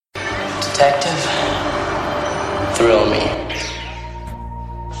detective, thrill me.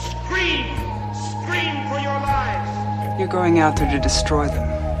 Scream for your lives. You're going out there to destroy them,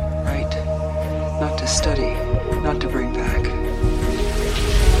 right? Not to study, not to bring back.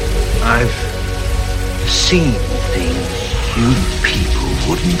 I've seen things you people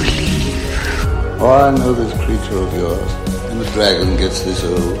wouldn't believe. Oh, I know this creature of yours. When the dragon gets this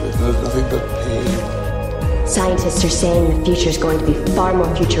old, it knows nothing but pain. Scientists are saying the future is going to be far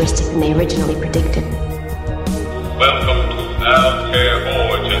more futuristic than they originally predicted. Welcome to Altair,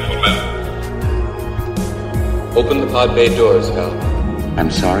 gentlemen. Open the pod bay doors, Hal.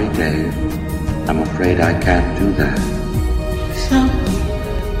 I'm sorry, Dave. I'm afraid I can't do that.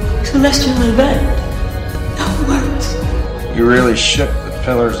 Celestial event. No words. You really shook the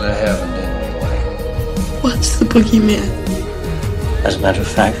pillars of heaven, didn't you, Wayne? What's the boogeyman? As a matter of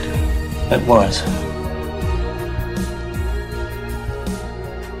fact, it was.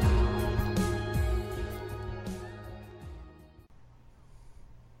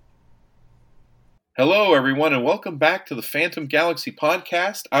 Hello, everyone, and welcome back to the Phantom Galaxy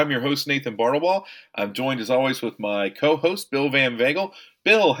podcast. I'm your host, Nathan Bartlewall. I'm joined, as always, with my co-host, Bill Van Vagel.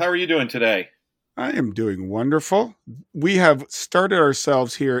 Bill, how are you doing today? I am doing wonderful. We have started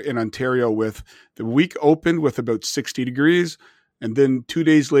ourselves here in Ontario with the week opened with about 60 degrees, and then 2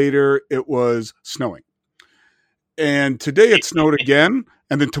 days later, it was snowing. And today it snowed again,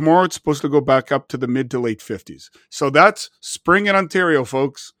 and then tomorrow it's supposed to go back up to the mid to late 50s. So that's spring in Ontario,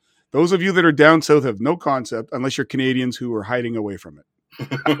 folks. Those of you that are down south have no concept, unless you're Canadians who are hiding away from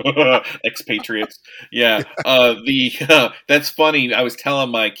it. Expatriates. Yeah. That's funny. I was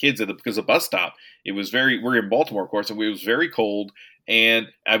telling my kids because of bus stop, we're in Baltimore, of course, and it was very cold. And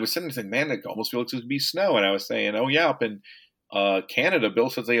I was sitting there saying, man, it almost feels like it's going to be snow. And I was saying, oh, yeah, up in Canada, Bill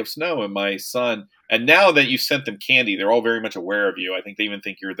says they have snow. And my son, and now that you sent them candy, they're all very much aware of you. I think they even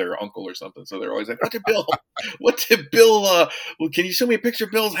think you're their uncle or something. So they're always like, what did Bill, can you show me a picture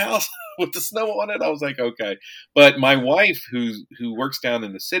of Bill's house with the snow on it? I was like, okay. But my wife, who works down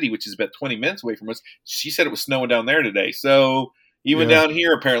in the city, which is about 20 minutes away from us, she said it was snowing down there today. So even down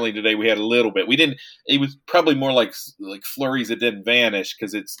here, apparently today we had a little bit. It was probably more like flurries that didn't vanish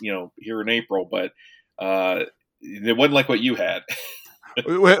because it's, here in April, but it wasn't like what you had. It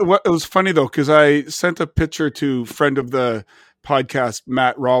was funny, though, because I sent a picture to friend of the podcast,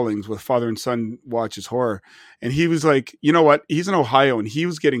 Matt Rawlings, with Father and Son Watches Horror. And he was like, you know what? He's in Ohio, and he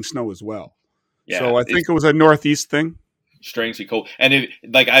was getting snow as well. Yeah, so I think it was a Northeast thing. Strangely cold. And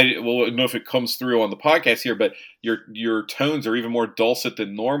I don't know if it comes through on the podcast here, but your tones are even more dulcet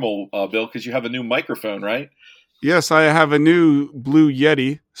than normal, Bill, because you have a new microphone, right? Yes, I have a new Blue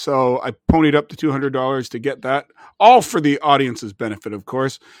Yeti, so I ponied up to $200 to get that, all for the audience's benefit, of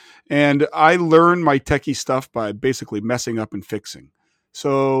course. And I learned my techie stuff by basically messing up and fixing.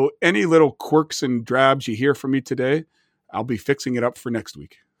 So any little quirks and drabs you hear from me today, I'll be fixing it up for next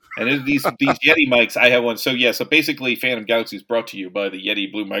week. And these Yeti mics, I have one. So basically Phantom Galaxy is brought to you by the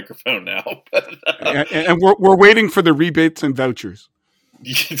Yeti Blue microphone now. and we're waiting for the rebates and vouchers.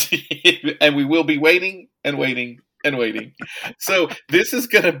 And we will be waiting and waiting and waiting. So this is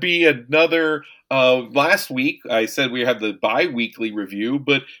going to be another. Last week I said we have the bi-weekly review,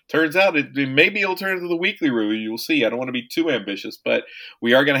 but turns out maybe it'll turn into the weekly review. You'll see. I don't want to be too ambitious, but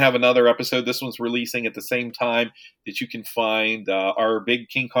we are going to have another episode. This one's releasing at the same time that you can find our big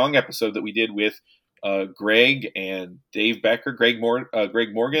King Kong episode that we did with Greg and Dave Becker, Greg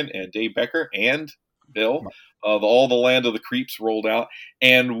Morgan and Dave Becker and Bill. All the Land of the Creeps rolled out,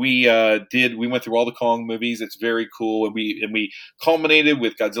 and we went through all the Kong movies. It's very cool, and we culminated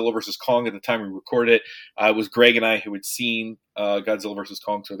with Godzilla vs. Kong at the time we recorded it. It was Greg and I who had seen Godzilla vs.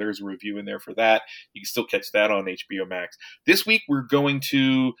 Kong, so there's a review in there for that. You can still catch that on HBO Max. This week we're going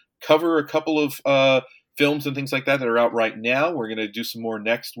to cover a couple of films and things like that are out right now. We're going to do some more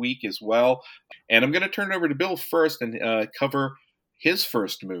next week as well, and I'm going to turn it over to Bill first and cover his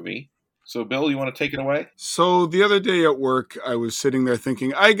first movie. So, Bill, you want to take it away? So the other day at work, I was sitting there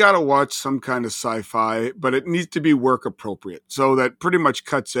thinking, I got to watch some kind of sci-fi, but it needs to be work appropriate. So that pretty much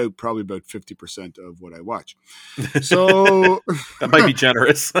cuts out probably about 50% of what I watch. So that might be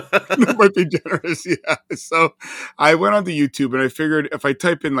generous. That might be generous, yeah. So I went onto YouTube and I figured if I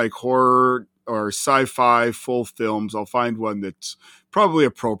type in like horror or sci-fi full films, I'll find one that's probably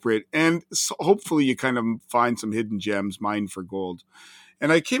appropriate. And so hopefully you kind of find some hidden gems, mined for gold.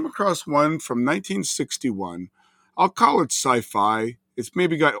 And I came across one from 1961. I'll call it sci-fi. It's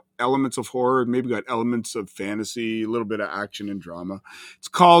maybe got elements of horror, maybe got elements of fantasy, a little bit of action and drama. It's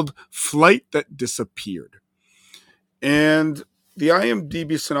called Flight That Disappeared. And the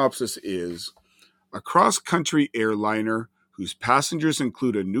IMDb synopsis is a cross-country airliner who whose passengers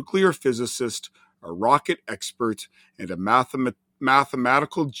include a nuclear physicist, a rocket expert, and a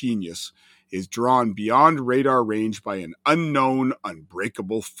mathematical genius, is drawn beyond radar range by an unknown,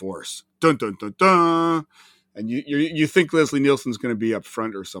 unbreakable force. Dun dun dun dun. And you think Leslie Nielsen's going to be up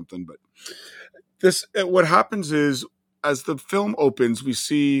front or something, but what happens is, as the film opens, we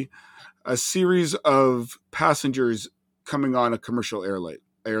see a series of passengers coming on a commercial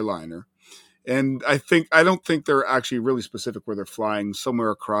airliner. And I don't think they're actually really specific where they're flying, somewhere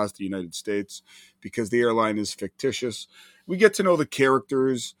across the United States, because the airline is fictitious. We get to know the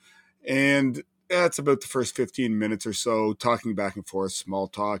characters, and that's about the first 15 minutes or so, talking back and forth, small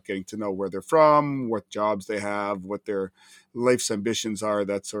talk, getting to know where they're from, what jobs they have, what their life's ambitions are,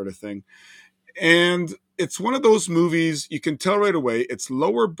 that sort of thing. And it's one of those movies, you can tell right away, it's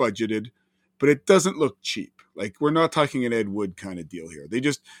lower budgeted, but it doesn't look cheap. Like, we're not talking an Ed Wood kind of deal here. They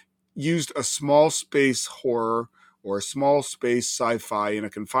just used a small space horror or a small space sci-fi in a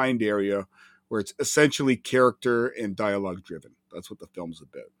confined area where it's essentially character and dialogue driven. That's what the film's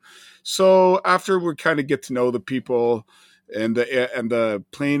about. So after we kind of get to know the people and the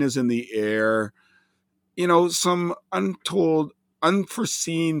plane is in the air, some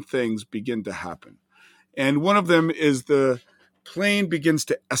unforeseen things begin to happen. And one of them is the plane begins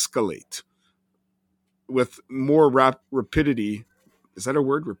to escalate with more rapidity. Is that a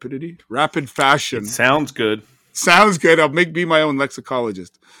word? Rapidity? Rapid fashion. It sounds good. Sounds good. I'll be my own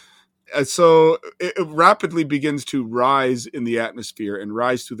lexicologist. So it rapidly begins to rise in the atmosphere and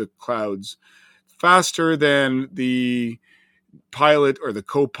rise through the clouds faster than the pilot or the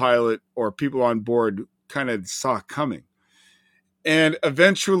co-pilot or people on board kind of saw coming. And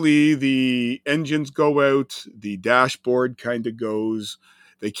eventually the engines go out, the dashboard kind of goes,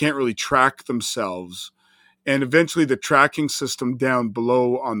 they can't really track themselves. And eventually the tracking system down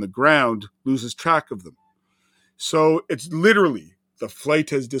below on the ground loses track of them. So it's literally, the flight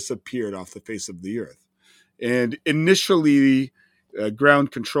has disappeared off the face of the earth. And initially,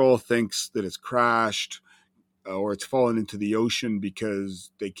 ground control thinks that it's crashed or it's fallen into the ocean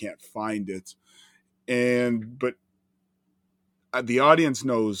because they can't find it. But the audience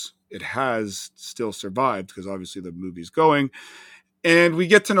knows it has still survived because obviously the movie's going. And we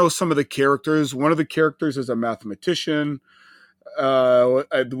get to know some of the characters. One of the characters is a mathematician. We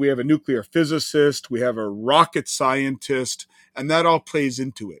have a nuclear physicist. We have a rocket scientist. And that all plays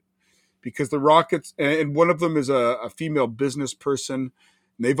into it. Because the rockets, and one of them is a female business person.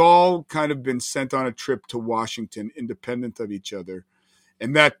 And they've all kind of been sent on a trip to Washington, independent of each other.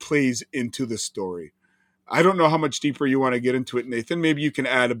 And that plays into the story. I don't know how much deeper you want to get into it, Nathan. Maybe you can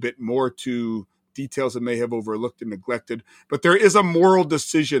add a bit more to details that may have overlooked and neglected, but there is a moral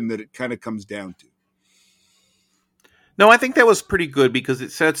decision that it kind of comes down to. No, I think that was pretty good because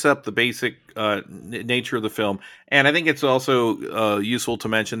it sets up the basic nature of the film. And I think it's also useful to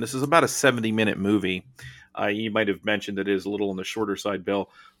mention this is about a 70-minute movie. You might have mentioned it is a little on the shorter side, Bill.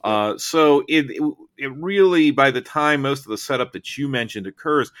 So it really, by the time most of the setup that you mentioned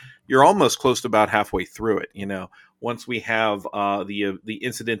occurs, you're almost close to about halfway through it. Once we have the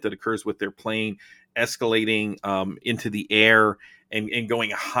incident that occurs with their plane escalating into the air and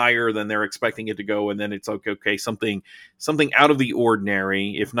going higher than they're expecting it to go, and then it's okay, something out of the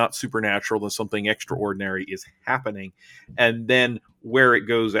ordinary, if not supernatural, then something extraordinary is happening. And then where it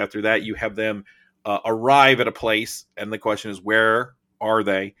goes after that, you have them arrive at a place, and the question is, where are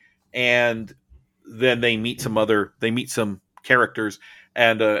they? And then they meet some characters,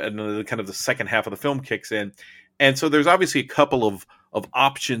 and kind of the second half of the film kicks in. And so there's obviously a couple of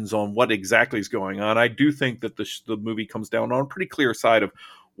options on what exactly is going on. I do think that the movie comes down on a pretty clear side of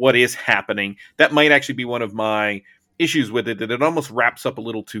what is happening. That might actually be one of my issues with it, that it almost wraps up a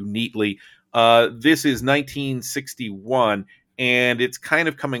little too neatly. This is 1961, and it's kind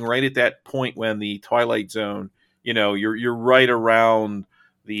of coming right at that point when the Twilight Zone, you're right around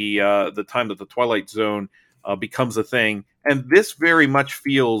the time that the Twilight Zone becomes a thing. And this very much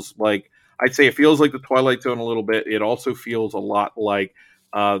feels like, I'd say it feels like the Twilight Zone a little bit. It also feels a lot like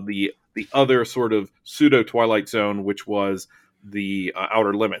the other sort of pseudo Twilight Zone, which was the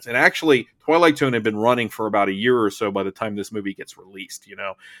Outer Limits. And actually, Twilight Zone had been running for about a year or so by the time this movie gets released.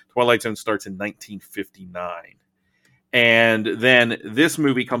 Twilight Zone starts in 1959. And then this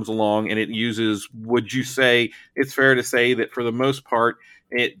movie comes along, and it uses, would you say, it's fair to say that for the most part,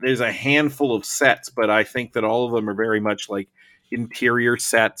 there's a handful of sets, but I think that all of them are very much like interior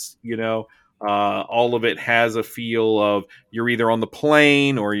sets. All of it has a feel of you're either on the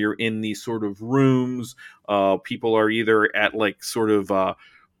plane or you're in these sort of rooms. People are either at like sort of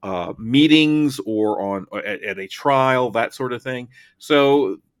meetings or at a trial, that sort of thing.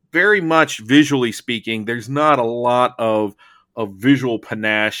 So very much visually speaking, there's not a lot of visual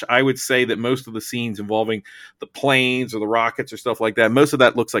panache. I would say that most of the scenes involving the planes or the rockets or stuff like that, most of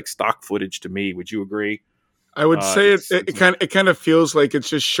that looks like stock footage to me. Would you agree? I would say it kind of feels like it's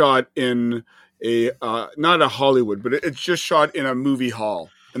just shot in a not a Hollywood, but it's just shot in a movie hall,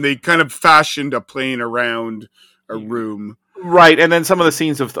 and they kind of fashioned a plane around a room. Right, and then some of the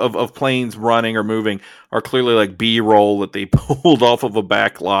scenes of planes running or moving are clearly like B-roll that they pulled off of a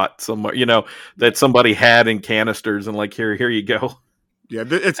back lot somewhere, that somebody had in canisters and like here you go. Yeah,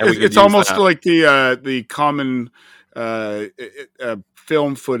 it's almost like the common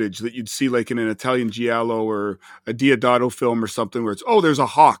film footage that you'd see like in an Italian giallo or a Diodato film or something where it's there's a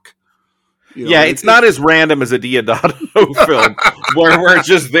hawk. It's not as random as a Diodato film where it's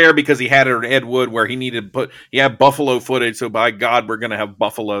just there because he had it in Ed Wood where he had buffalo footage, so by God, we're going to have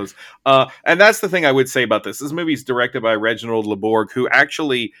buffaloes. And that's the thing I would say about this. This movie is directed by Reginald LeBorg, who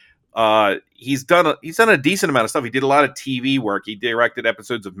actually he's done a decent amount of stuff. He did a lot of TV work. He directed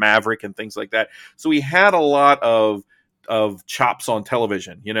episodes of Maverick and things like that. So he had a lot of chops on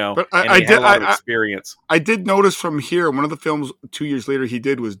television, But I did a lot of experience. I did notice from here, one of the films 2 years later he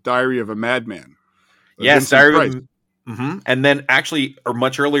did was Diary of a Madman. Yes, Diary of And then actually, or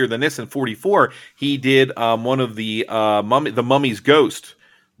much earlier than this, in 1944, he did one of the Mummy's Ghost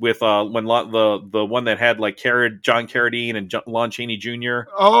with the one that had like John Carradine and Lon Chaney Jr.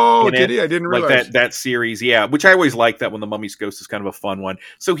 Oh, did he? I didn't realize that series. Yeah, which I always liked that one. The Mummy's Ghost is kind of a fun one.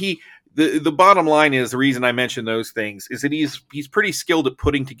 So the bottom line is the reason I mention those things is that he's pretty skilled at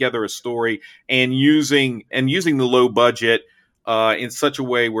putting together a story and using the low budget in such a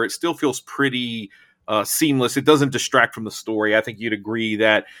way where it still feels pretty seamless. It doesn't distract from the story. I think you'd agree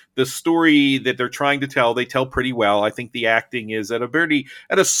that the story that they're trying to tell, they tell pretty well. I think the acting is at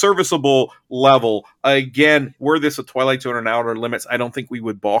a serviceable level. Again, were this a Twilight Zone or an Outer Limits, I don't think we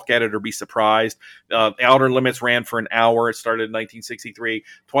would balk at it or be surprised. Outer Limits ran for an hour. It started in 1963.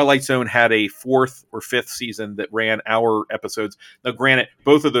 Twilight Zone had a 4th or 5th season that ran hour episodes. Now, granted,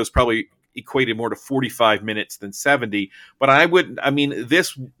 both of those probably equated more to 45 minutes than 70, but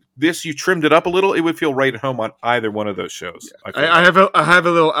this you trimmed it up a little, it would feel right at home on either one of those shows. Yeah. I have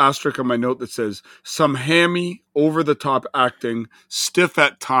a little asterisk on my note that says some hammy, over the top acting, stiff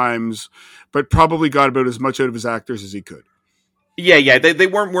at times, but probably got about as much out of his actors as he could. Yeah. They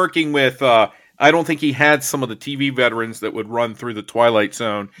weren't working with. I don't think he had some of the TV veterans that would run through the Twilight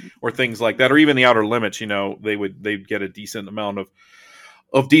Zone or things like that, or even the Outer Limits. They'd get a decent amount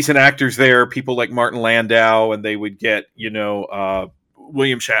of decent actors there. People like Martin Landau, and they would get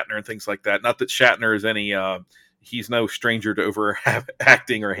William Shatner and things like that. Not that Shatner is any he's no stranger to over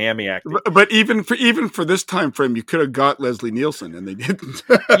acting or hammy acting. But even for this time frame, you could have got Leslie Nielsen, and they didn't.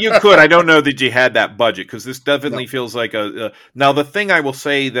 You could. I don't know that you had that budget because this definitely feels like a. Now, the thing I will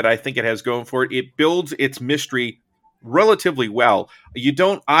say that I think it has going for it builds its mystery relatively well.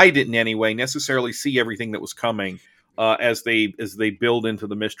 I didn't anyway necessarily see everything that was coming. As they build into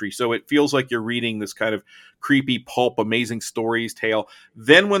the mystery. So it feels like you're reading this kind of creepy pulp, amazing stories tale.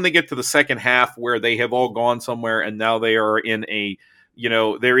 Then when they get to the second half where they have all gone somewhere and now they are in a,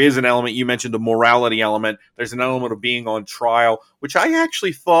 there is an element, you mentioned a morality element. There's an element of being on trial, which I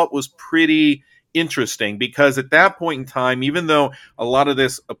actually thought was pretty interesting because at that point in time, even though a lot of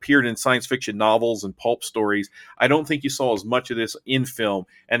this appeared in science fiction novels and pulp stories, I don't think you saw as much of this in film.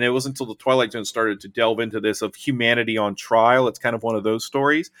 And it wasn't until the Twilight Zone started to delve into this of humanity on trial. It's kind of one of those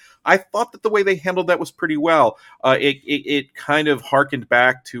stories. I thought that the way they handled that was pretty well. It kind of harkened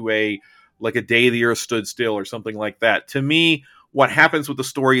back to a Day the Earth Stood Still or something like that. To me, what happens with the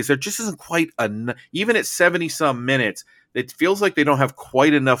story is there just isn't quite even at 70 some minutes, it feels like they don't have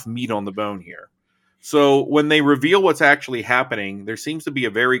quite enough meat on the bone here. So when they reveal what's actually happening, there seems to be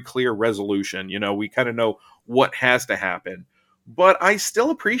a very clear resolution. We kind of know what has to happen. But I still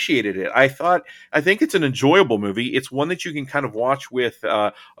appreciated it. I think it's an enjoyable movie. It's one that you can kind of watch with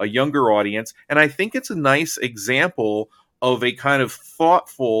a younger audience. And I think it's a nice example of a kind of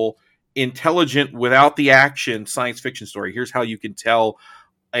thoughtful, intelligent, without the action science fiction story. Here's how you can tell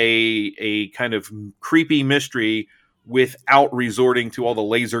a kind of creepy mystery without resorting to all the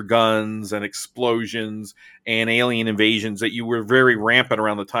laser guns and explosions and alien invasions that you were very rampant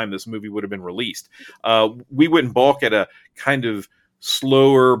around the time this movie would have been released. We wouldn't balk at a kind of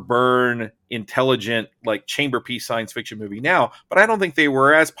slower burn, intelligent, like chamber piece science fiction movie now, but I don't think they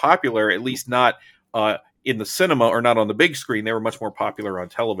were as popular, at least not in the cinema or not on the big screen. They were much more popular on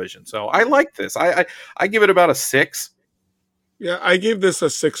television. So I like this. I give it about a 6. Yeah, I gave this a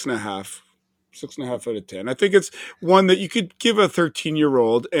 6.5. 6.5 out of 10. I think it's one that you could give a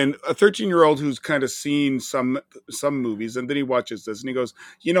 13-year-old, and a 13-year-old who's kind of seen some movies, and then he watches this and he goes,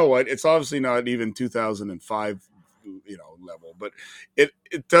 you know what? It's obviously not even 2005 level, but it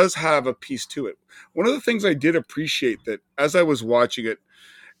does have a piece to it. One of the things I did appreciate that as I was watching it,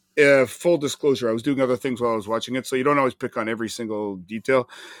 full disclosure, I was doing other things while I was watching it, so you don't always pick on every single detail.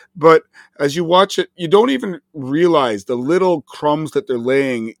 But as you watch it, you don't even realize the little crumbs that they're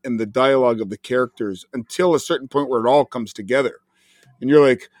laying in the dialogue of the characters until a certain point where it all comes together. And you're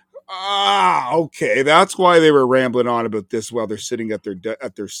like, okay, that's why they were rambling on about this while they're sitting at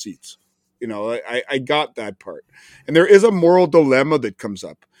their seats. I got that part. And there is a moral dilemma that comes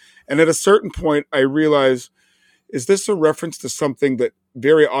up. And at a certain point, I realize, is this a reference to something that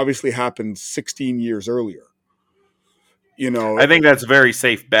very obviously happened 16 years earlier? I think that's a very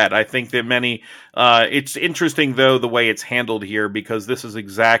safe bet. I think that many, it's interesting though, the way it's handled here, because this is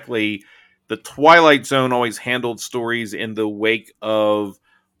exactly the Twilight Zone always handled stories in the wake of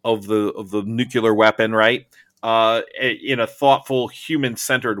the nuclear weapon, right? In a thoughtful,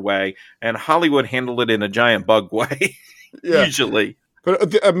 human-centered way, and Hollywood handled it in a giant bug way, usually.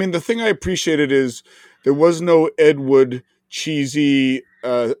 But I mean, the thing I appreciated is there was no Ed Wood cheesy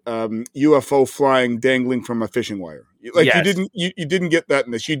UFO flying dangling from a fishing wire. Like yes. You didn't get that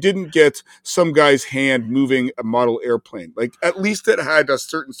in this. You didn't get some guy's hand moving a model airplane. Like at least it had a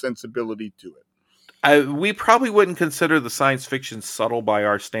certain sensibility to it. We probably wouldn't consider the science fiction subtle by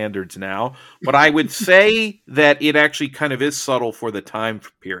our standards now, but I would say that it actually kind of is subtle for the time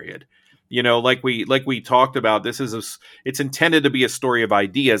period. Like we talked about, it's intended to be a story of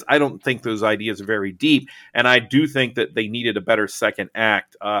ideas. I don't think those ideas are very deep, and I do think that they needed a better second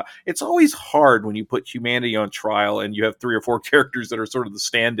act. It's always hard when you put humanity on trial and you have 3 or 4 characters that are sort of the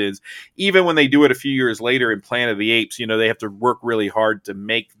stand-ins. Even when they do it a few years later in Planet of the Apes, they have to work really hard to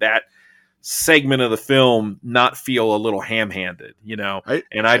make that segment of the film not feel a little ham-handed,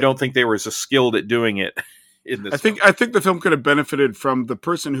 and I don't think they were as skilled at doing it. I think the film could have benefited from the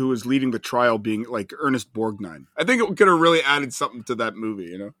person who was leading the trial being like Ernest Borgnine. I think it could have really added something to that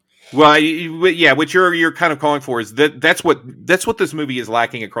movie, Well, yeah, what you're kind of calling for is that's what this movie is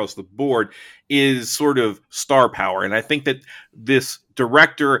lacking across the board is sort of star power, and I think that this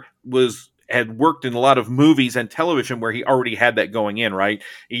director had worked in a lot of movies and television where he already had that going in, right?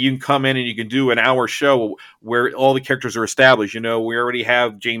 You can come in and you can do an hour show where all the characters are established. We already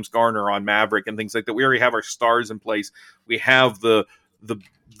have James Garner on Maverick and things like that. We already have our stars in place. We have the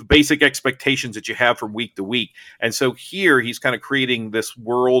basic expectations that you have from week to week. And so here he's kind of creating this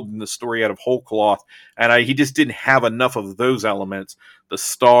world and the story out of whole cloth. And he just didn't have enough of those elements, the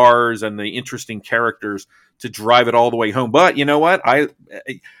stars and the interesting characters to drive it all the way home. But you know what?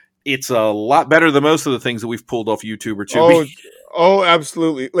 It's a lot better than most of the things that we've pulled off YouTube or Tubi. Oh,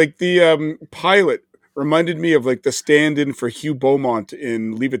 absolutely. Like the pilot reminded me of like the stand-in for Hugh Beaumont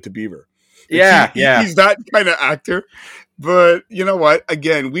in Leave It to Beaver. Like he's that kind of actor. But you know what?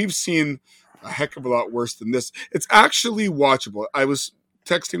 Again, we've seen a heck of a lot worse than this. It's actually watchable. I was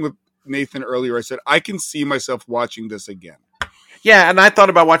texting with Nathan earlier. I said, I can see myself watching this again. Yeah, and I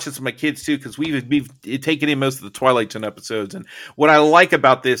thought about watching some of my kids too, because we've taken in most of the Twilight Zone episodes. And what I like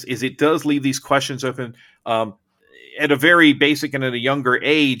about this is it does leave these questions open at a very basic and at a younger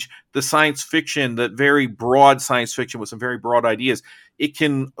age. The science fiction, that very broad science fiction with some very broad ideas, it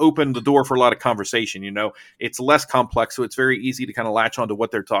can open the door for a lot of conversation. It's less complex, so it's very easy to kind of latch onto what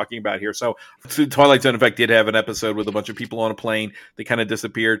they're talking about here. So Twilight Zone, in fact, did have an episode with a bunch of people on a plane. They kind of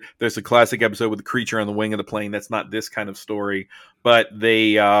disappeared. There's a classic episode with the creature on the wing of the plane. That's not this kind of story, but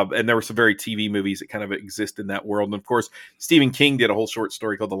they and there were some very TV movies that kind of exist in that world. And of course, Stephen King did a whole short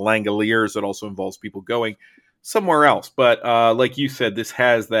story called The Langoliers that also involves people going somewhere else. But like you said, this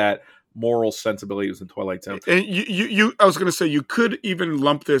has that moral sensibilities in Twilight Zone. And I was going to say, you could even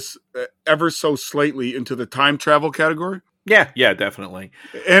lump this ever so slightly into the time travel category. Yeah, definitely.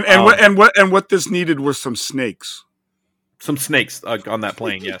 And what this needed were some snakes. Some snakes on that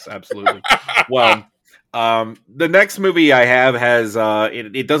plane. Yes, absolutely. Well, the next movie I have has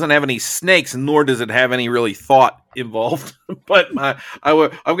it doesn't have any snakes, nor does it have any really thought involved. But I'm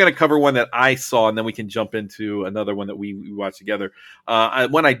going to cover one that I saw, and then we can jump into another one that we watched together.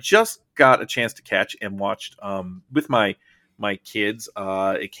 When I just got a chance to catch and watched with my kids,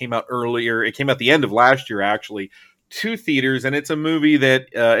 it came out earlier. It came out the end of last year, actually, to theaters, and it's a movie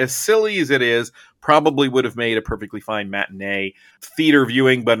that, as silly as it is, probably would have made a perfectly fine matinee theater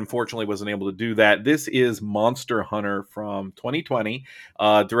viewing, but unfortunately wasn't able to do that. This is Monster Hunter from 2020,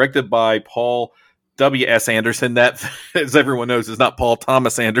 directed by Paul W.S. Anderson. That, as everyone knows, is not Paul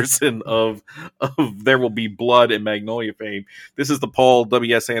Thomas Anderson of There Will Be Blood and Magnolia fame. This is the Paul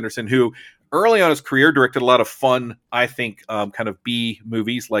W.S. Anderson who, early on in his career, directed a lot of fun, I think, kind of B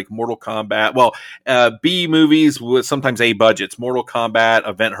movies like Mortal Kombat. Well, B movies with sometimes A budgets. Mortal Kombat,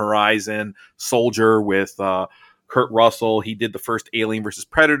 Event Horizon, Soldier with Kurt Russell. He did the first Alien versus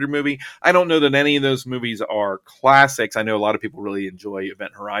Predator movie. I don't know that any of those movies are classics. I know a lot of people really enjoy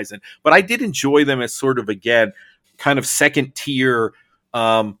Event Horizon, but I did enjoy them as sort of, again, kind of second tier,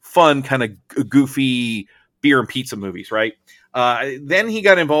 fun, kind of goofy beer and pizza movies, right? Then he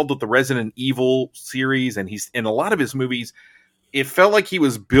got involved with the Resident Evil series, and he's in a lot of his movies. It felt like he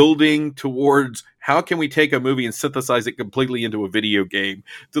was building towards how can we take a movie and synthesize it completely into a video game,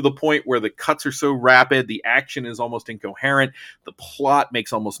 to the point where the cuts are so rapid, the action is almost incoherent, the plot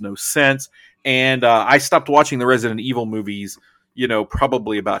makes almost no sense. And I stopped watching the Resident Evil movies,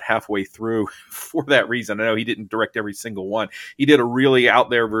 probably about halfway through for that reason. I know he didn't direct every single one. He did a really out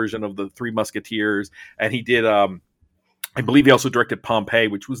there version of the Three Musketeers, and he did, I believe he also directed Pompeii,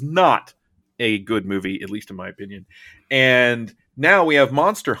 which was not a good movie, at least in my opinion. And now we have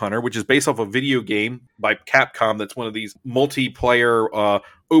Monster Hunter, which is based off a video game by Capcom. That's one of these multiplayer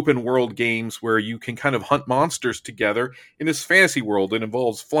open world games where you can kind of hunt monsters together in this fantasy world. It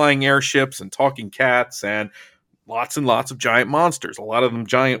involves flying airships and talking cats and lots of giant monsters, a lot of them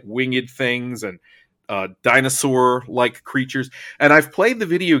giant winged things and dinosaur-like creatures. And I've played the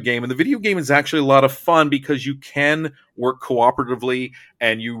video game, and the video game is actually a lot of fun because you can work cooperatively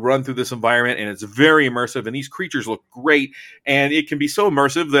and you run through this environment, and it's very immersive, and these creatures look great, and it can be so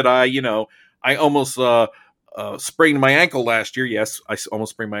immersive that I almost sprained my ankle last year. Yes, I almost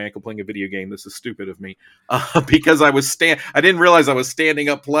sprained my ankle playing a video game. This is stupid of me, because I didn't realize I was standing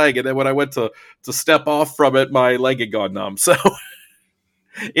up playing, and then when I went to step off from it, my leg had gone numb. So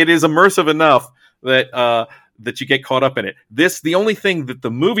it is immersive enough that you get caught up in it. The only thing that the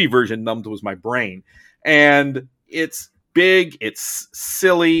movie version numbed was my brain. And it's big, it's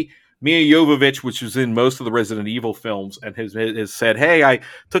silly. Mia Jovovich, which was in most of the Resident Evil films, and has said, hey, I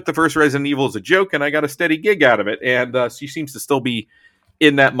took the first Resident Evil as a joke, and I got a steady gig out of it. And she seems to still be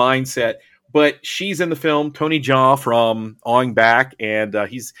in that mindset. But she's in the film, Tony Jaa from Awing Back, and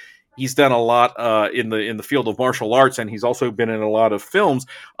he's done a lot in the field of martial arts, and he's also been in a lot of films.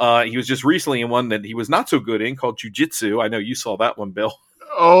 He was just recently in one that he was not so good in called Jiu-Jitsu. I know you saw that one, Bill.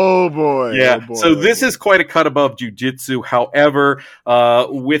 Oh boy! Yeah. Oh boy. So this is quite a cut above Jiu-Jitsu. However,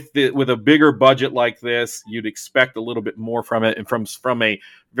 with a bigger budget like this, you'd expect a little bit more from it, and from a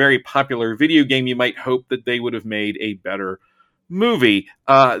very popular video game, you might hope that they would have made a better movie.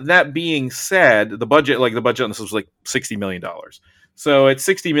 That being said, the budget on this was like $60 million. So at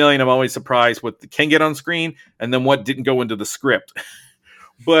 $60 million, I'm always surprised what can get on screen and then what didn't go into the script.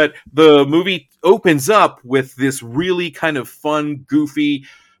 But the movie opens up with this really kind of fun, goofy,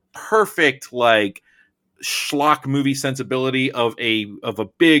 perfect, like schlock movie sensibility of a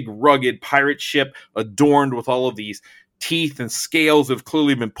big, rugged pirate ship adorned with all of these teeth and scales that have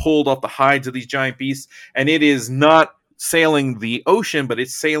clearly been pulled off the hides of these giant beasts. And it is not sailing the ocean, but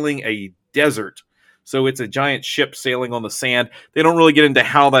it's sailing a desert. So it's a giant ship sailing on the sand. They don't really get into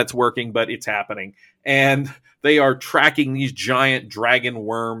how that's working, but it's happening. And they are tracking these giant dragon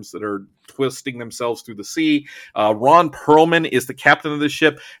worms that are twisting themselves through the sea. Ron Perlman is the captain of the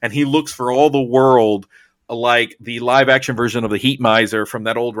ship, and he looks for all the world like the live-action version of the Heat Miser from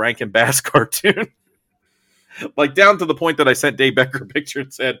that old Rankin Bass cartoon. Like down to the point that I sent Dave Becker a picture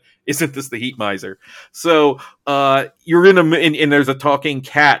and said, "Isn't this the Heat Miser?" So you're and there's a talking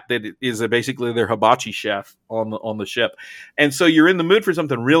cat that is basically their hibachi chef on the ship, and so you're in the mood for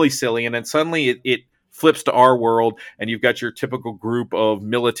something really silly, and then suddenly it flips to our world, and you've got your typical group of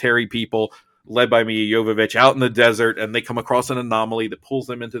military people led by Mia Jovovich out in the desert, and they come across an anomaly that pulls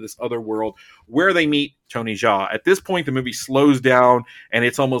them into this other world where they meet Tony Jaa. At this point, the movie slows down, and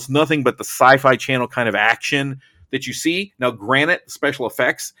it's almost nothing but the Sci-Fi Channel kind of action that you see. Now, granted, special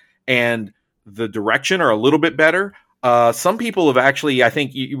effects and the direction are a little bit better. Some people have actually, I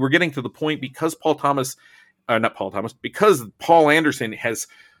think we're getting to the point because because Paul Anderson has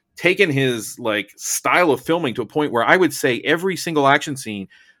taken his like style of filming to a point where I would say every single action scene,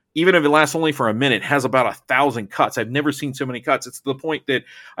 even if it lasts only for a minute, has about 1,000 cuts. I've never seen so many cuts. It's to the point that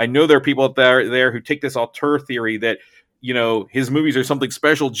I know there are people out there who take this auteur theory that, his movies are something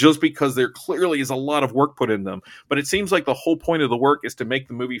special just because there clearly is a lot of work put in them. But it seems like the whole point of the work is to make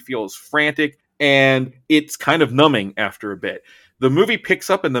the movie feel as frantic, and it's kind of numbing after a bit. The movie picks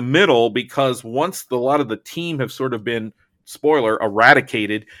up in the middle because once a lot of the team have sort of been, spoiler,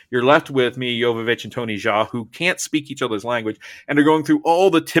 eradicated, you're left with Mia Jovovich and Tony Jaa, who can't speak each other's language, and they're going through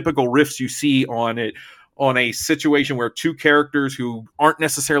all the typical riffs you see on a situation where two characters who aren't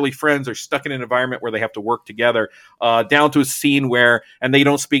necessarily friends are stuck in an environment where they have to work together, down to a scene where, and they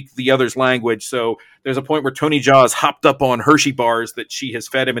don't speak the other's language, so there's a point where Tony Jaa is hopped up on Hershey bars that she has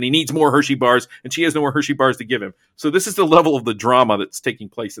fed him, and he needs more Hershey bars, and she has no more Hershey bars to give him. So this is the level of the drama that's taking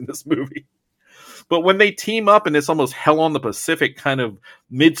place in this movie. But when they team up in this almost Hell on the Pacific kind of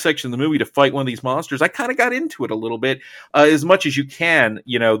midsection of the movie to fight one of these monsters, I kind of got into it a little bit, as much as you can.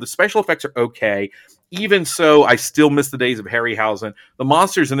 The special effects are okay. Even so, I still miss the days of Harryhausen. The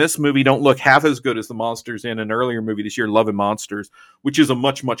monsters in this movie don't look half as good as the monsters in an earlier movie this year, Love and Monsters, which is a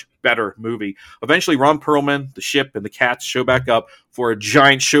much, much better movie. Eventually, Ron Perlman, the ship, and the cats show back up for a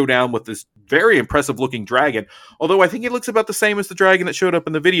giant showdown with this very impressive-looking dragon, although I think it looks about the same as the dragon that showed up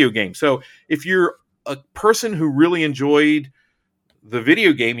in the video game. So if you're a person who really enjoyed the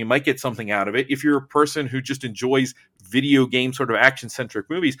video game, you might get something out of it. If you're a person who just enjoys video game sort of action-centric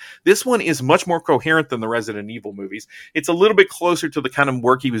movies, this one is much more coherent than the Resident Evil movies. It's a little bit closer to the kind of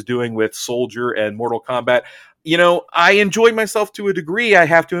work he was doing with Soldier and Mortal Kombat. I enjoyed myself to a degree, I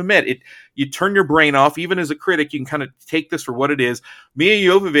have to admit. You turn your brain off. Even as a critic, you can kind of take this for what it is. Mia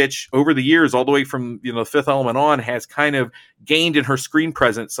Jovovich, over the years, all the way from Fifth Element on, has kind of gained in her screen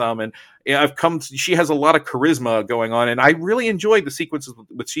presence some, and she has a lot of charisma going on, and I really enjoyed the sequences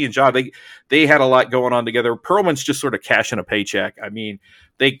with she and Ja. They had a lot going on together. Perlman's just sort of cashing a paycheck. I mean,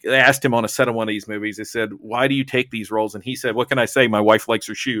 they asked him on a set of one of these movies, they said, "Why do you take these roles?" And he said, "What can I say? My wife likes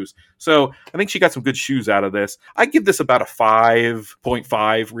her shoes." So I think she got some good shoes out of this. I give this about a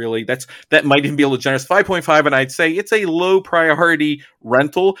 5.5, really. That might even be a little generous. 5.5, and I'd say it's a low priority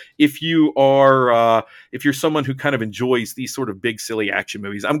rental if you're someone who kind of enjoys these sort of big, silly action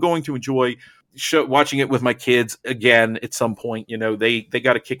movies. I'm going to enjoy watching it with my kids again at some point. They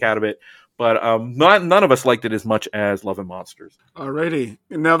got a kick out of it. But none of us liked it as much as Love and Monsters. Alrighty.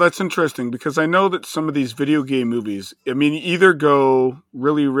 Now that's interesting because I know that some of these video game movies, either go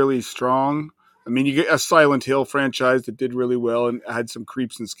really, really strong. You get a Silent Hill franchise that did really well and had some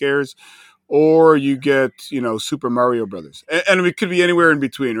creeps and scares, or you get, Super Mario Brothers. And it could be anywhere in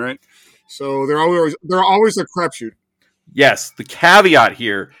between, right? So they're always a crapshoot. Yes, the caveat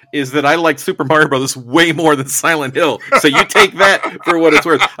here is that I like Super Mario Brothers way more than Silent Hill. So you take that for what it's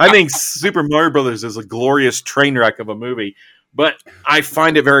worth. I think Super Mario Brothers is a glorious train wreck of a movie, but I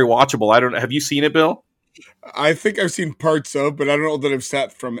find it very watchable. Have you seen it, Bill? I think I've seen parts of, but I don't know that I've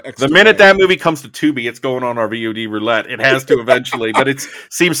sat from extra. The minute that movie comes to Tubi, it's going on our VOD roulette. It has to eventually, but it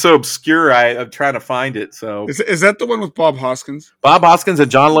seems so obscure. I'm trying to find it. So is that the one with Bob Hoskins? Bob Hoskins and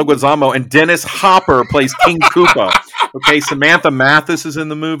John Leguizamo, and Dennis Hopper plays King Koopa. Okay, Samantha Mathis is in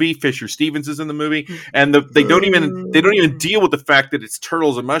the movie. Fisher Stevens is in the movie, and they don't even deal with the fact that it's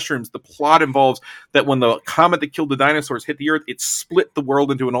turtles and mushrooms. The plot involves that when the comet that killed the dinosaurs hit the Earth, it split the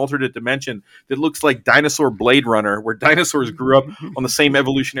world into an alternate dimension that looks like Dinosaur Blade Runner, where dinosaurs grew up on the same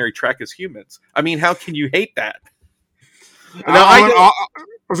evolutionary track as humans. How can you hate that? Now, I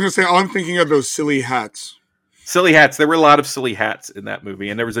was going to say, all I'm thinking of those silly hats. Silly hats. There were a lot of silly hats in that movie,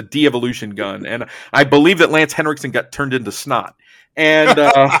 and there was a de-evolution gun, and I believe that Lance Henriksen got turned into snot. And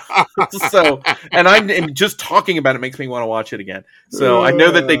and I'm just talking about it makes me want to watch it again. So I know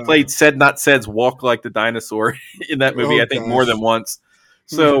that they played Said Not Said's Walk Like the Dinosaur in that movie, I think more than once.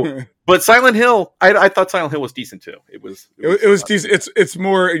 So, but Silent Hill, I thought Silent Hill was decent too. It was decent. It's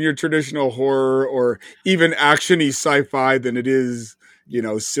more in your traditional horror or even actiony sci-fi than it is,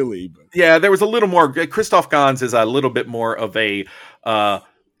 silly. But. Yeah, there was a little more. Christoph Gans is a little bit more of a.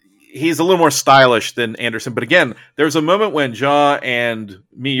 He's a little more stylish than Anderson. But again, there's a moment when Ja and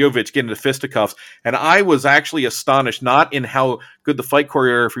Mia Jovovich get into fisticuffs, and I was actually astonished, not in how good the fight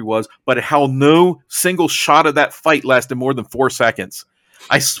choreography was, but how no single shot of that fight lasted more than 4 seconds.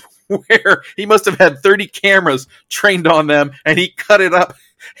 I swear he must have had 30 cameras trained on them, and he cut it up,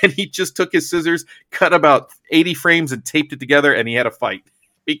 and he just took his scissors, cut about 80 frames, and taped it together, and he had a fight.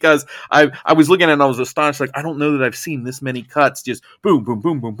 Because I was looking at it and I was astonished, like, I don't know that I've seen this many cuts, just boom, boom,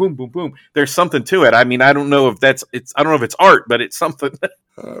 boom, boom, boom, boom, boom. There's something to it. I don't know if it's art, but it's something.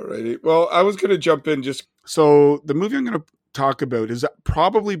 Alrighty. Well, I was going to jump in so the movie I'm going to talk about has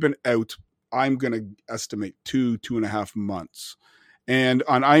probably been out, I'm going to estimate 2.5 months. And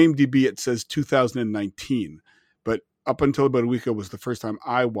on IMDb, it says 2019. But up until about a week ago was the first time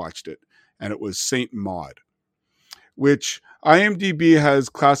I watched it. And it was Saint Maud, which IMDb has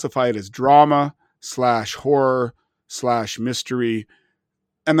classified as drama /horror/mystery.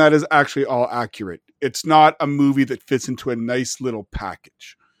 And that is actually all accurate. It's not a movie that fits into a nice little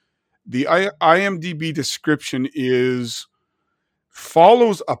package. The IMDb description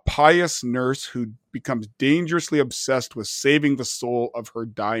follows a pious nurse who becomes dangerously obsessed with saving the soul of her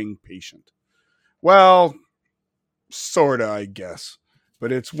dying patient. Well, sorta, I guess.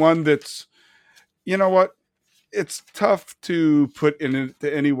 But it's one that's, you know what? It's tough to put into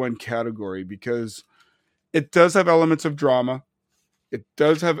any one category because it does have elements of drama. It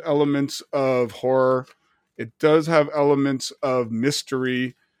does have elements of horror. It does have elements of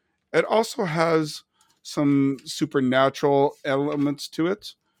mystery. It also has some supernatural elements to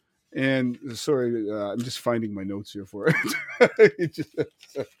it. And sorry, I'm just finding my notes here for it.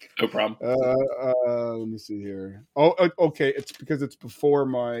 No problem. Let me see here. Oh, okay. It's because it's before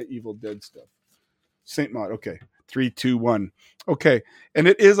my Evil Dead stuff. Saint Maud. Okay. 3, 2, 1. Okay. And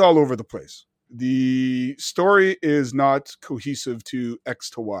it is all over the place. The story is not cohesive to X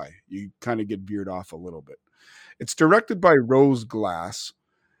to Y. You kind of get veered off a little bit. It's directed by Rose Glass,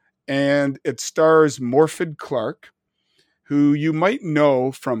 and it stars Morfydd Clark, who you might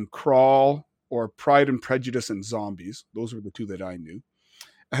know from Crawl or Pride and Prejudice and Zombies. Those were the two that I knew.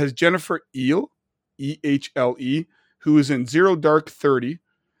 It has Jennifer Ehle, E-H-L-E, who is in Zero Dark 30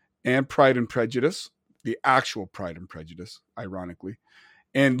 and Pride and Prejudice, the actual Pride and Prejudice, ironically,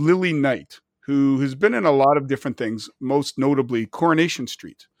 and Lily Knight, who has been in a lot of different things, most notably Coronation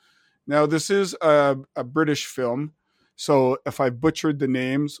Street. Now, this is a British film, so if I butchered the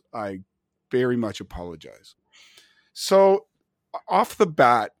names, I very much apologize. So, off the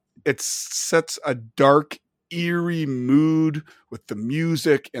bat, it sets a dark, eerie mood with the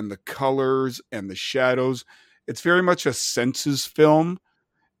music and the colors and the shadows. It's very much a senses film.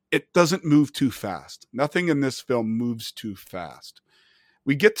 It doesn't move too fast. Nothing in this film moves too fast.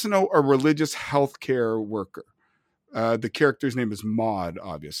 We get to know a religious healthcare worker. The character's name is Maud,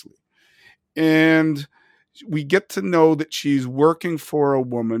 obviously. And we get to know that she's working for a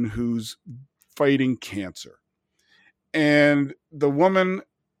woman who's fighting cancer. And the woman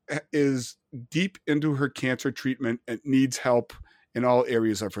is deep into her cancer treatment and needs help in all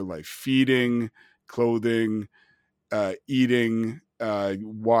areas of her life: feeding, clothing, eating,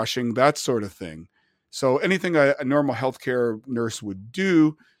 washing, that sort of thing. So anything a normal healthcare nurse would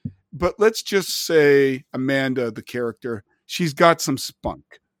do. But let's just say Amanda, the character, she's got some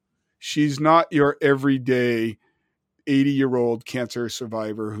spunk. She's not your everyday 80-year-old cancer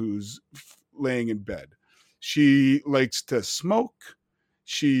survivor who's laying in bed. She likes to smoke.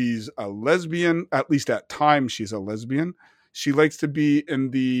 She's a lesbian. At least at times she's a lesbian. She likes to be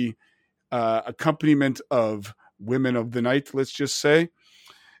in the accompaniment of women of the night, let's just say.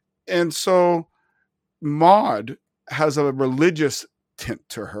 And so Maud has a religious tint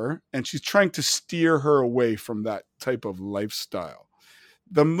to her, and she's trying to steer her away from that type of lifestyle.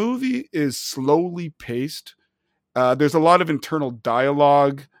 The movie is slowly paced. There's a lot of internal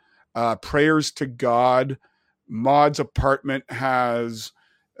dialogue, prayers to God. Maud's apartment has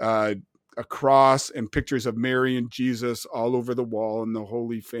a cross and pictures of Mary and Jesus all over the wall, and the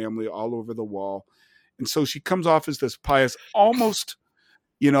Holy Family all over the wall. And so she comes off as this pious, almost,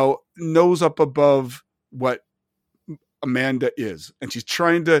 nose up above what Amanda is. And she's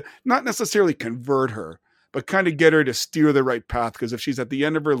trying to not necessarily convert her, but kind of get her to steer the right path. Because if she's at the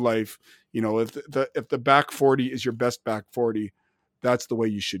end of her life, if the back 40 is your best back 40, that's the way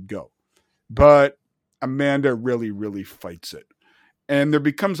you should go. But Amanda really, really fights it. And there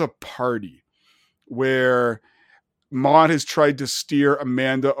becomes a party where Maud has tried to steer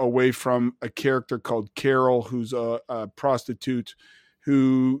Amanda away from a character called Carol, who's a prostitute,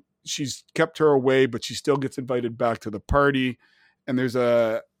 who she's kept her away, but she still gets invited back to the party. And there's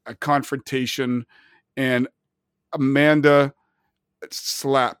a confrontation, and Amanda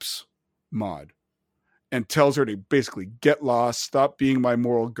slaps Maud and tells her to basically get lost, stop being my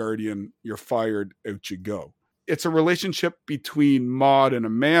moral guardian, you're fired, out you go. It's a relationship between Maud and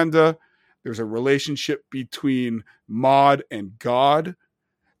Amanda. There's a relationship between Maud and God.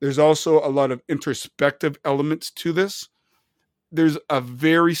 There's also a lot of introspective elements to this. There's a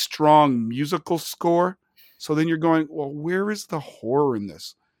very strong musical score. So then you're going, well, where is the horror in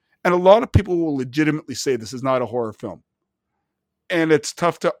this? And a lot of people will legitimately say this is not a horror film. And it's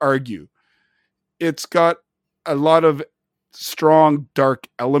tough to argue. It's got a lot of strong, dark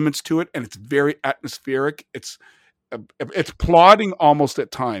elements to it, and it's very atmospheric. It's plodding almost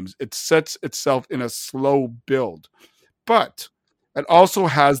at times. It sets itself in a slow build. But it also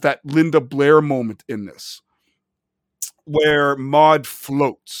has that Linda Blair moment in this, where Maud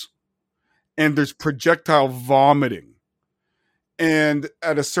floats, and there's projectile vomiting. And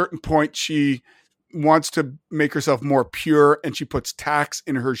at a certain point, she wants to make herself more pure, and she puts tacks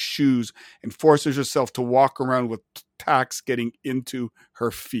in her shoes and forces herself to walk around with tacks getting into her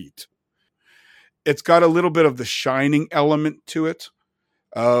feet. It's got a little bit of the Shining element to it,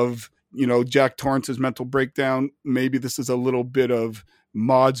 of, Jack Torrance's mental breakdown. Maybe this is a little bit of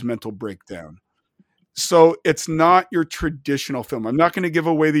Maud's mental breakdown. So it's not your traditional film. I'm not going to give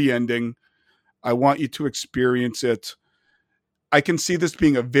away the ending. I want you to experience it. I can see this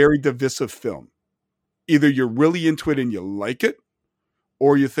being a very divisive film. Either you're really into it and you like it,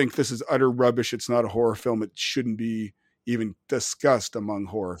 or you think this is utter rubbish. It's not a horror film. It shouldn't be even discussed among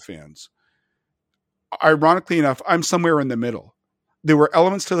horror fans. Ironically enough, I'm somewhere in the middle. There were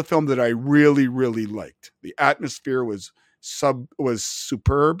elements to the film that I really, really liked. The atmosphere was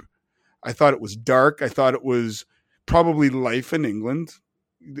superb. I thought it was dark. I thought it was probably life in England.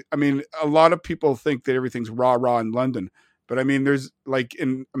 I mean, a lot of people think that everything's rah-rah in London. But I mean, there's like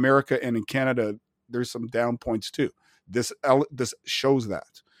in America and in Canada, there's some down points too. This shows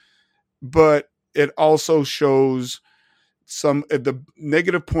that. But it also shows some, the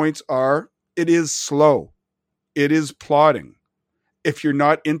negative points are, it is slow. It is plotting. If you're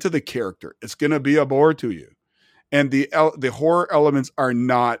not into the character, it's going to be a bore to you. And the horror elements are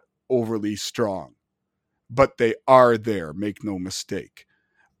not overly strong, but they are there. Make no mistake.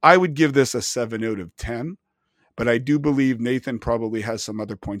 I would give this a 7 out of 10, but I do believe Nathan probably has some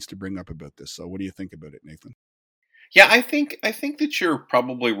other points to bring up about this. So what do you think about it, Nathan? Yeah, I think that you're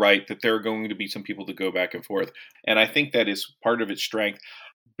probably right that there are going to be some people that go back and forth. And I think that is part of its strength.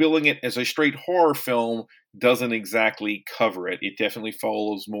 Billing it as a straight horror film doesn't exactly cover it. It definitely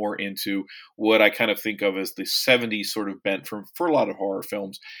follows more into what I kind of think of as the 70s sort of bent for a lot of horror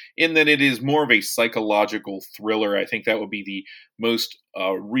films, in that it is more of a psychological thriller. I think that would be the most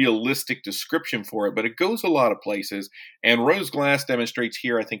realistic description for it, but it goes a lot of places. And Rose Glass demonstrates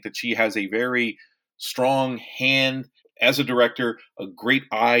here, I think, that she has a very strong hand as a director, a great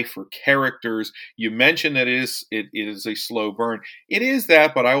eye for characters. You mentioned that it is a slow burn. It is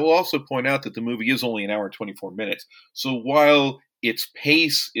that, but I will also point out that the movie is only an hour and 24 minutes. So while its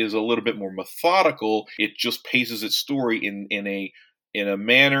pace is a little bit more methodical, it just paces its story in a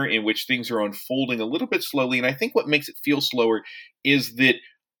manner in which things are unfolding a little bit slowly. And I think what makes it feel slower is that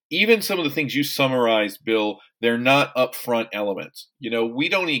even some of the things you summarized, Bill, they're not upfront elements. You know, we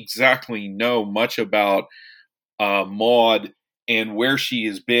don't exactly know much about Maud and where she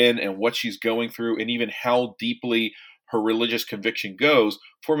has been and what she's going through and even how deeply her religious conviction goes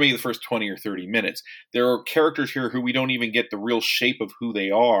for maybe the first 20 or 30 minutes. There are characters here who we don't even get the real shape of who they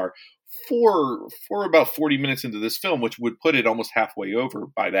are for about 40 minutes into this film, which would put it almost halfway over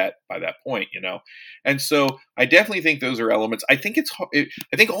by that point, you know. And so I definitely think those are elements. I think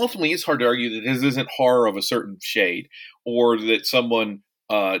ultimately it's hard to argue that this isn't horror of a certain shade, or that someone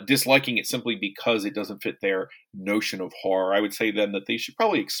disliking it simply because it doesn't fit their notion of horror. I would say then that they should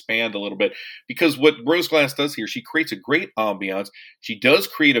probably expand a little bit, because what Rose Glass does here, she creates a great ambiance. She does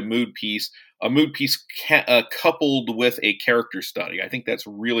create a mood piece coupled with a character study. I think that's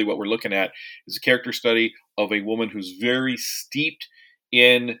really what we're looking at, is a character study of a woman who's very steeped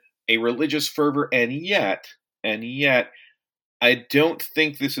in a religious fervor, and yet, I don't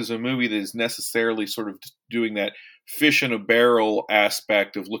think this is a movie that is necessarily sort of doing that fish in a barrel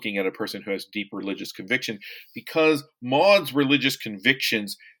aspect of looking at a person who has deep religious conviction, because Maud's religious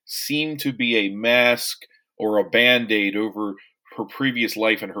convictions seem to be a mask or a band-aid over her previous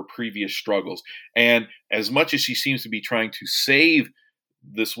life and her previous struggles. And as much as she seems to be trying to save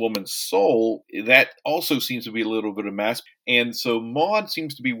this woman's soul, that also seems to be a little bit of mask. And so Maud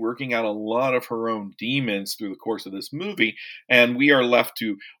seems to be working out a lot of her own demons through the course of this movie, and we're left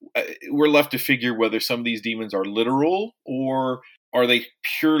to figure whether some of these demons are literal or are they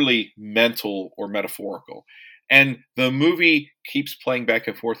purely mental or metaphorical. And the movie keeps playing back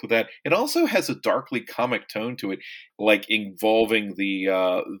and forth with that. It also has a darkly comic tone to it, like involving the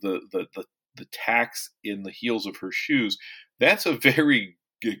tacks in the heels of her shoes. That's a very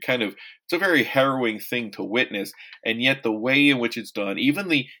it's a very harrowing thing to witness, and yet the way in which it's done, even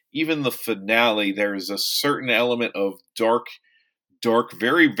the finale, there's a certain element of dark,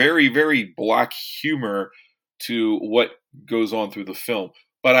 very, very, very black humor to what goes on through the film.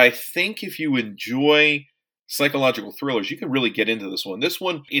 But I think if you enjoy psychological thrillers, you can really get into this one. This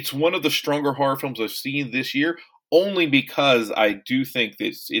one, it's one of the stronger horror films I've seen this year, only because I do think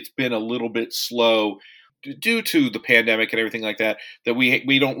that it's been a little bit slow due to the pandemic and everything like that, that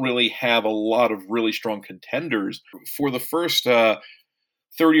we don't really have a lot of really strong contenders. For the first 30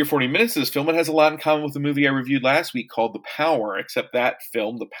 or 40 minutes of this film, it has a lot in common with the movie I reviewed last week called The Power, except that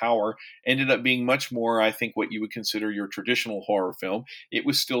film, The Power, ended up being much more, I think, what you would consider your traditional horror film. It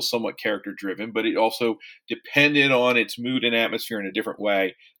was still somewhat character-driven, but it also depended on its mood and atmosphere in a different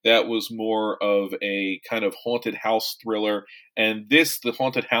way. That was more of a kind of haunted house thriller, and the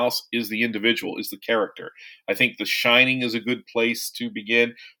haunted house is the individual, is the character. I think The Shining is a good place to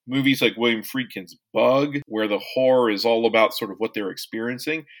begin. Movies like William Friedkin's Bug, where the horror is all about sort of what they're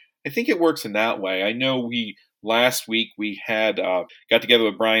experiencing, I think it works in that way. I know we last week we had got together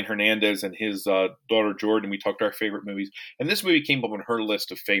with Brian Hernandez and his daughter Jordan. We talked our favorite movies, and this movie came up on her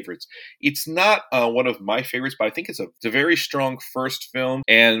list of favorites. It's not one of my favorites, but I think it's a very strong first film,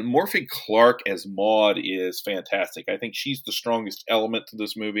 and Morphy Clark as Maude is fantastic. I think she's the strongest element to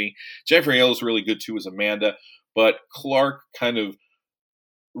this movie. Jennifer Hale is really good too as Amanda, but Clark kind of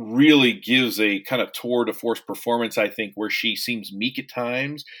really gives a kind of tour de force performance, I think, where she seems meek at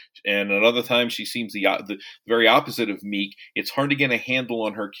times, and at other times she seems the very opposite of meek. It's hard to get a handle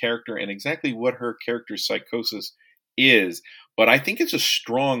on her character and exactly what her character's psychosis is. But I think it's a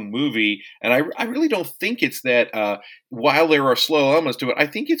strong movie, and I really don't think it's that, while there are slow elements to it, I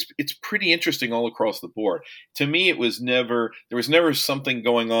think it's pretty interesting all across the board. To me, there was never something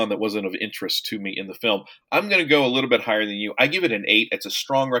going on that wasn't of interest to me in the film. I'm going to go a little bit higher than you. I give it an 8. It's a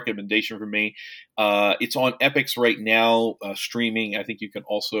strong recommendation for me. It's on Epix right now, streaming. I think you can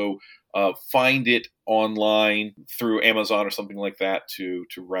also find it online through Amazon or something like that to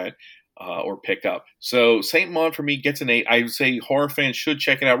rent. Or pick up. So Saint Maud for me gets an 8. I would say horror fans should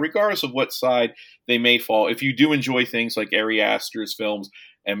check it out, regardless of what side they may fall. If you do enjoy things like Ari Aster's films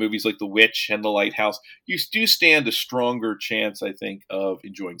and movies like The Witch and The Lighthouse, you do stand a stronger chance, I think, of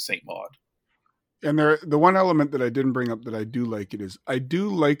enjoying Saint Maud. And the one element that I didn't bring up that I do like it is I do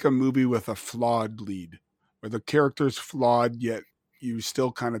like a movie with a flawed lead, where the character's flawed, yet you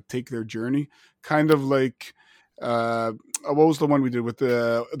still kind of take their journey. Kind of like what was the one we did with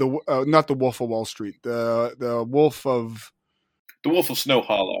the not the Wolf of Wall Street, the Wolf of Snow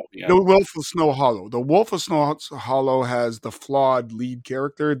Hollow. Yeah. The Wolf of Snow Hollow. The Wolf of Snow Hollow has the flawed lead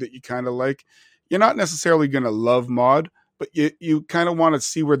character that you kind of like. You're not necessarily going to love Maude, but you kind of want to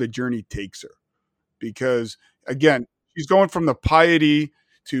see where the journey takes her, because again, she's going from the piety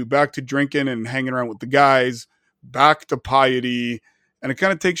to back to drinking and hanging around with the guys, back to piety, and it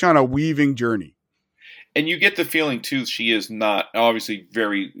kind of takes you on a weaving journey. And you get the feeling, too, she is not, obviously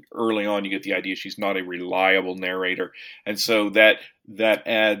very early on, you get the idea she's not a reliable narrator. And so that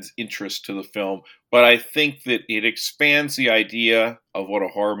adds interest to the film. But I think that it expands the idea of what a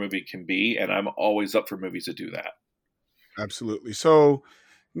horror movie can be. And I'm always up for movies that do that. Absolutely. So,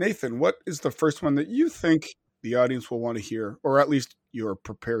 Nathan, what is the first one that you think the audience will want to hear, or at least you're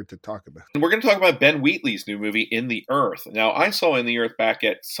prepared to talk about? We're going to talk about Ben Wheatley's new movie, In the Earth. Now, I saw In the Earth back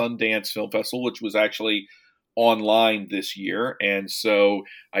at Sundance Film Festival, which was actually online this year. And so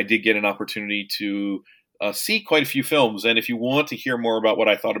I did get an opportunity to see quite a few films. And if you want to hear more about what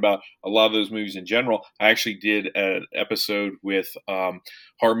I thought about a lot of those movies in general, I actually did an episode with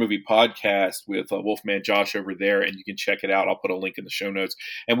Horror Movie Podcast with Wolfman Josh over there, and you can check it out. I'll put a link in the show notes.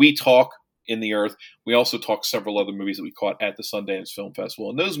 And we talk In the Earth. We also talked several other movies that we caught at the Sundance Film Festival.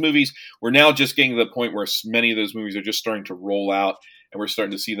 And those movies, we're now just getting to the point where many of those movies are just starting to roll out, and we're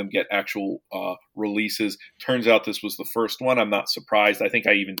starting to see them get actual releases. Turns out this was the first one. I'm not surprised. I think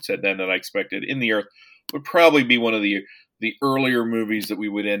I even said then that I expected In the Earth would probably be one of the earlier movies that we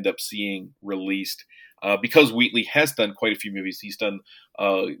would end up seeing released. Because Wheatley has done quite a few movies. He's done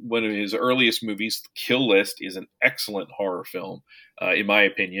one of his earliest movies, Kill List, is an excellent horror film, in my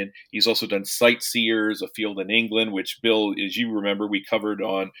opinion. He's also done Sightseers, A Field in England, which, Bill, as you remember, we covered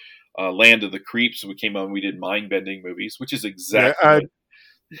on Land of the Creeps. We came on, we did mind-bending movies, which is exactly...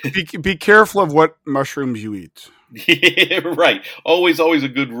 Be careful of what mushrooms you eat. Right. Always a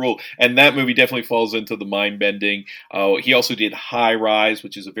good rule. And that movie definitely falls into the mind-bending. He also did High Rise,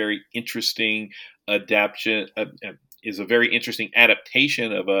 which is a very interesting adaptation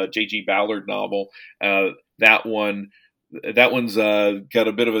of a J.G. Ballard novel. That one's got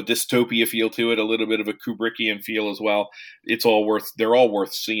a bit of a dystopia feel to it, a little bit of a Kubrickian feel as well. They're all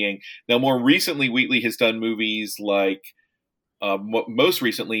worth seeing. Now, more recently, Wheatley has done movies like, most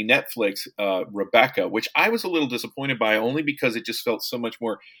recently, Netflix, Rebecca, which I was a little disappointed by, only because it just felt so much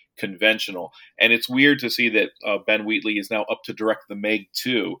more conventional. And it's weird to see that Ben Wheatley is now up to direct The Meg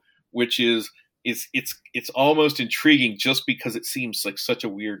 2, which is it's almost intriguing just because it seems like such a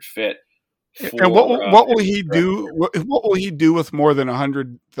weird fit. And what will he do? What will he do with more than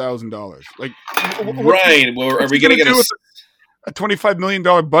 $100,000? Like, right? Well, are we going to get a $25 million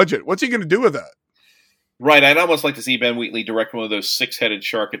budget? What's he going to do with that? Right, I'd almost like to see Ben Wheatley direct one of those six-headed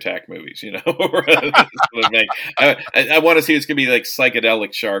shark attack movies, you know? I want to see it's going to be like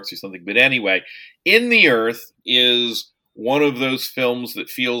psychedelic sharks or something. But anyway, In the Earth is one of those films that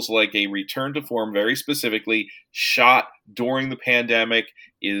feels like a return to form, very specifically shot during the pandemic,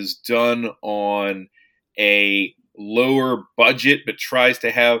 is done on a lower budget, but tries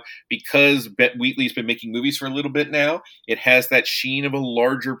to have, because Ben Wheatley's been making movies for a little bit now, it has that sheen of a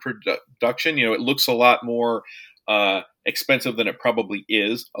larger production. You know, it looks a lot more expensive than it probably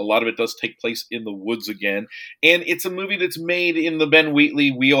is. A lot of it does take place in the woods again. And it's a movie that's made in the Ben Wheatley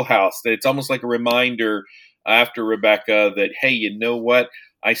wheelhouse. It's almost like a reminder after Rebecca that, hey, you know what?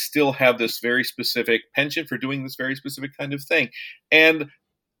 I still have this very specific penchant for doing this very specific kind of thing. And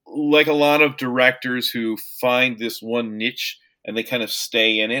like a lot of directors who find this one niche and they kind of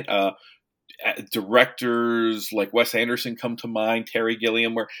stay in it, directors like Wes Anderson come to mind, Terry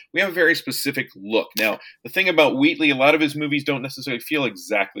Gilliam, where we have a very specific look. Now, the thing about Wheatley, a lot of his movies don't necessarily feel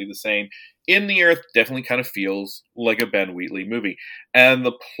exactly the same. In the Earth definitely kind of feels like a Ben Wheatley movie. And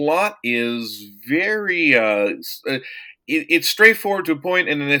the plot is very, it's straightforward to a point,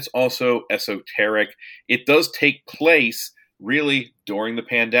 and then it's also esoteric. It does take place really during the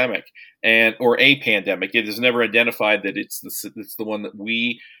pandemic, or a pandemic. It is never identified that it's the one that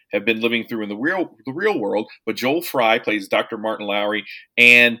we have been living through in the real world. But Joel Fry plays Dr. Martin Lowry,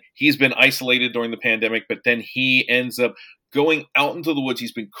 and he's been isolated during the pandemic, but then he ends up going out into the woods.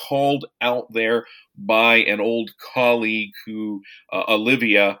 He's been called out there by an old colleague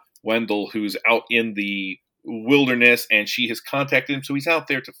Olivia Wendell, who's out in the wilderness, and she has contacted him, so he's out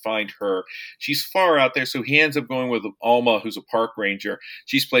there to find her. She's far out there, so he ends up going with Alma, who's a park ranger.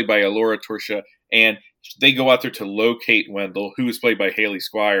 She's played by Alora Torsha, and they go out there to locate Wendell, who is played by Haley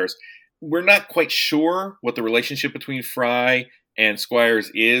Squires. We're not quite sure what the relationship between Fry and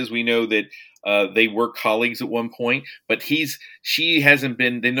Squires is. We know that they were colleagues at one point, but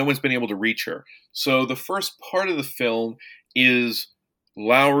no one's been able to reach her. So the first part of the film is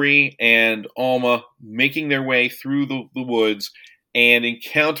Lowry and Alma making their way through the woods and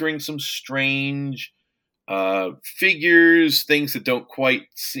encountering some strange figures, things that don't quite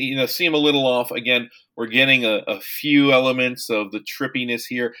seem a little off. Again, we're getting a few elements of the trippiness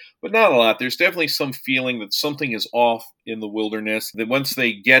here, but not a lot. There's definitely some feeling that something is off in the wilderness. That once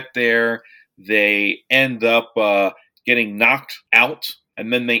they get there, they end up getting knocked out,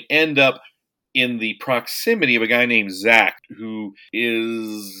 and then they end up in the proximity of a guy named Zach, who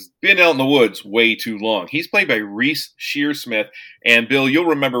is been out in the woods way too long. He's played by Reece Shearsmith, and Bill, you'll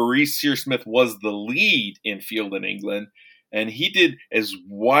remember Reece Shearsmith was the lead in Field in England, and he did as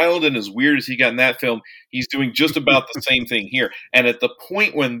wild and as weird as he got in that film. He's doing just about the same thing here. And at the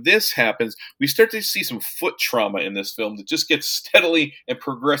point when this happens, we start to see some foot trauma in this film that just gets steadily and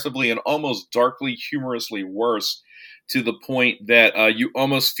progressively and almost darkly, humorously worse, to the point that you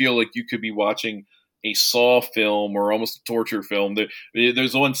almost feel like you could be watching a Saw film or almost a torture film.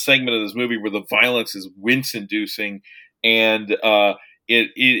 There's one segment of this movie where the violence is wince-inducing, and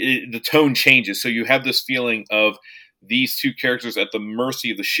the tone changes. So you have this feeling of these two characters at the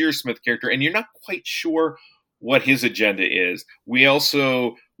mercy of the Shearsmith character, and you're not quite sure what his agenda is. We're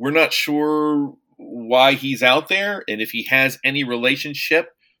not sure why he's out there, and if he has any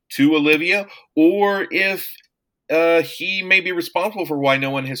relationship to Olivia, or if he may be responsible for why no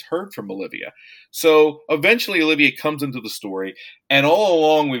one has heard from Olivia. So eventually Olivia comes into the story, and all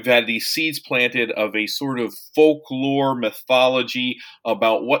along we've had these seeds planted of a sort of folklore mythology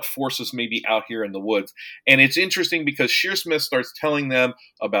about what forces may be out here in the woods. And it's interesting because Shearsmith starts telling them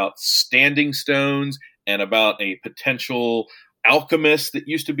about standing stones and about a potential alchemist that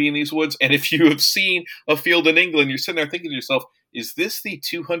used to be in these woods. And if you have seen A Field in England, you're sitting there thinking to yourself, is this the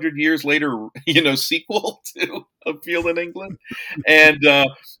 200 years later, sequel to A Field in England? And,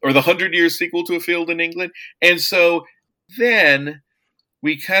 or the 100 years sequel to A Field in England? And so then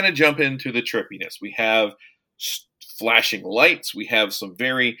we kind of jump into the trippiness. We have flashing lights. We have some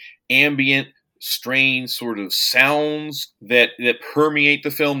very ambient, strange sort of sounds that permeate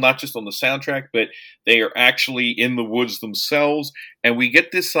the film, not just on the soundtrack, but they are actually in the woods themselves. And we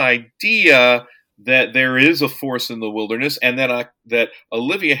get this idea that there is a force in the wilderness, and that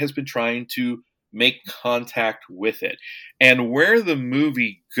Olivia has been trying to make contact with it. And where the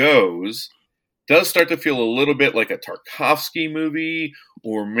movie goes does start to feel a little bit like a Tarkovsky movie,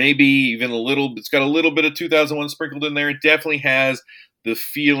 or maybe even it's got a little bit of 2001 sprinkled in there. It definitely has the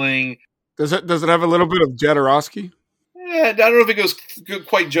feeling. Does it have a little bit of Jodorowsky? Yeah, I don't know if it goes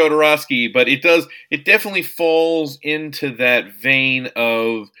quite Jodorowsky, but it does. It definitely falls into that vein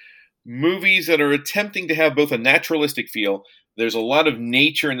of movies that are attempting to have both a naturalistic feel. There's a lot of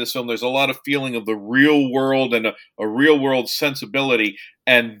nature in this film. There's a lot of feeling of the real world and a real world sensibility.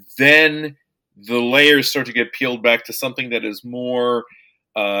 And then the layers start to get peeled back to something that is more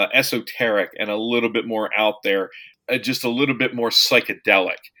esoteric and a little bit more out there, just a little bit more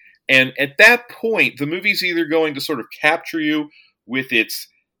psychedelic. And at that point, the movie's either going to sort of capture you with its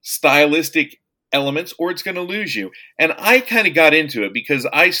stylistic elements, or it's going to lose you. And I kind of got into it because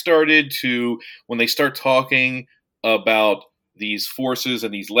I started to, when they start talking about these forces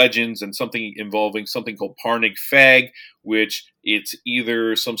and these legends and something involving something called Parnig Fag, which it's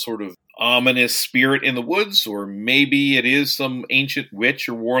either some sort of ominous spirit in the woods, or maybe it is some ancient witch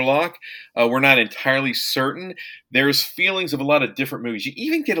or warlock. We're not entirely certain. There's feelings of a lot of different movies. You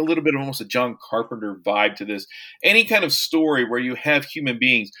even get a little bit of almost a John Carpenter vibe to this. Any kind of story where you have human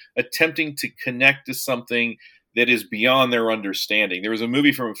beings attempting to connect to something that is beyond their understanding. There was a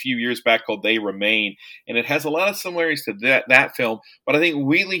movie from a few years back called They Remain, and it has a lot of similarities to that film, but I think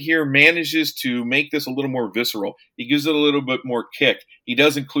Wheatley here manages to make this a little more visceral. He gives it a little bit more kick. He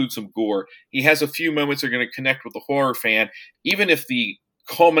does include some gore. He has a few moments that are going to connect with the horror fan, even if the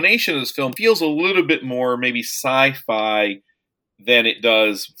culmination of this film feels a little bit more maybe sci-fi than it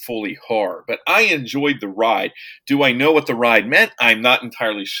does fully horror. But I enjoyed the ride. Do I know what the ride meant? I'm not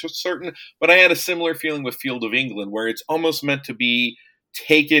entirely certain, but I had a similar feeling with Field of England, where it's almost meant to be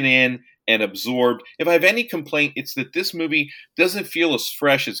taken in and absorbed. If I have any complaint, it's that this movie doesn't feel as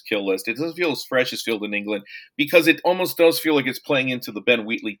fresh as Kill List. It doesn't feel as fresh as Field in England, because it almost does feel like it's playing into the Ben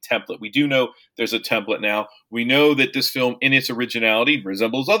Wheatley template. We do know there's a template now. We know that this film, in its originality,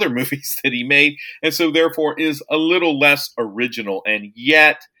 resembles other movies that he made, and so therefore is a little less original. And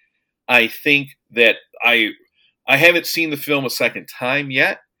yet, I think that I haven't seen the film a second time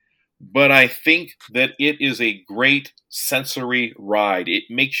yet, but I think that it is a great sensory ride. It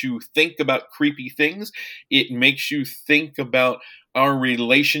makes you think about creepy things. It makes you think about our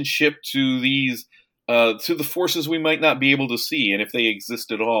relationship to these, to the forces we might not be able to see, and if they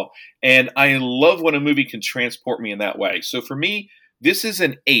exist at all. And I love when a movie can transport me in that way. So for me, this is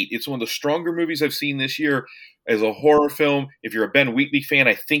an 8. It's one of the stronger movies I've seen this year as a horror film. If you're a Ben Wheatley fan,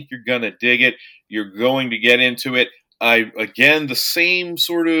 I think you're going to dig it. You're going to get into it. Again, the same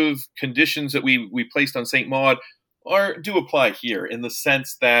sort of conditions that we placed on St. Maud do apply here, in the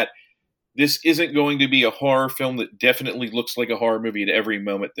sense that this isn't going to be a horror film that definitely looks like a horror movie at every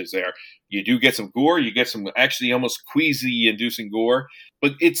moment there's there. You do get some gore. You get some actually almost queasy-inducing gore,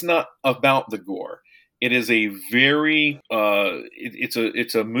 but it's not about the gore. It is a very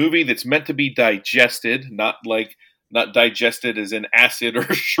it's a movie that's meant to be digested, not digested as in acid or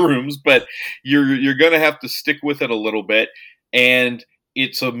shrooms, but you're going to have to stick with it a little bit, and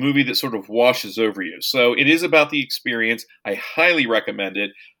it's a movie that sort of washes over you. So it is about the experience. I highly recommend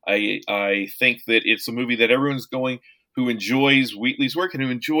it. I think that it's a movie that everyone's who enjoys Wheatley's work and who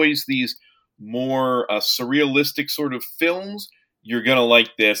enjoys these more surrealistic sort of films. You're going to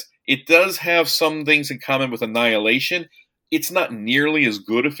like this. It does have some things in common with Annihilation. It's not nearly as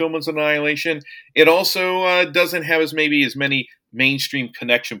good a film as Annihilation. It also doesn't have as many mainstream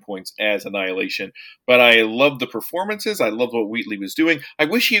connection points as Annihilation. But I love the performances. I love what Wheatley was doing. I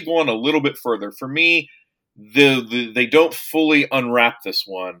wish he had gone a little bit further. For me, they don't fully unwrap this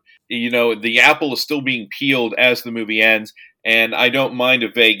one. You know, the apple is still being peeled as the movie ends, and I don't mind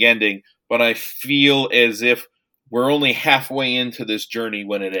a vague ending, but I feel as if we're only halfway into this journey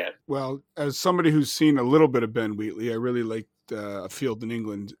when it ends. Well, as somebody who's seen a little bit of Ben Wheatley, I really liked A Field in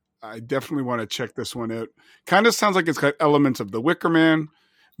England. I definitely want to check this one out. Kind of sounds like it's got elements of The Wicker Man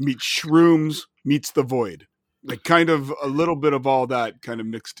meets Shrooms meets The Void. Like kind of a little bit of all that kind of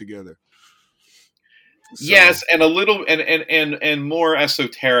mixed together. So. Yes, and a little and more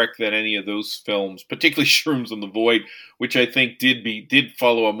esoteric than any of those films, particularly Shrooms and The Void, which I think did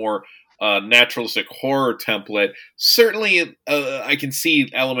follow a more naturalistic horror template. Certainly, I can see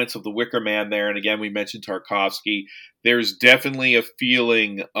elements of The Wicker Man there, and again, we mentioned Tarkovsky. There's definitely a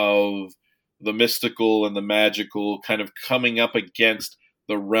feeling of the mystical and the magical kind of coming up against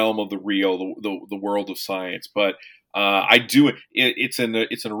the realm of the real, the world of science. But it's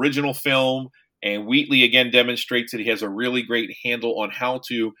an original film, and Wheatley again demonstrates that he has a really great handle on how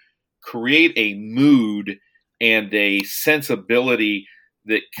to create a mood and a sensibility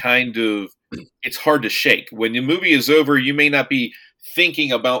that kind of, it's hard to shake. When the movie is over, you may not be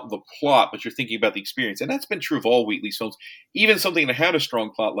thinking about the plot, but you're thinking about the experience. And that's been true of all Wheatley's films. Even something that had a strong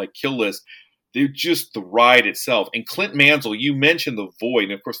plot like Kill List, they're just the ride itself. And Clint Mansell, you mentioned The Void,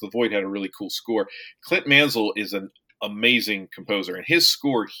 and of course The Void had a really cool score. Clint Mansell is an amazing composer, and his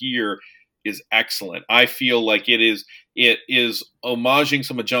score here is excellent. I feel like it is homaging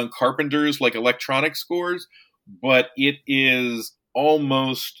some of John Carpenter's like electronic scores, but it is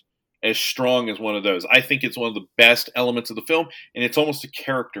almost as strong as one of those. I think it's one of the best elements of the film, and it's almost a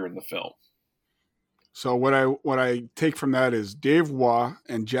character in the film. So what I take from that is Dave Waugh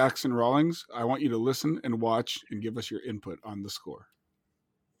and Jackson Rawlings. I want you to listen and watch and give us your input on the score.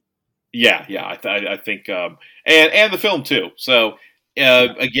 Yeah, I think, and the film too. So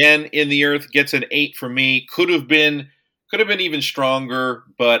again, In the Earth gets an 8 from me. Could have been Could have been even stronger,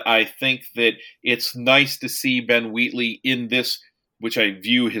 but I think that it's nice to see Ben Wheatley in this, which I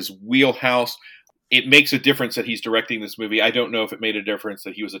view his wheelhouse. It makes a difference that he's directing this movie. I don't know if it made a difference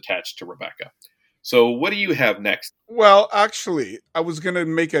that he was attached to Rebecca. So what do you have next? Well, actually, I was going to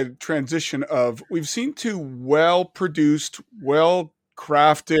make a transition of, we've seen two well-produced,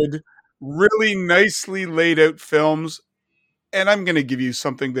 well-crafted, really nicely laid out films, and I'm going to give you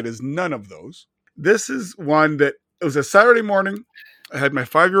something that is none of those. This is one that, it was a Saturday morning. I had my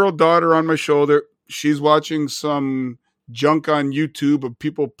 5-year-old daughter on my shoulder. She's watching some junk on YouTube of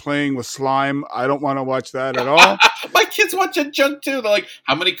people playing with slime. I don't want to watch that at all. My kids watch a junk too. They're like,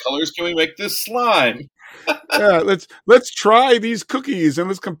 how many colors can we make this slime? Yeah, let's try these cookies and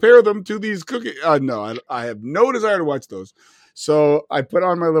let's compare them to these cookies. No, I have no desire to watch those. So I put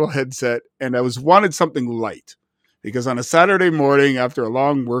on my little headset and I wanted something light, because on a Saturday morning after a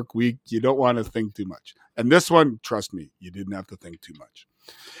long work week, you don't want to think too much. And this one, trust me, you didn't have to think too much.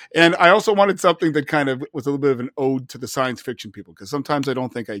 And I also wanted something that kind of was a little bit of an ode to the science fiction people, because sometimes I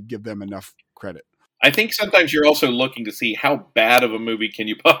don't think I give them enough credit. I think sometimes you're also looking to see how bad of a movie can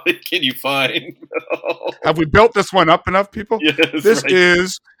you find. Have we built this one up enough, people? Yes, this right.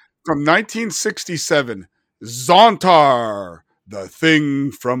 is from 1967, Zontar, The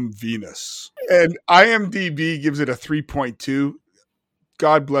Thing from Venus. And IMDb gives it a 3.2.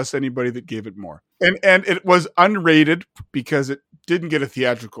 God bless anybody that gave it more. And it was unrated because it didn't get a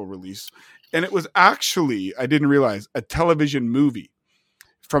theatrical release. And it was actually, I didn't realize, a television movie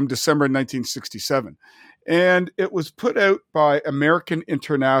from December 1967. And it was put out by American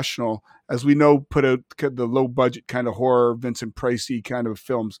International, as we know, put out the low budget kind of horror, Vincent Pricey kind of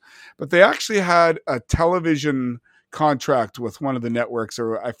films. But they actually had a television contract with one of the networks,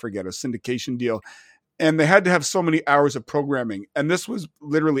 or I forget, a syndication deal. And they had to have so many hours of programming. And this was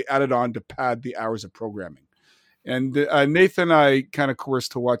literally added on to pad the hours of programming. And Nathan and I kind of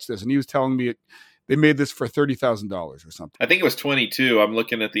coerced to watch this. And he was telling me they made this for $30,000 or something. I think it was 22. I'm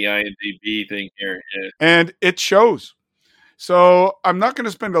looking at the IMDb thing here. Yeah. And it shows. So I'm not going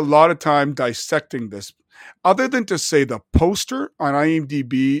to spend a lot of time dissecting this, other than to say the poster on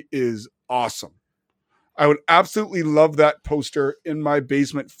IMDb is awesome. I would absolutely love that poster in my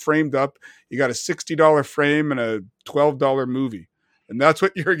basement framed up. You got a $60 frame and a $12 movie. And that's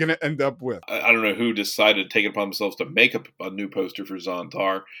what you're going to end up with. I don't know who decided to take it upon themselves to make a new poster for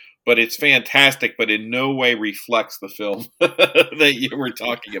Zontar, but it's fantastic, but in no way reflects the film that you were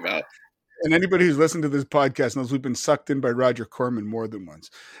talking about. And anybody who's listened to this podcast knows we've been sucked in by Roger Corman more than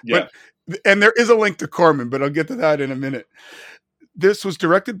once. Yeah. And there is a link to Corman, but I'll get to that in a minute. This was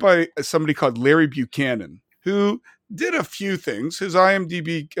directed by somebody called Larry Buchanan, who did a few things. His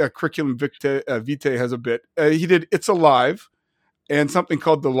IMDb curriculum vitae has a bit. He did It's Alive and something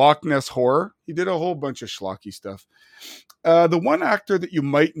called The Loch Ness Horror. He did a whole bunch of schlocky stuff. The one actor that you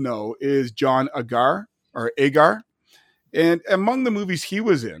might know is John Agar. And among the movies he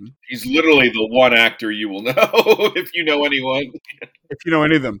was in, he's literally the one actor you will know if you know anyone. If you know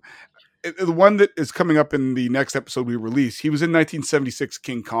any of them. The one that is coming up in the next episode we release, he was in 1976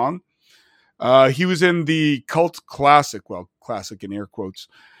 King Kong. He was in the cult classic, well, classic in air quotes,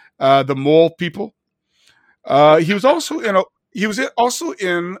 The Mole People. He was also in the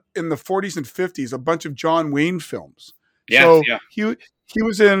 40s and 50s a bunch of John Wayne films. Yeah, so yeah. He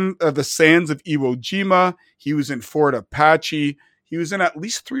was in The Sands of Iwo Jima. He was in Fort Apache. He was in at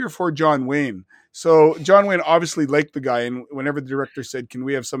least 3 or 4 John Wayne. So John Wayne obviously liked the guy, and whenever the director said, "Can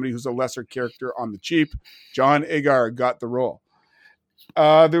we have somebody who's a lesser character on the cheap?" John Agar got the role.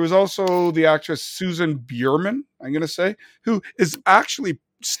 There was also the actress Susan Bierman, I'm going to say, who is actually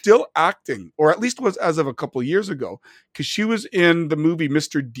still acting, or at least was as of a couple of years ago, because she was in the movie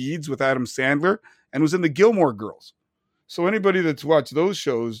Mr. Deeds with Adam Sandler and was in the Gilmore Girls. So anybody that's watched those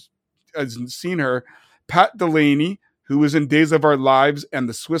shows has seen her. Pat Delaney, who was in Days of Our Lives and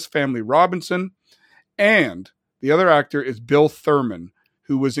The Swiss Family Robinson. And the other actor is Bill Thurman,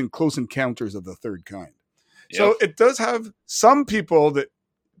 who was in Close Encounters of the Third Kind. Yep. So it does have some people that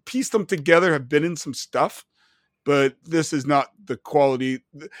piece them together have been in some stuff, but this is not the quality.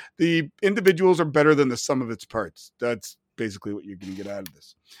 The individuals are better than the sum of its parts. That's basically what you're going to get out of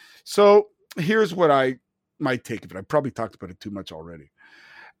this. So here's what I might take of it. I probably talked about it too much already.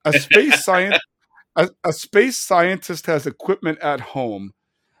 A space scientist has equipment at home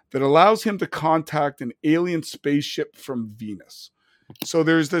that allows him to contact an alien spaceship from Venus. So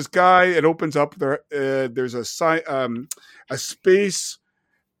there's this guy. It opens up there. There's a space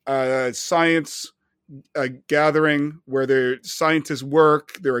science gathering where their scientists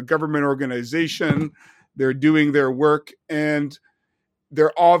work. They're a government organization. They're doing their work, and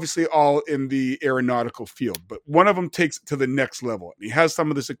they're obviously all in the aeronautical field, but one of them takes it to the next level. And he has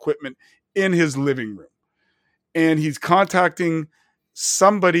some of this equipment in his living room. And he's contacting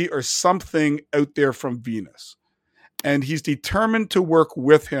somebody or something out there from Venus. And he's determined to work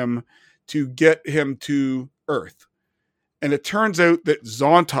with him to get him to Earth. And it turns out that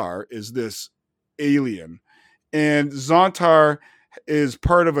Zontar is this alien. And Zontar is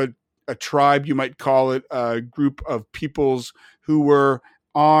part of a tribe, you might call it, a group of peoples who were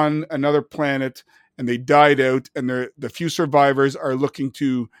on another planet and they died out. And the few survivors are looking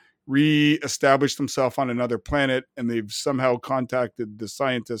to re-establish themselves on another planet. And they've somehow contacted the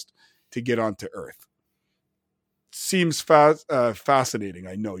scientist to get onto Earth. Seems fascinating.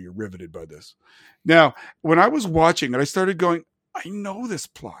 I know you're riveted by this. Now, when I was watching it, I started going, I know this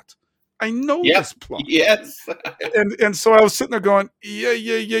plot. I know this plot. Yes. and so I was sitting there going,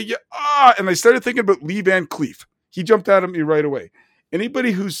 yeah. And I started thinking about Lee Van Cleef. He jumped out at me right away.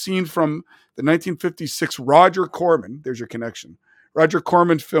 Anybody who's seen from the 1956 Roger Corman, there's your connection, Roger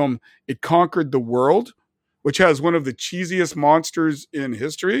Corman film, It Conquered the World, which has one of the cheesiest monsters in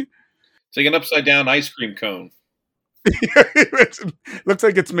history. It's like an upside down ice cream cone. It looks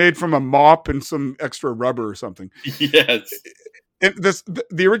like it's made from a mop and some extra rubber or something. Yes. And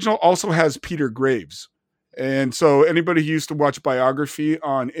the original also has Peter Graves. And so anybody who used to watch Biography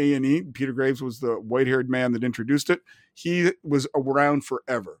on A&E, Peter Graves was the white-haired man that introduced it. He was around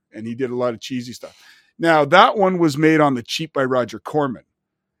forever, and he did a lot of cheesy stuff. Now, that one was made on the cheap by Roger Corman.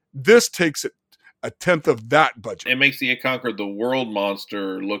 This takes it a tenth of that budget. It makes the Conquered the World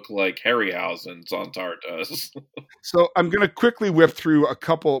monster look like Harryhausen, Zontar does. So I'm going to quickly whip through a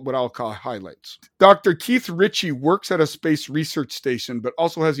couple what I'll call highlights. Dr. Keith Ritchie works at a space research station, but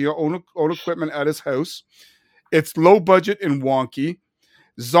also has his own equipment at his house. It's low budget and wonky.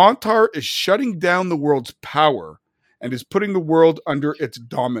 Zontar is shutting down the world's power and is putting the world under its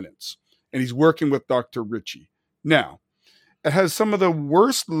dominance. And he's working with Dr. Ritchie. Now, it has some of the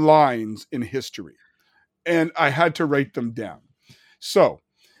worst lines in history, and I had to write them down. So,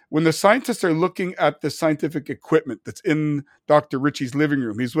 when the scientists are looking at the scientific equipment that's in Dr. Ritchie's living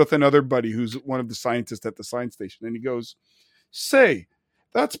room, he's with another buddy who's one of the scientists at the science station, and he goes, "Say,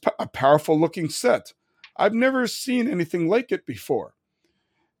 that's a powerful looking set. I've never seen anything like it before."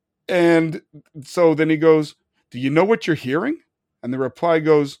 And so then he goes, "Do you know what you're hearing?" And the reply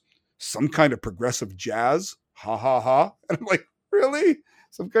goes, "Some kind of progressive jazz. Ha ha ha." And I'm like, really?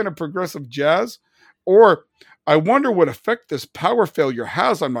 Some kind of progressive jazz? Or, "I wonder what effect this power failure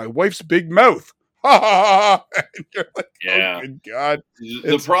has on my wife's big mouth." Ha ha ha. And you're like, yeah. Oh, good God.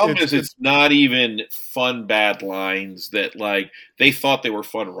 The problem is it's not even fun bad lines that, like, they thought they were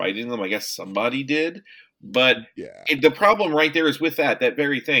fun writing them. I guess somebody did. But the problem right there is with that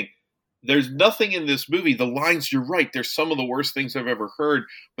very thing. There's nothing in this movie. The lines, you're right, they're some of the worst things I've ever heard,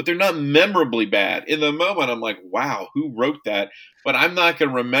 but they're not memorably bad. In the moment, I'm like, wow, who wrote that? But I'm not going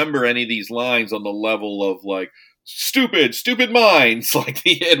to remember any of these lines on the level of, like, stupid minds, like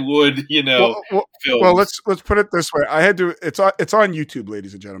the Ed Wood, films. Well, let's put it this way. I had to. It's on YouTube,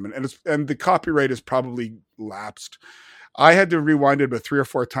 ladies and gentlemen, and the copyright is probably lapsed. I had to rewind it about 3 or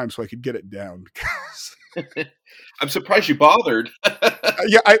 4 times so I could get it down. I'm surprised you bothered.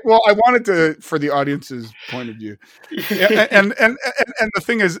 I wanted to, for the audience's point of view. And the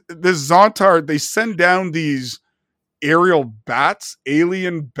thing is, this Zontar, they send down these aerial bats,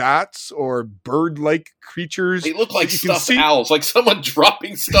 alien bats, or bird-like creatures. They look like stuffed owls, like someone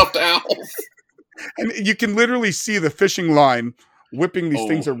dropping stuffed owls. And you can literally see the fishing line whipping these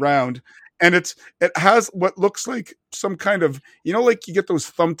things around. And it has what looks like some kind of, like you get those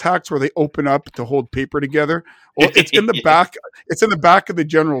thumbtacks where they open up to hold paper together. Well, it's in the back. It's in the back of the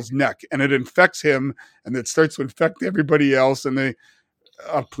general's neck, and it infects him, and it starts to infect everybody else. And they,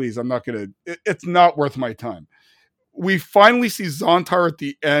 please, I'm not going to. It's not worth my time. We finally see Zontar at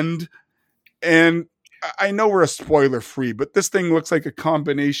the end, and I know we're a spoiler free, but this thing looks like a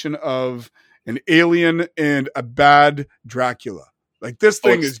combination of an alien and a bad Dracula. Like, this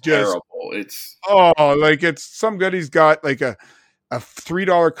thing is just terrible. It's somebody's got like a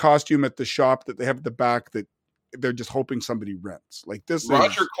 $3 costume at the shop that they have at the back that they're just hoping somebody rents. Like, this.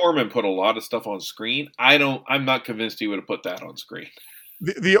 Roger Corman put a lot of stuff on screen. I'm not convinced he would have put that on screen.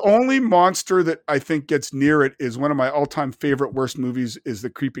 The only monster that I think gets near it is one of my all-time favorite worst movies is The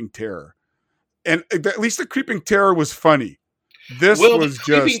Creeping Terror. And at least The Creeping Terror was funny. This was just.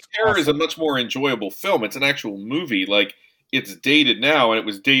 The Creeping Terror is a much more enjoyable film. It's an actual movie. Like, it's dated now, and it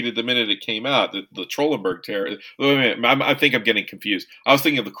was dated the minute it came out. The Trollenberg Terror. Wait a minute, I think I'm getting confused. I was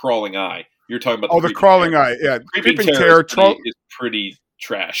thinking of The Crawling Eye. You're talking about The Crawling Eye. Yeah, Creeping Terror is pretty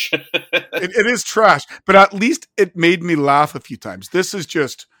trash. It is trash, but at least it made me laugh a few times. This is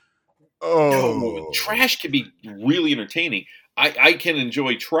just, no, trash can be really entertaining. I can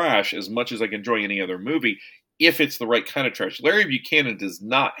enjoy trash as much as I can enjoy any other movie if it's the right kind of trash. Larry Buchanan does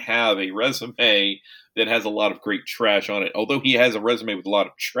not have a resume that has a lot of great trash on it, although he has a resume with a lot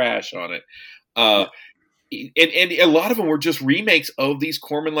of trash on it. And a lot of them were just remakes of these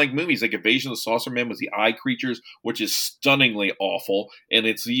Corman-like movies, like Invasion of the Saucer Man was the Eye Creatures, which is stunningly awful, and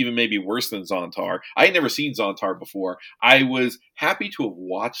it's even maybe worse than Zontar. I had never seen Zontar before. I was happy to have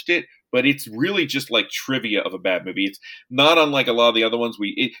watched it, but it's really just like trivia of a bad movie. It's not unlike a lot of the other ones.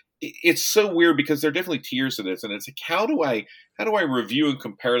 It's so weird because there are definitely tiers to this, and it's like how do I review and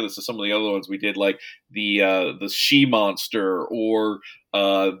compare this to some of the other ones we did, like the She-Monster or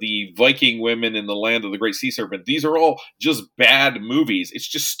the Viking Women in the Land of the Great Sea Serpent. These are all just bad movies. It's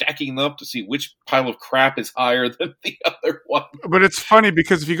just stacking them up to see which pile of crap is higher than the other one. But it's funny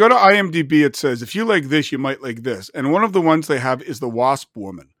because if you go to IMDb, it says if you like this, you might like this, and one of the ones they have is the Wasp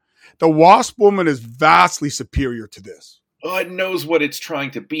Woman. The Wasp Woman is vastly superior to this. Oh, it knows what it's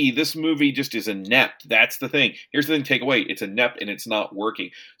trying to be. This movie just is inept. That's the thing. Here's the thing to take away. It's inept and it's not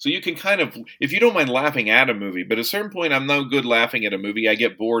working. So you can kind of, if you don't mind laughing at a movie, but at a certain point, I'm no good laughing at a movie. I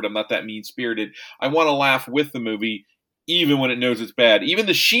get bored. I'm not that mean-spirited. I want to laugh with the movie, even when it knows it's bad. Even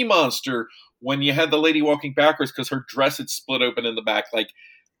the She-Monster, when you had the lady walking backwards because her dress had split open in the back, like,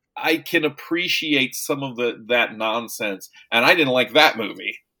 I can appreciate some of that nonsense. And I didn't like that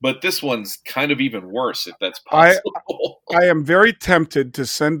movie. But this one's kind of even worse, if that's possible. I am very tempted to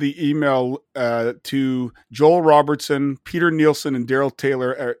send the email to Joel Robertson, Peter Nielsen, and Daryl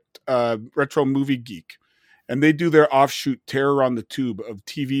Taylor at Retro Movie Geek. And they do their offshoot Terror on the Tube of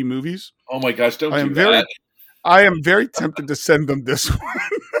TV movies. Oh my gosh, don't do that. I am very tempted to send them this one.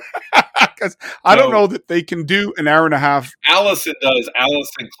 Because I don't know that they can do an hour and a half. Allison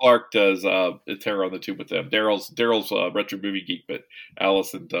Clark does Terror on the Tube with them. Daryl's Retro Movie Geek, but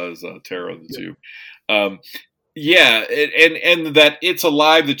Allison does Terror on the Tube. And that It's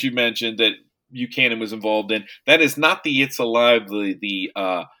Alive that you mentioned that Buchanan was involved in. That is not the It's Alive, the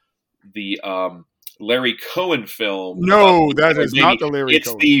Larry Cohen film. No, that is not the Larry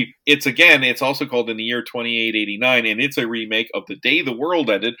Cohen. It's also called In the Year 2889, and it's a remake of The Day the World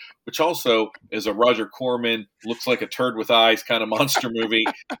Ended, which also is a Roger Corman, looks like a turd with eyes kind of monster movie.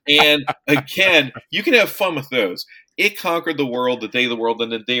 And again, you can have fun with those. It Conquered the World, The Day the World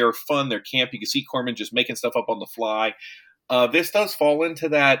Ended. They are fun. They're camp. You can see Corman just making stuff up on the fly. This does fall into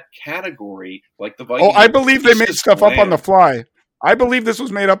that category, like the Vikings. Oh, I believe they made stuff up on the fly. I believe this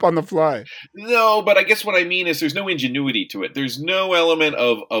was made up on the fly. No, but I guess what I mean is there's no ingenuity to it. There's no element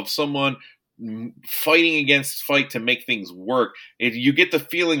of someone fighting against fight to make things work. You get the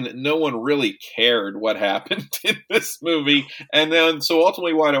feeling that no one really cared what happened in this movie, and then so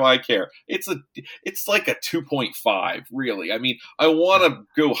ultimately, why do I care? It's like a 2.5, really. I mean, I want to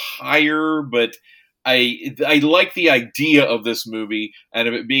go higher, but I like the idea of this movie and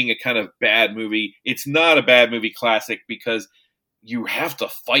of it being a kind of bad movie. It's not a bad movie classic because you have to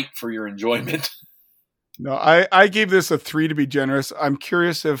fight for your enjoyment. No, I gave this a 3 to be generous. I'm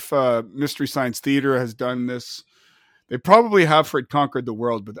curious if Mystery Science Theater has done this. They probably have for It Conquered the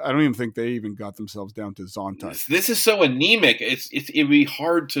World, but I don't even think they even got themselves down to Zontar. This is so anemic. It'd be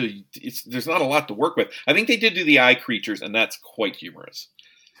hard to. There's not a lot to work with. I think they did do the Eye Creatures, and that's quite humorous.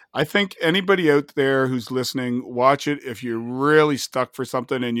 I think anybody out there who's listening, watch it if you're really stuck for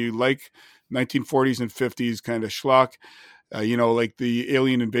something and you like 1940s and 50s kind of schlock. Like the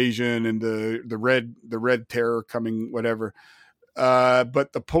alien invasion and the red terror coming, whatever.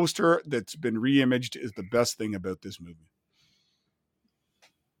 But the poster that's been reimaged is the best thing about this movie.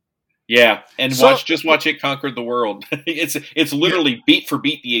 Yeah, and watch It Conquered the World. It's literally beat for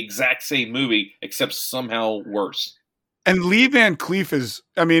beat the exact same movie, except somehow worse. And Lee Van Cleef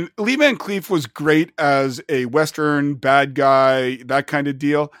was great as a Western bad guy, that kind of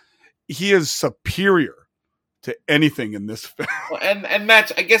deal. He is superior to anything in this film. And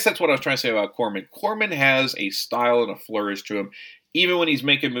that's, I guess that's what I was trying to say about Corman. Corman has a style and a flourish to him. Even when he's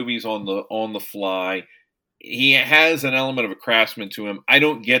making movies on the fly, he has an element of a craftsman to him. I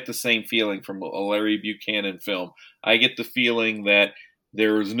don't get the same feeling from a Larry Buchanan film. I get the feeling that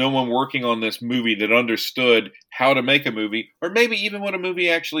there was no one working on this movie that understood how to make a movie, or maybe even what a movie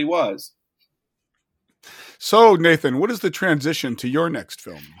actually was. So, Nathan, what is the transition to your next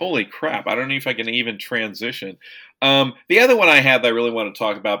film? Holy crap. I don't know if I can even transition. The other one I have that I really want to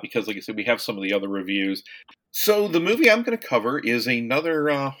talk about, because like I said, we have some of the other reviews. So the movie I'm going to cover is another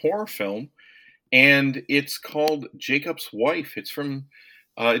horror film, and it's called Jacob's Wife. It's from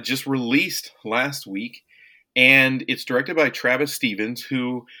just released last week, and it's directed by Travis Stevens,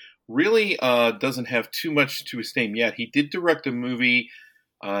 who really doesn't have too much to his name yet. He did direct a movie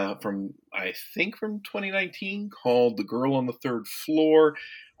from 2019 called The Girl on the Third Floor.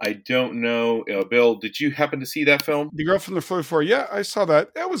 I don't know. Bill, did you happen to see that film? The Girl from the Third Floor. Yeah, I saw that.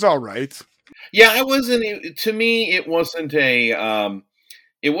 It was all right. Yeah, it wasn't. To me, it wasn't a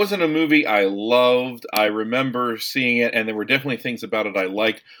movie I loved. I remember seeing it, and there were definitely things about it I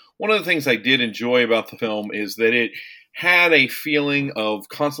liked. One of the things I did enjoy about the film is that it had a feeling of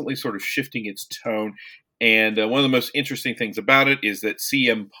constantly sort of shifting its tone. And one of the most interesting things about it is that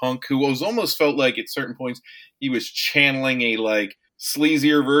CM Punk, who was almost felt like at certain points he was channeling a like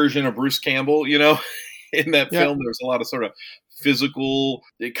sleazier version of Bruce Campbell, you know, in that film. There was a lot of sort of physical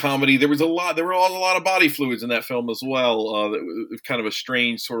comedy. There was a lot of body fluids in that film as well. That was kind of a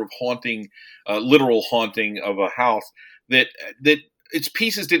strange sort of haunting, literal haunting of a house that its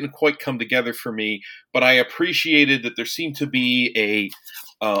pieces didn't quite come together for me, but I appreciated that there seemed to be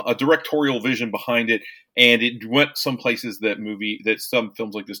a directorial vision behind it, and it went some places that some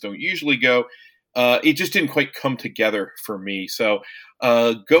films like this don't usually go. It just didn't quite come together for me. So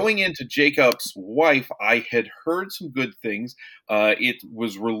going into Jacob's Wife, I had heard some good things. It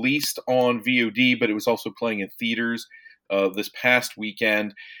was released on VOD, but it was also playing in theaters this past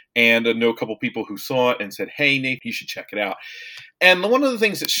weekend. And I know a couple people who saw it and said, hey, Nate, you should check it out. And one of the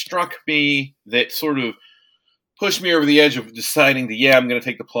things that struck me that sort of pushed me over the edge of deciding that, I'm going to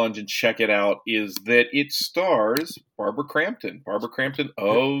take the plunge and check it out, is that it stars Barbara Crampton. Barbara Crampton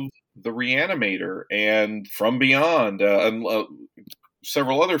of The Reanimator and From Beyond, and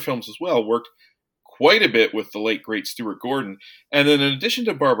several other films as well. Worked quite a bit with the late, great Stuart Gordon. And then in addition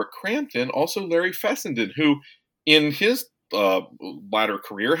to Barbara Crampton, also Larry Fessenden, who in his latter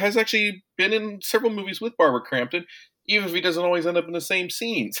career has actually been in several movies with Barbara Crampton, even if he doesn't always end up in the same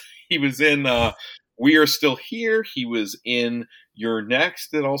scenes. He was in We Are Still Here. He was in You're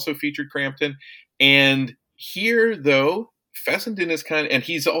Next, that also featured Crampton. And here, though, Fessenden is and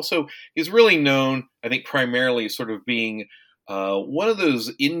he's really known, I think, primarily as sort of being one of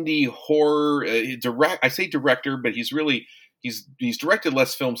those indie horror I say director, but he's directed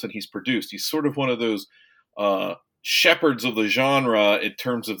less films than he's produced. He's sort of one of those shepherds of the genre in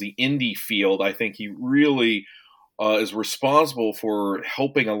terms of the indie field. I think he really is responsible for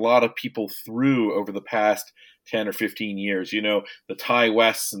helping a lot of people through over the past 10 or 15 years. You know, the Ty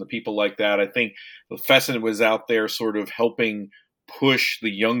Wests and the people like that. I think Fessenden was out there sort of helping push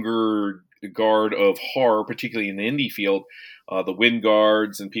the younger guard of horror, particularly in the indie field, the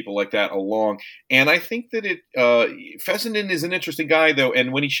Wingards and people like that along. And I think that Fessenden is an interesting guy, though,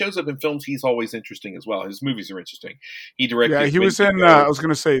 and when he shows up in films, he's always interesting as well. His movies are interesting. He directed... Yeah, he was in... I was going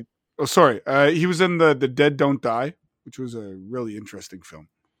to say... Oh, sorry. He was in the Dead Don't Die, which was a really interesting film.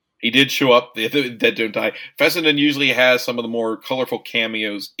 He did show up. The Dead Don't Die. Fessenden usually has some of the more colorful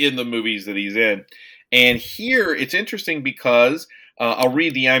cameos in the movies that he's in. And here, it's interesting because I'll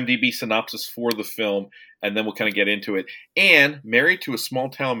read the IMDb synopsis for the film, and then we'll kind of get into it. Anne, married to a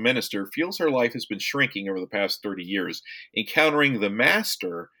small-town minister, feels her life has been shrinking over the past 30 years. Encountering the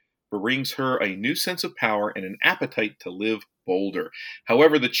Master brings her a new sense of power and an appetite to live bolder.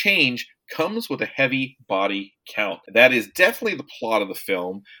 However, the change comes with a heavy body count. That is definitely the plot of the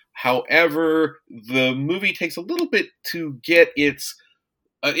film. However, the movie takes a little bit to get its...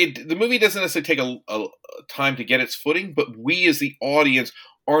 the movie doesn't necessarily take a time to get its footing, but we as the audience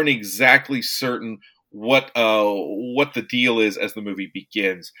aren't exactly certain what the deal is as the movie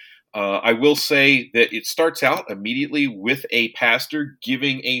begins. I will say that it starts out immediately with a pastor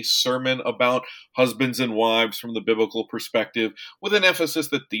giving a sermon about husbands and wives from the biblical perspective, with an emphasis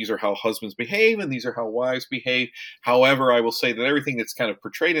that these are how husbands behave and these are how wives behave. However, I will say that everything that's kind of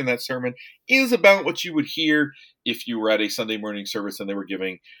portrayed in that sermon is about what you would hear if you were at a Sunday morning service and they were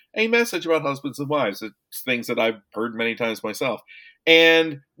giving a message about husbands and wives. It's things that I've heard many times myself.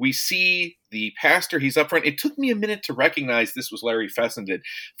 And we see the pastor, he's up front. It took me a minute to recognize this was Larry Fessenden.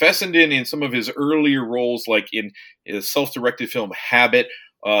 Fessenden, in some of his earlier roles, like in his self-directed film Habit,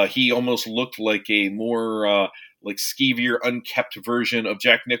 he almost looked like a more like skeevier, unkept version of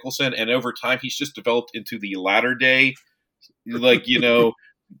Jack Nicholson. And over time, he's just developed into the latter day, like,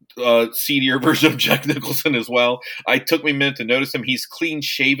 seedier version of Jack Nicholson as well. It took me a minute to notice him. He's clean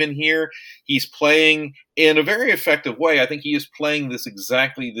shaven here. He's playing in a very effective way. I think he is playing this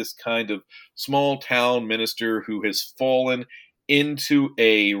kind of small town minister who has fallen into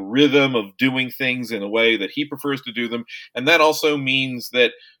a rhythm of doing things in a way that he prefers to do them. And that also means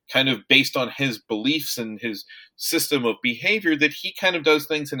that kind of based on his beliefs and his system of behavior, that he kind of does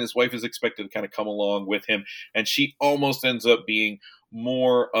things and his wife is expected to kind of come along with him. And she almost ends up being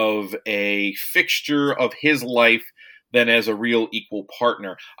more of a fixture of his life than as a real equal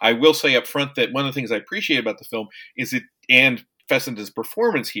partner. I will say up front that one of the things I appreciate about the film is and Fessenden's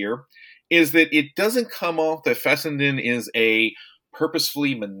performance here, is that it doesn't come off that Fessenden is a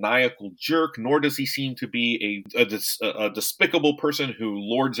purposefully maniacal jerk, nor does he seem to be a despicable person who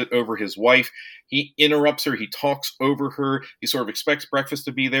lords it over his wife. He interrupts her, he talks over her, he sort of expects breakfast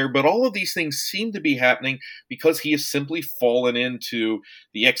to be there, but all of these things seem to be happening because he has simply fallen into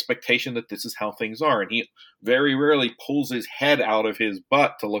the expectation that this is how things are, and he very rarely pulls his head out of his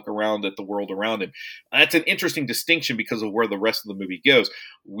butt to look around at the world around him. That's an interesting distinction because of where the rest of the movie goes.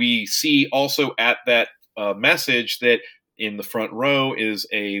 We see also at that message that in the front row is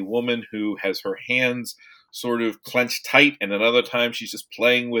a woman who has her hands sort of clenched tight, and another time she's just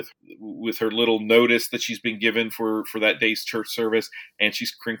playing with her little notice that she's been given for that day's church service, and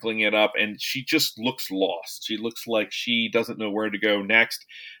she's crinkling it up, and she just looks lost. She looks like she doesn't know where to go next,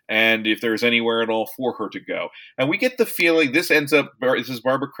 and if there's anywhere at all for her to go. And we get the feeling this is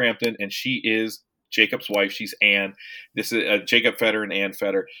Barbara Crampton, and she is Jacob's wife. She's Anne. This is Jacob Fetter and Anne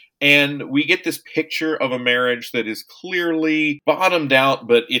Fetter. And we get this picture of a marriage that is clearly bottomed out,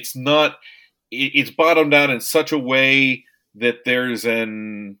 but it's not. It's bottomed out in such a way that there's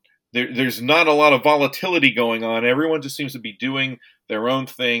not a lot of volatility going on. Everyone just seems to be doing their own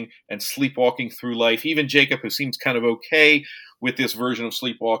thing and sleepwalking through life. Even Jacob, who seems kind of okay with this version of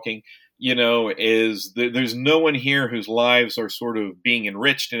sleepwalking, there's no one here whose lives are sort of being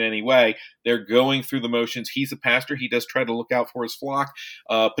enriched in any way. They're going through the motions. He's a pastor. He does try to look out for his flock,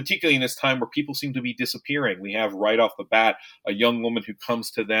 particularly in this time where people seem to be disappearing. We have right off the bat a young woman who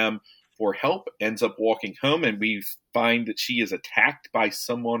comes to them for help, ends up walking home, and we find that she is attacked by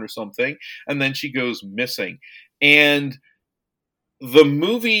someone or something, and then she goes missing. And the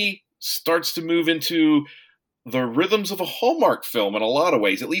movie starts to move into the rhythms of a Hallmark film in a lot of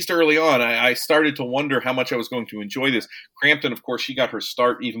ways. At least early on, I started to wonder how much I was going to enjoy this. Crampton, of course, she got her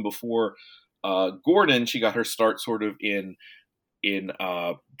start even before Gordon. She got her start sort of in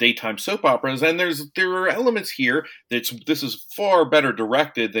daytime soap operas, and there are elements here that this is far better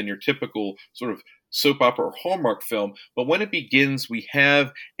directed than your typical sort of soap opera or Hallmark film. But when it begins, we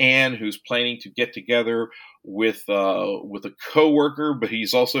have Anne, who's planning to get together with a coworker, but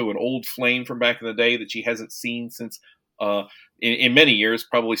he's also an old flame from back in the day that she hasn't seen since in many years,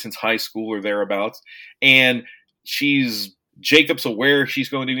 probably since high school or thereabouts. And Jacob's aware she's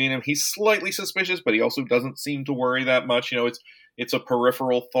going to be in him. He's slightly suspicious, but he also doesn't seem to worry that much. It's a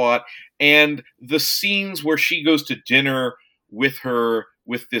peripheral thought. And the scenes where she goes to dinner with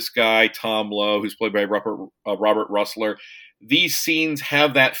this guy, Tom Lowe, who's played by Robert Russler, these scenes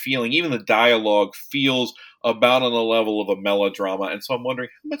have that feeling. Even the dialogue feels about on the level of a melodrama. And so I'm wondering,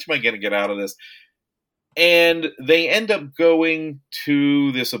 how much am I going to get out of this? And they end up going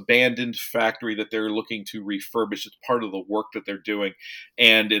to this abandoned factory that they're looking to refurbish. It's part of the work that they're doing.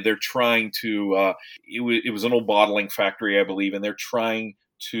 And they're trying to, it was an old bottling factory, I believe, and they're trying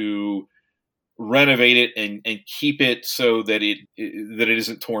to renovate it and keep it so that it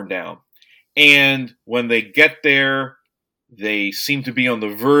isn't torn down. And when they get there, they seem to be on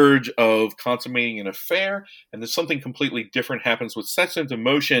the verge of consummating an affair, and then something completely different happens, which sets into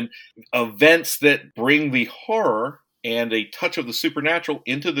motion events that bring the horror and a touch of the supernatural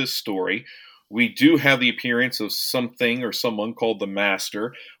into this story. We do have the appearance of something or someone called the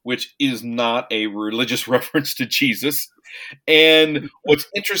Master, which is not a religious reference to Jesus. And what's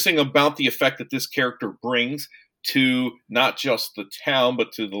interesting about the effect that this character brings to not just the town,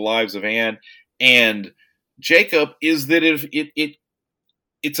 but to the lives of Anne and Jacob is that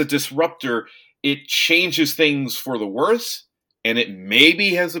it's a disruptor. It changes things for the worse, and it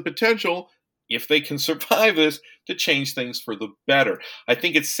maybe has the potential, if they can survive this, to change things for the better. I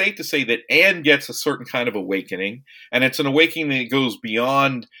think it's safe to say that Anne gets a certain kind of awakening, and it's an awakening that goes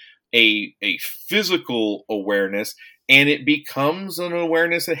beyond a physical awareness, and it becomes an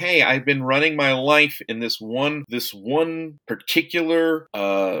awareness that, hey, I've been running my life in this one particular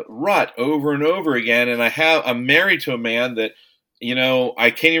rut over and over again, and I'm married to a man that,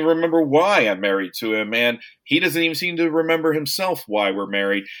 I can't even remember why I'm married to him, and he doesn't even seem to remember himself why we're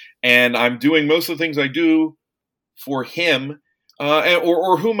married, and I'm doing most of the things I do for him,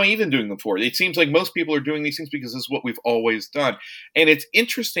 or who am I even doing them for? It seems like most people are doing these things because this is what we've always done. And it's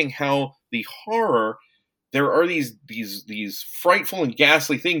interesting how the horror, there are these frightful and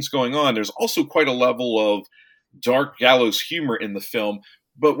ghastly things going on. There's also quite a level of dark gallows humor in the film,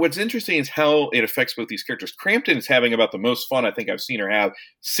 But what's interesting is how it affects both these characters. Crampton is having about the most fun I think I've seen her have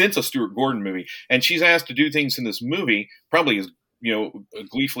since a Stuart Gordon movie. And she's asked to do things in this movie, probably has,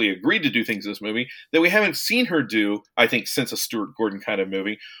 gleefully agreed to do things in this movie that we haven't seen her do, I think, since a Stuart Gordon kind of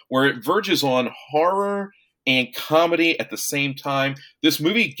movie, where it verges on horror and comedy at the same time. This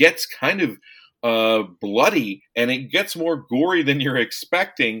movie gets kind of bloody, and it gets more gory than you're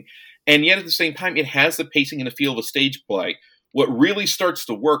expecting. And yet at the same time, it has the pacing and the feel of a stage play. What really starts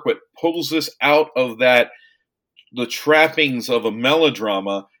to work, what pulls this out of the trappings of a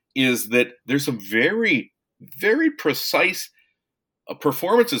melodrama, is that there's some very, very precise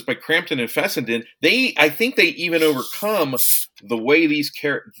performances by Crampton and Fessenden. I think they even overcome the way these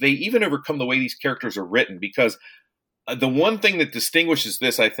characters are written, because the one thing that distinguishes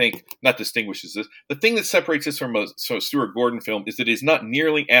this, the thing that separates this from a Stuart Gordon film is that it is not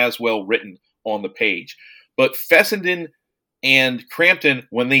nearly as well written on the page. But Fessenden and Crampton,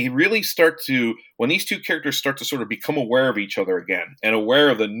 when these two characters start to sort of become aware of each other again and aware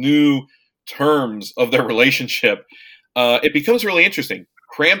of the new terms of their relationship, it becomes really interesting.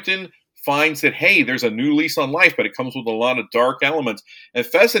 Crampton finds that, hey, there's a new lease on life, but it comes with a lot of dark elements. And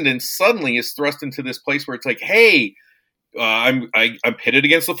Fessenden suddenly is thrust into this place where it's like, hey, I'm pitted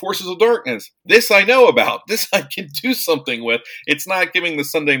against the forces of darkness. This I know about. This I can do something with. It's not giving the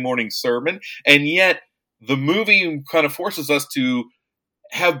Sunday morning sermon. And yet the movie kind of forces us to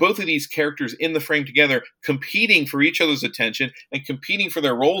have both of these characters in the frame together, competing for each other's attention and competing for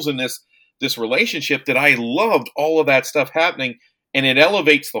their roles in this relationship. That I loved all of that stuff happening, and it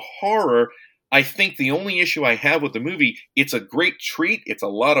elevates the horror. I think the only issue I have with the movie, it's a great treat. It's a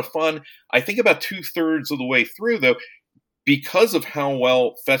lot of fun. I think about 2/3 of the way through, though, because of how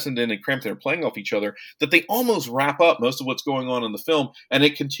well Fessenden and Crampton are playing off each other, that they almost wrap up most of what's going on in the film, and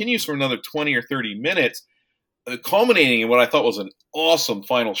it continues for another 20 or 30 minutes, culminating in what I thought was an awesome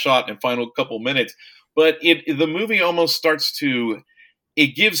final shot and final couple minutes. But the movie almost starts to,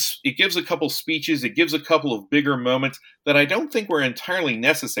 it gives a couple speeches, it gives a couple of bigger moments that I don't think were entirely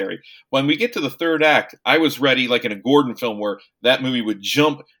necessary. When we get to the third act, I was ready, like in a Gordon film, where that movie would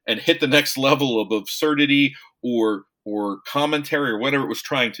jump and hit the next level of absurdity or commentary or whatever it was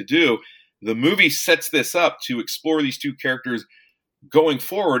trying to do. The movie sets this up to explore these two characters going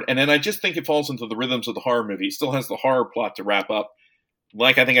forward, and then I just think it falls into the rhythms of the horror movie. It still has the horror plot to wrap up.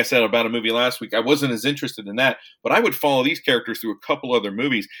 Like I think I said about a movie last week, I wasn't as interested in that, but I would follow these characters through a couple other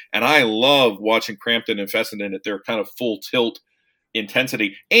movies, and I love watching Crampton and Fessenden at their kind of full tilt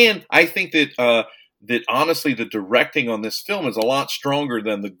intensity. And I think that that honestly, the directing on this film is a lot stronger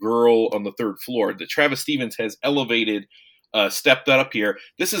than The Girl on the Third Floor. That Travis Stevens has elevated, stepped that up here.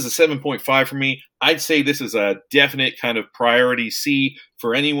 This is a 7.5 for me. I'd say this is a definite kind of priority C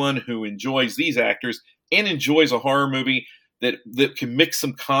for anyone who enjoys these actors and enjoys a horror movie that can mix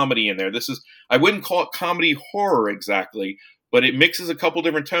some comedy in there. I wouldn't call it comedy horror exactly, but it mixes a couple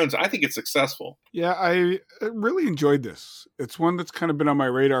different tones. I think it's successful. Yeah, I really enjoyed this. It's one that's kind of been on my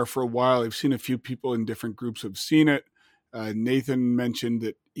radar for a while. I've seen a few people in different groups have seen it. Nathan mentioned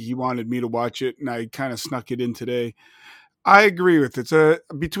that he wanted me to watch it, and I kind of snuck it in today. I agree with it. It's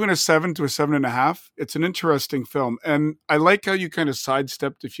between a 7 to a 7.5. It's an interesting film. And I like how you kind of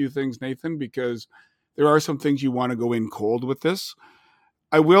sidestepped a few things, Nathan, because there are some things you want to go in cold with this.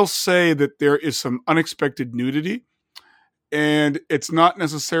 I will say that there is some unexpected nudity, and it's not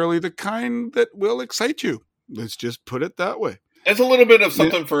necessarily the kind that will excite you. Let's just put it that way. It's a little bit of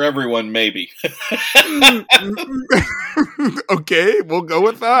something for everyone, maybe. Okay, we'll go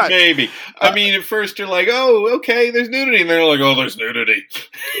with that. Maybe. I mean, at first you're like, oh, okay, there's nudity. And they're like, oh, there's nudity.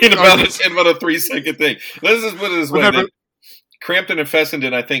 in about a 3-second thing. Let's just put it this way. Crampton and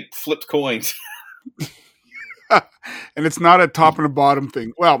Fessenden, I think, flipped coins. And it's not a top and a bottom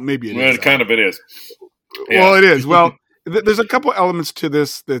thing. Well, maybe it is. Kind of it is. Yeah. Well, it is. Well, there's a couple elements to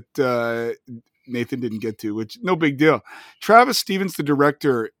this that Nathan didn't get to, which no big deal. Travis Stevens, the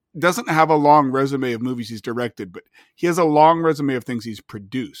director, doesn't have a long resume of movies he's directed, but he has a long resume of things he's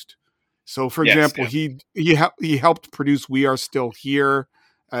produced. So, for example, he helped produce We Are Still Here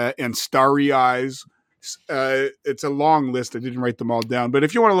and Starry Eyes. It's a long list. I didn't write them all down, but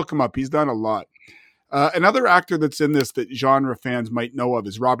if you want to look him up, he's done a lot. Another actor that's in this that genre fans might know of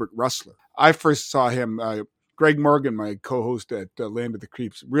is Robert Russler. I first saw him. Greg Morgan, my co-host at Land of the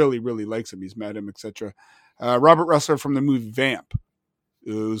Creeps, really, really likes him. He's met him, etc. Robert Russler from the movie Vamp.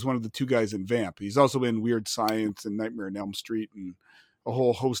 He was one of the two guys in Vamp. He's also in Weird Science and Nightmare on Elm Street and a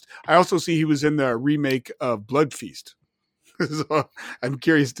whole host. I also see he was in the remake of Blood Feast. So I'm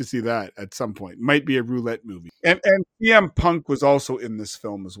curious to see that at some point. Might be a roulette movie. And CM Punk was also in this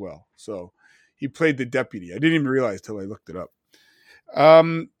film as well. So he played the deputy. I didn't even realize till I looked it up.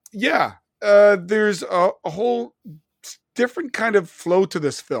 There's a whole different kind of flow to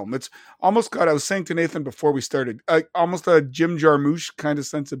this film. It's almost got, I was saying to Nathan before we started, almost a Jim Jarmusch kind of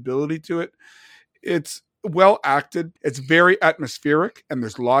sensibility to it. It's well acted. It's very atmospheric, and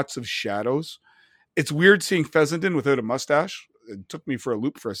there's lots of shadows. It's weird seeing Fessenden without a mustache. It took me for a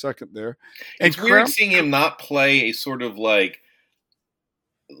loop for a second there. And it's weird seeing him not play a sort of like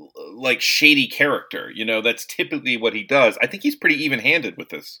shady character. You know, that's typically what he does. I think he's pretty even-handed with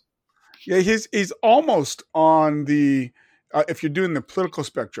this. Yeah, he's almost on the, if you're doing the political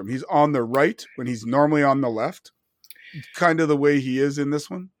spectrum, he's on the right when he's normally on the left, kind of the way he is in this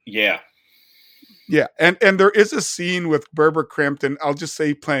one. Yeah. Yeah, and there is a scene with Barbara Crampton, I'll just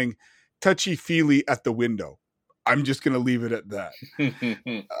say, playing touchy-feely at the window. I'm just going to leave it at that.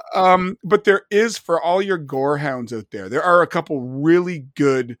 But there is, for all your gore hounds out there are a couple really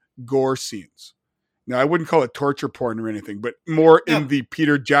good gore scenes. Now, I wouldn't call it torture porn or anything, but more in the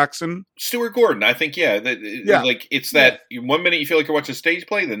Peter Jackson. Stuart Gordon, I think, like it's that 1 minute you feel like you're watching a stage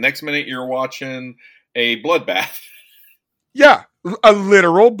play, the next minute you're watching a bloodbath. Yeah, a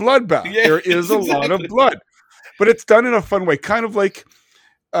literal bloodbath. Yeah, there is a lot of blood, but it's done in a fun way, kind of like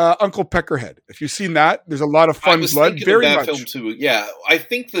Uncle Peckerhead. If you've seen that, there's a lot of fun blood. Very much. Film too. Yeah, I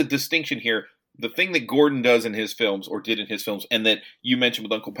think the distinction here, the thing that Gordon does in his films, or did in his films, and that you mentioned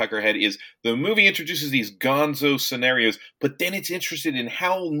with Uncle Peckerhead, is the movie introduces these gonzo scenarios, but then it's interested in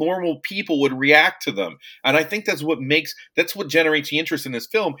how normal people would react to them. And I think that's what generates the interest in this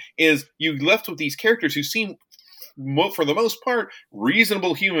film, is you left with these characters who seem, for the most part,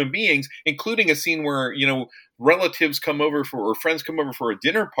 reasonable human beings, including a scene where, relatives come over or friends come over for a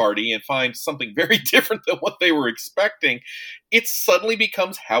dinner party and find something very different than what they were expecting. It suddenly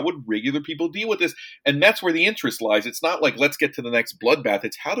becomes, how would regular people deal with this? And that's where the interest lies. It's not like, let's get to the next bloodbath.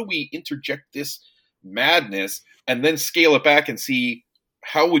 It's how do we interject this madness and then scale it back and see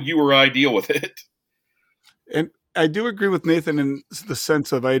how would you or I deal with it? And I do agree with Nathan in the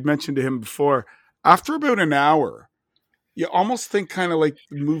sense of, I had mentioned to him before, after about an hour, you almost think kind of like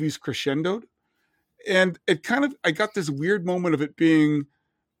the movie's crescendoed. And it kind of, I got this weird moment of it turned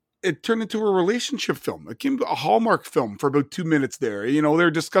into a relationship film. It came to a Hallmark film for about 2 minutes there. They're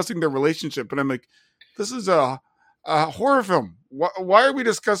discussing their relationship. And I'm like, this is a horror film. Why are we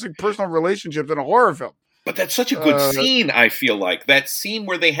discussing personal relationships in a horror film? But that's such a good scene, I feel like. That scene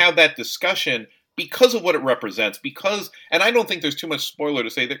where they have that discussion because of what it represents. And I don't think there's too much spoiler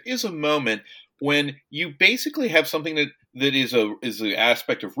to say, there is a moment when you basically have something that is an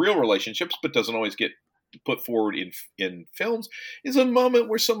aspect of real relationships, but doesn't always get put forward in films, is a moment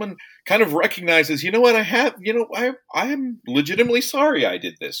where someone kind of recognizes, I am legitimately sorry I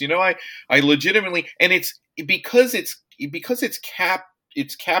did this. I legitimately, and it's because it's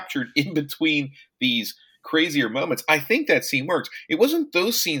captured in between these crazier moments. I think that scene works. It wasn't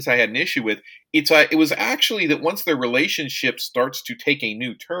those scenes I had an issue with. It was actually that once their relationship starts to take a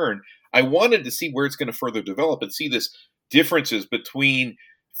new turn, I wanted to see where it's going to further develop and see this differences between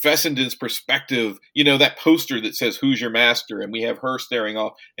Fessenden's perspective, that poster that says, "Who's your master?" And we have her staring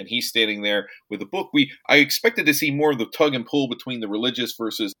off and he's standing there with a book. I expected to see more of the tug and pull between the religious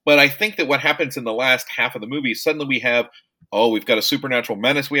but I think that what happens in the last half of the movie is suddenly we have, we've got a supernatural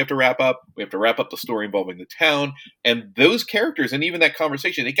menace we have to wrap up. We have to wrap up the story involving the town. And those characters and even that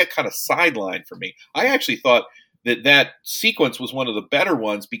conversation, it got kind of sidelined for me. I actually thought that sequence was one of the better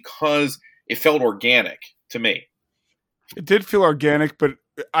ones because it felt organic to me. It did feel organic, but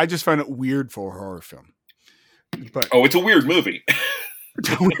I just found it weird for a horror film. But it's a weird movie. It's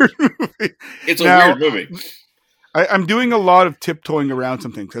a weird movie. It's a weird movie. I'm doing a lot of tiptoeing around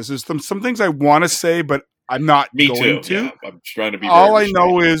some things because there's some things I want to say, but I'm not Me going too. to. Yeah, I'm trying to be. All I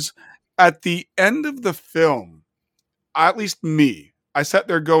know is at the end of the film, at least me, I sat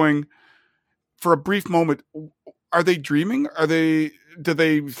there going, for a brief moment, are they dreaming? Do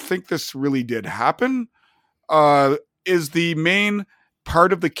they think this really did happen? Is the main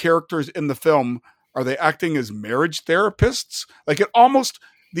part of the characters in the film, are they acting as marriage therapists? Like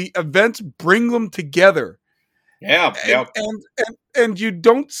the events bring them together. Yeah. And you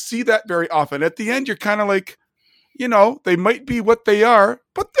don't see that very often. At the end, you're kind of like, they might be what they are,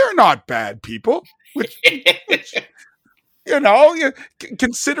 but they're not bad people.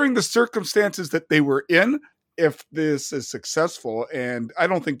 Considering the circumstances that they were in, if this is successful, and I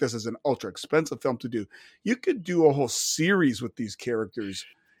don't think this is an ultra expensive film to do, you could do a whole series with these characters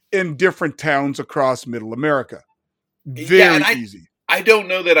in different towns across Middle America. Very easy. I don't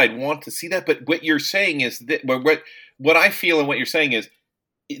know that I'd want to see that, but what you're saying is that what I feel and what you're saying is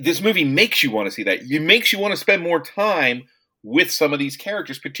this movie makes you want to see that. It makes you want to spend more time with some of these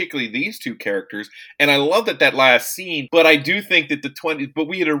characters, particularly these two characters. And I love that last scene, but I do think that but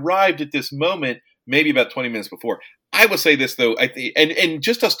we had arrived at this moment maybe about 20 minutes before. I will say this though, I think, and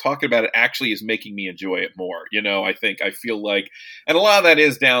just us talking about it actually is making me enjoy it more. I feel like, and a lot of that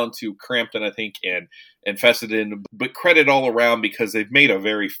is down to Crampton, I think, and Fessenden, but credit all around because they've made a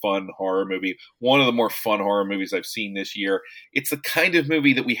very fun horror movie. One of the more fun horror movies I've seen this year. It's the kind of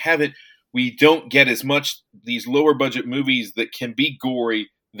movie that we don't get as much, these lower budget movies that can be gory,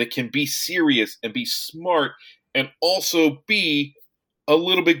 that can be serious and be smart and also be a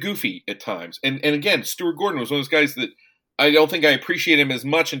little bit goofy at times. And again, Stuart Gordon was one of those guys that I don't think I appreciate him as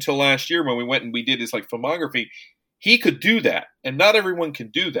much until last year when we went and we did his filmography. He could do that, and not everyone can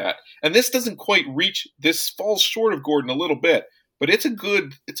do that. And this doesn't quite reach. This falls short of Gordon a little bit, but it's a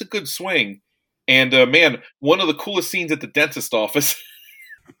good swing. And man, one of the coolest scenes at the dentist office.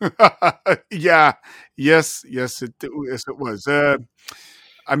 Yeah, yes, it was.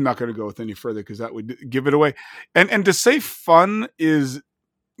 I'm not going to go with any further because that would give it away. And to say fun is,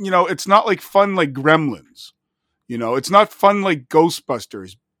 it's not like fun like Gremlins. It's not fun like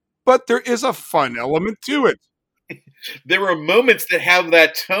Ghostbusters, but there is a fun element to it. There are moments that have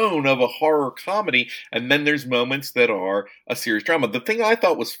that tone of a horror comedy, and then there's moments that are a serious drama. The thing I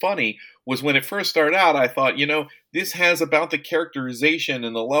thought was funny was when it first started out, I thought, this has about the characterization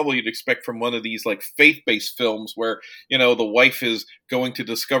and the level you'd expect from one of these faith-based films where, the wife is going to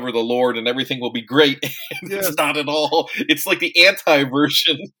discover the Lord and everything will be great. Yes. It's not at all. It's like the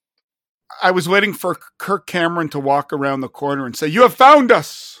anti-version. I was waiting for Kirk Cameron to walk around the corner and say, "You have found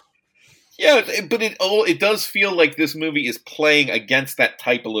us." Yeah, but it does feel like this movie is playing against that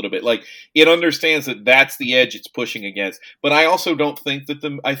type a little bit. Like, it understands that that's the edge it's pushing against. But I also don't think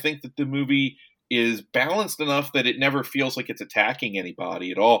I think that the movie is balanced enough that it never feels like it's attacking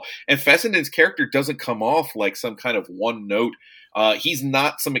anybody at all. And Fessenden's character doesn't come off like some kind of one note. He's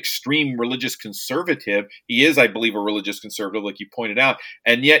not some extreme religious conservative. He is, I believe, a religious conservative, like you pointed out.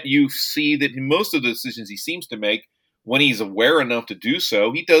 And yet you see that in most of the decisions he seems to make, when he's aware enough to do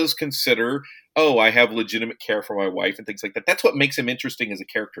so, he does consider, I have legitimate care for my wife and things like that. That's what makes him interesting as a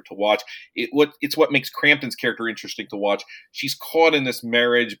character to watch. It's what makes Crampton's character interesting to watch. She's caught in this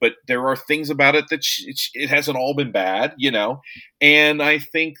marriage, but there are things about it that it hasn't all been bad, And I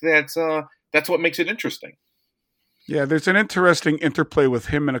think that's what makes it interesting. Yeah, there's an interesting interplay with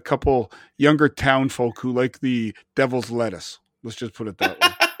him and a couple younger town folk who like the devil's lettuce. Let's just put it that way.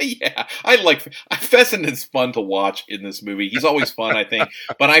 Yeah, I like Fessenden's fun to watch in this movie. He's always fun, I think,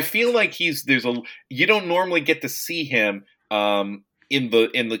 but I feel like you don't normally get to see him in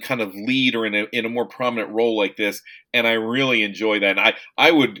the kind of lead or in a more prominent role like this, and I really enjoy that. And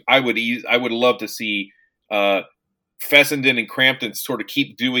I would love to see Fessenden and Crampton sort of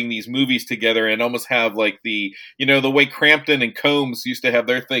keep doing these movies together and almost have like the way Crampton and Combs used to have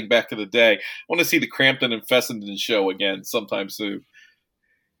their thing back in the day. I want to see the Crampton and Fessenden show again sometime soon.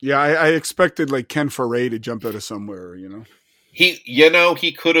 Yeah, I expected like Ken Foray to jump out of somewhere,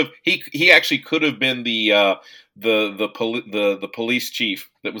 He could have. He actually could have been the police chief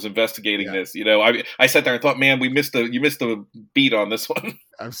that was investigating this. I sat there and thought, man, you missed the beat on this one.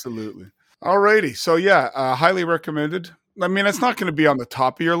 Absolutely. Alrighty, so yeah, highly recommended. I mean, it's not going to be on the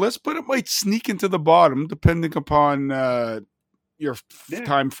top of your list, but it might sneak into the bottom depending upon your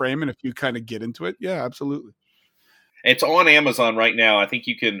time frame and if you kind of get into it. Yeah, absolutely. It's on Amazon right now. I think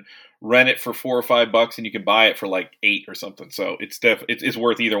you can rent it for $4 or $5 and you can buy it for like $8 or something. So it's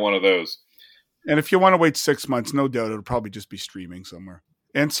worth either one of those. And if you want to wait 6 months, no doubt it'll probably just be streaming somewhere.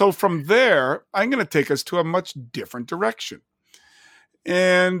 And so from there, I'm going to take us to a much different direction.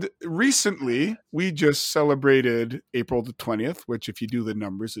 And recently, we just celebrated April the 20th, which if you do the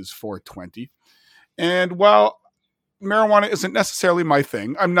numbers is 420. And while marijuana isn't necessarily my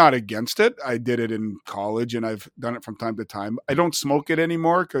thing, I'm not against it. I did it in college and I've done it from time to time. I don't smoke it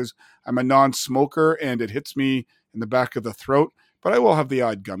anymore because I'm a non-smoker and it hits me in the back of the throat. But I will have the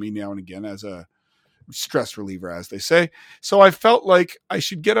odd gummy now and again as a stress reliever, as they say. So I felt like I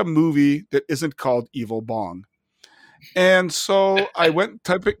should get a movie that isn't called Evil Bong. And so I went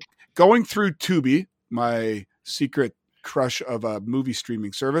going through Tubi, my secret crush of a movie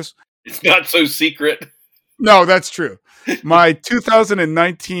streaming service. It's not so secret. No, that's true. My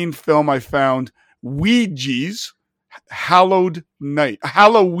 2019 film I found, Ouija's Hallowed Night.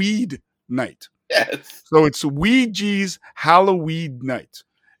 Halloween Night. Yes. So it's Ouija's Halloween Night.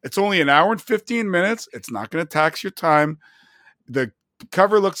 It's only an hour and 15 minutes. It's not going to tax your time. The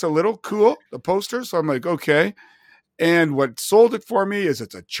cover looks a little cool, the poster. So I'm like, okay. And what sold it for me is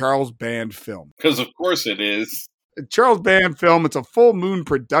it's a Charles Band film. Because of course it is. A Charles Band film. It's a full moon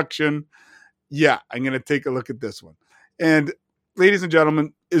production. Yeah, I'm going to take a look at this one. And ladies and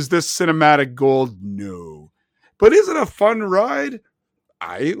gentlemen, is this cinematic gold? No. But is it a fun ride?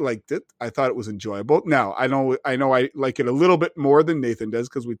 I liked it. I thought it was enjoyable. Now, I know I like it a little bit more than Nathan does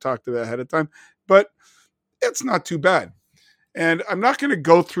because we talked about it ahead of time, but it's not too bad. And I'm not going to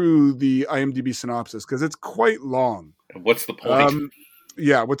go through the IMDb synopsis because it's quite long. What's the point?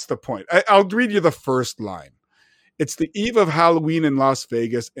 What's the point? I'll read you the first line. It's the eve of Halloween in Las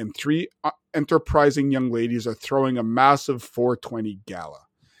Vegas, and 3 enterprising young ladies are throwing a massive 420 gala.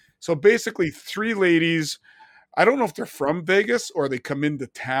 So basically 3 ladies, I don't know if they're from Vegas or they come into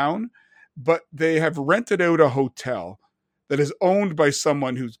town, but they have rented out a hotel that is owned by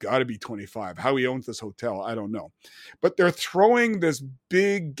someone who's got to be 25. How he owns this hotel, I don't know. But they're throwing this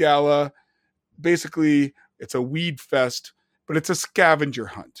big gala. Basically, it's a weed fest, but it's a scavenger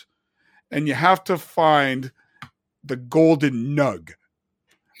hunt. And you have to find the golden nug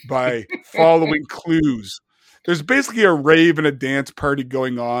by following clues. There's basically a rave and a dance party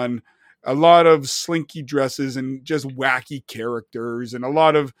going on. A lot of slinky dresses and just wacky characters and a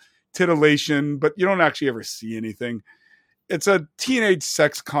lot of titillation, but you don't actually ever see anything. It's a teenage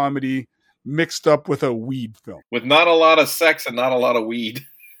sex comedy mixed up with a weed film. With not a lot of sex and not a lot of weed.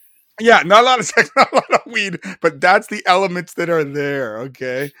 Yeah, not a lot of sex, not a lot of weed, but that's the elements that are there,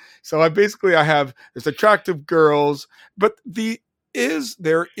 okay? So I have there's attractive girls, but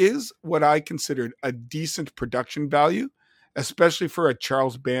there is what I considered a decent production value, especially for a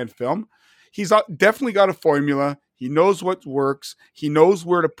Charles Band film. He's definitely got a formula. He knows what works. He knows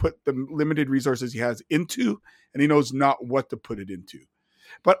where to put the limited resources he has into, and he knows not what to put it into.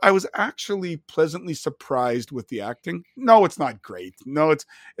 But I was actually pleasantly surprised with the acting. No, it's not great. No,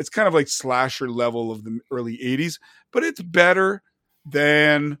 it's kind of like slasher level of the early 80s, but it's better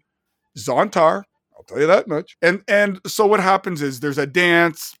than Zontar. I'll tell you that much. And so what happens is there's a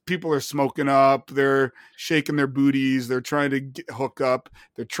dance. People are smoking up. They're shaking their booties. They're trying to hook up.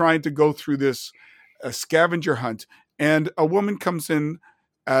 They're trying to go through this scavenger hunt. And a woman comes in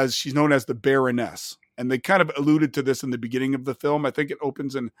as she's known as the Baroness. And they kind of alluded to this in the beginning of the film. I think it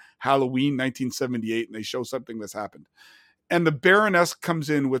opens in Halloween 1978, and they show something that's happened. And the Baroness comes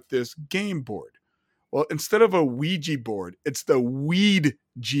in with this game board. Well, instead of a Ouija board, it's the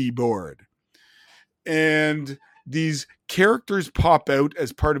Weed-G board. And these characters pop out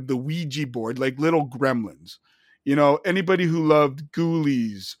as part of the Ouija board, like little gremlins. You know, anybody who loved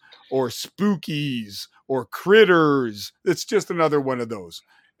Ghoulies or Spookies or Critters, it's just another one of those.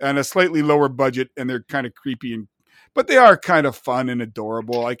 And a slightly lower budget, and they're kind of creepy, but they are kind of fun and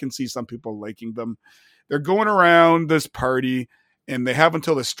adorable. I can see some people liking them. They're going around this party, and they have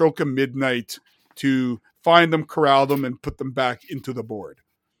until the stroke of midnight to find them, corral them, and put them back into the board.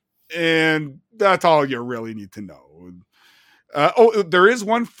 And that's all you really need to know. There is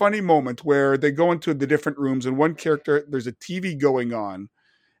one funny moment where they go into the different rooms, and one character, there's a TV going on,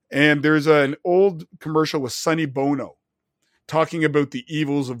 and there's an old commercial with Sonny Bono talking about the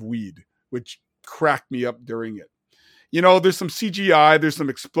evils of weed, which cracked me up during it. You know, there's some CGI, there's some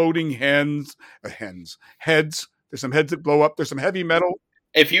exploding heads, there's some heads that blow up, there's some heavy metal.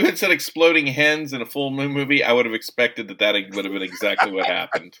 If you had said exploding hens in a full moon movie, I would have expected that would have been exactly what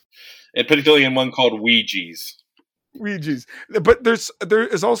happened. And particularly in one called Ouija's. Ouija's. But there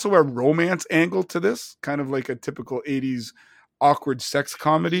is also a romance angle to this, kind of like a typical 80s awkward sex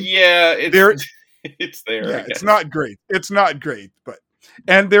comedy. Yeah, it's there. Yeah, it's not great. It's not great,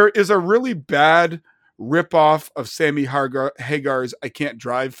 and there is a really bad ripoff of Sammy Hagar's "I Can't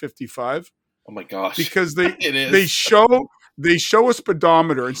Drive 55." Oh my gosh! Because they show a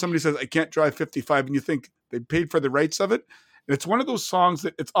speedometer, and somebody says, "I can't drive 55," and you think they paid for the rights of it. And it's one of those songs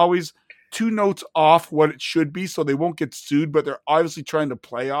that it's always 2 notes off what it should be, so they won't get sued. But they're obviously trying to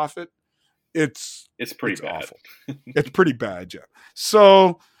play off it. It's pretty bad. Awful. It's pretty bad, yeah.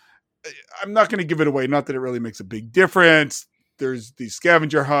 So I'm not going to give it away. Not that it really makes a big difference. There's the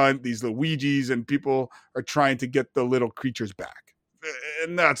scavenger hunt, these Luigi's, and people are trying to get the little creatures back.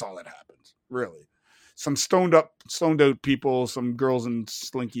 And that's all that happens, really. Some stoned out people, some girls in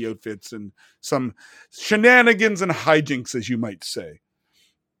slinky outfits, and some shenanigans and hijinks, as you might say.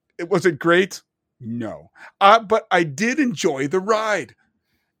 Was it great? No. But I did enjoy the ride.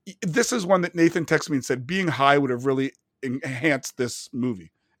 This is one that Nathan texted me and said, being high would have really enhanced this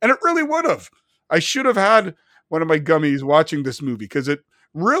movie. And it really would have. I should have had one of my gummies watching this movie because it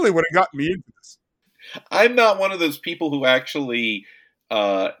really would have got me into this. I'm not one of those people who actually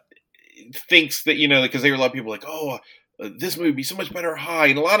thinks that, because there are a lot of people like, this movie would be so much better high.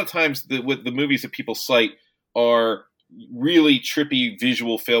 And a lot of times the movies that people cite are really trippy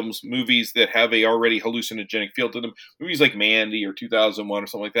visual films, movies that have a already hallucinogenic feel to them, movies like Mandy or 2001 or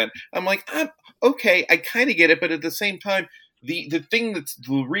something like that. I'm like, okay, I kind of get it, but at the same time, the thing that's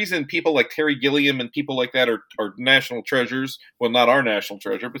the reason people like Terry Gilliam and people like that are national treasures, well, not our national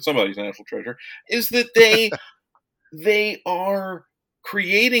treasure, but somebody's national treasure, is that they are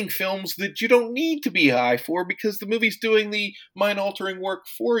creating films that you don't need to be high for because the movie's doing the mind-altering work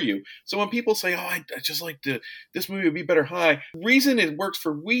for you. So when people say, I just like this movie would be better high, the reason it works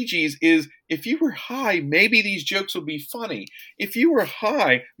for Ouija's is if you were high, maybe these jokes would be funny. If you were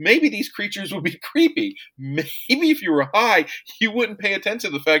high, maybe these creatures would be creepy. Maybe if you were high, you wouldn't pay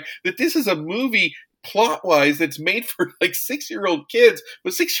attention to the fact that this is a movie plot-wise that's made for like 6-year-old kids,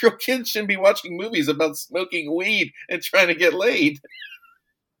 but 6-year-old kids shouldn't be watching movies about smoking weed and trying to get laid.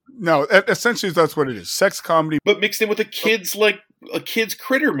 No, essentially that's what it is. Sex comedy, but mixed in with a kid's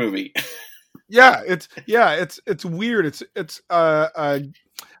critter movie. It's weird. It's a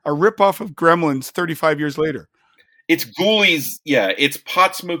ripoff of Gremlins 35 years later. It's Ghoulies. Yeah, it's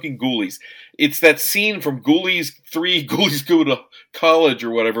pot smoking Ghoulies. It's that scene from Ghoulies 3, Ghoulies Go to College or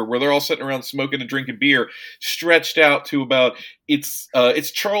whatever, where they're all sitting around smoking and drinking beer, stretched out to about it's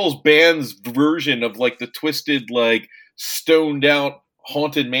Charles Band's version of like the twisted, like stoned out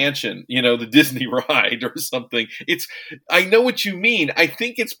Haunted Mansion, the Disney ride or something. I know what you mean. I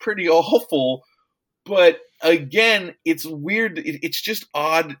think it's pretty awful, but again, it's weird. It's just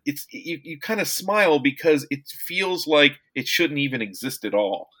odd. You kind of smile because it feels like it shouldn't even exist at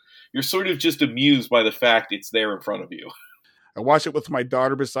all. You're sort of just amused by the fact it's there in front of you. I watched it with my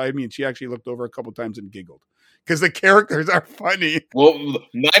daughter beside me, and she actually looked over a couple times and giggled because the characters are funny. Well,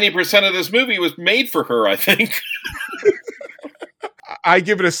 90% of this movie was made for her, I think. I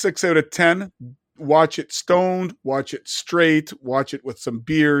give it a 6 out of 10. Watch it stoned, watch it straight, watch it with some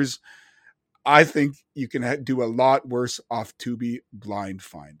beers. I think you can do a lot worse off Tubi blind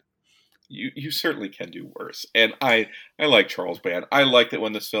find. You certainly can do worse. And I like Charles Band. I like that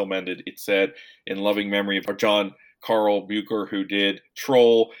when this film ended, it said, in loving memory of John Carl Bucher, who did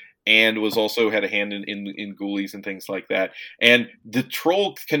Troll and was also had a hand in Ghoulies and things like that. And the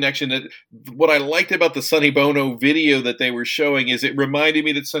Troll connection, what I liked about the Sonny Bono video that they were showing is it reminded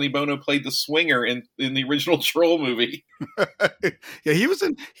me that Sonny Bono played the swinger in the original Troll movie. Yeah, he was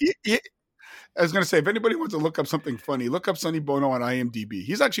in... I was going to say, if anybody wants to look up something funny, look up Sonny Bono on IMDb.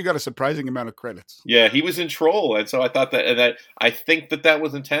 He's actually got a surprising amount of credits. Yeah, he was in Troll, and so I thought that I think that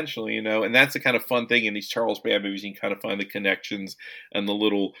was intentional, and that's the kind of fun thing in these Charles Band movies. You can kind of find the connections and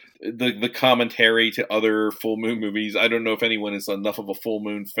the commentary to other Full Moon movies. I don't know if anyone is enough of a Full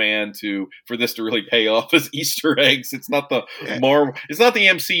Moon fan for this to really pay off as Easter eggs. It's not it's not the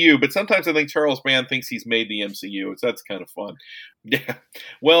MCU, but sometimes I think Charles Band thinks he's made the MCU. So that's kind of fun. Yeah.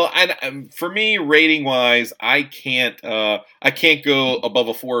 Well, and for me, rating wise, I can't go above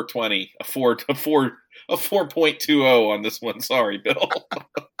a 420, a 4.20 on this one. Sorry, Bill.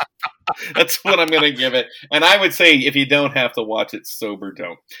 That's what I'm going to give it. And I would say if you don't have to watch it sober,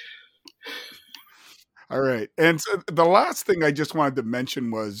 don't. All right. And so the last thing I just wanted to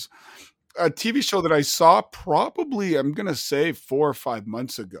mention was a TV show that I saw probably, I'm going to say 4 or 5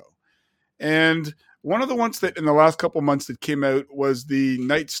 months ago. And one of the ones that in the last couple months that came out was the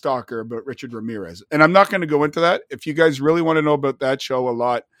Night Stalker about Richard Ramirez. And I'm not going to go into that. If you guys really want to know about that show a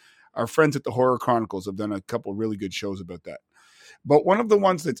lot, our friends at the Horror Chronicles have done a couple really good shows about that. But one of the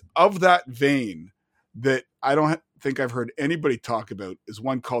ones that's of that vein that I don't think I've heard anybody talk about is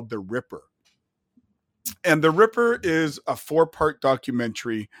one called The Ripper. And The Ripper is a 4-part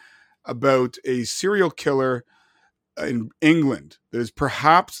documentary about a serial killer in England that is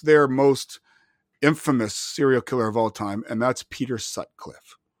perhaps their most infamous serial killer of all time, and that's Peter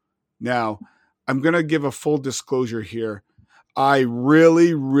Sutcliffe. Now, I'm going to give a full disclosure here. I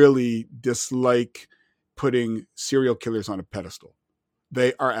really, really dislike putting serial killers on a pedestal.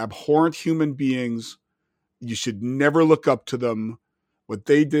 They are abhorrent human beings. You should never look up to them. What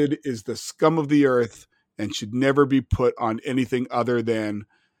they did is the scum of the earth and should never be put on anything other than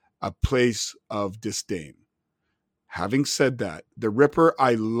a place of disdain. Having said that, The Ripper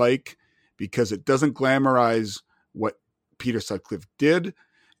I like because it doesn't glamorize what Peter Sutcliffe did,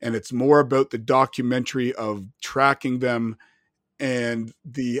 and it's more about the documentary of tracking them and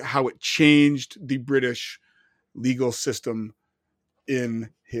how it changed the British legal system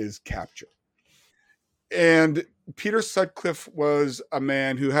in his capture. And Peter Sutcliffe was a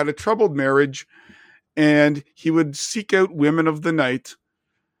man who had a troubled marriage, and he would seek out women of the night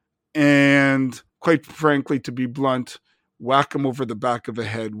and, quite frankly, to be blunt, whack them over the back of the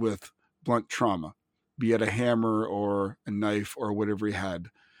head with blunt trauma, be it a hammer or a knife or whatever he had.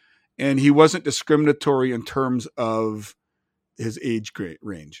 and he wasn't discriminatory in terms of his age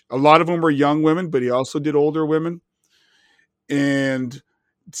range. A lot of them were young women, but he also did older women, and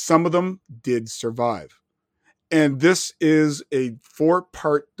some of them did survive. And this is a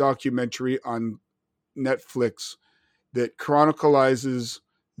 4-part documentary on Netflix that chronicles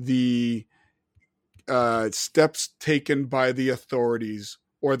the steps taken by the authorities,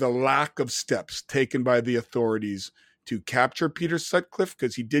 or the lack of steps taken by the authorities, to capture Peter Sutcliffe,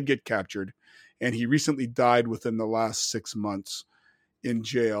 because he did get captured, and he recently died within the last 6 months in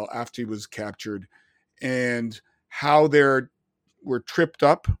jail after he was captured, and how they were tripped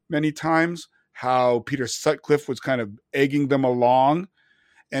up many times, how Peter Sutcliffe was kind of egging them along,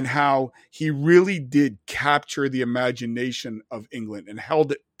 and how he really did capture the imagination of England and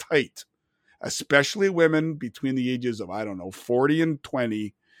held it tight, especially women between the ages of, 40 and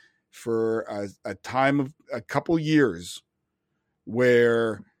 20, for a time of a couple years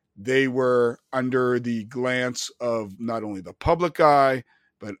where they were under the glance of not only the public eye,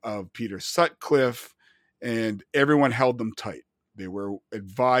 but of Peter Sutcliffe, and everyone held them tight. They were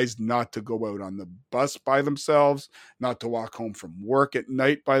advised not to go out on the bus by themselves, not to walk home from work at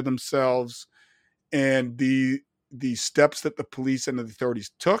night by themselves. And the steps that the police and the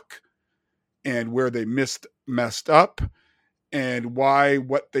authorities took, and where they messed up, and why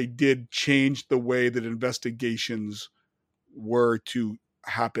what they did changed the way that investigations were to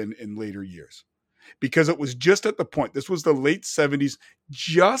happen in later years. Because it was just at the point, this was the late 70s,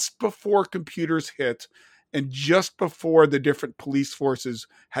 just before computers hit, and just before the different police forces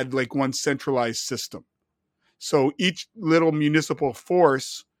had like one centralized system. So each little municipal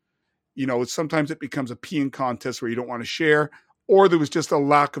force, sometimes it becomes a peeing contest where you don't want to share, or there was just a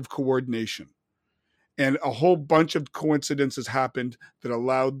lack of coordination. And a whole bunch of coincidences happened that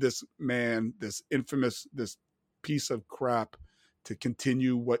allowed this man, this piece of crap, to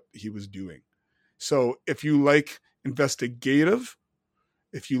continue what he was doing. So if you like investigative,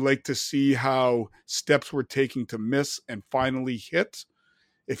 if you like to see how steps were taken to miss and finally hit,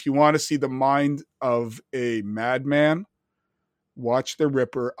 if you want to see the mind of a madman, watch The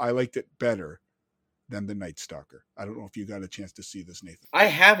Ripper. I liked it better than The Night Stalker. I don't know if you got a chance to see this, Nathan. I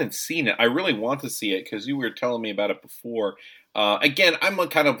haven't seen it. I really want to see it because you were telling me about it before. Again, I'm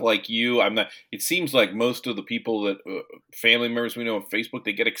kind of like you. I'm not. It seems like most of the people that family members we know on Facebook,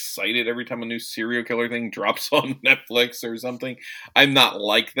 they get excited every time a new serial killer thing drops on Netflix or something. I'm not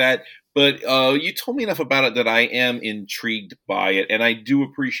like that, but you told me enough about it that I am intrigued by it, and I do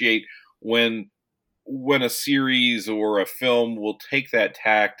appreciate when a series or a film will take that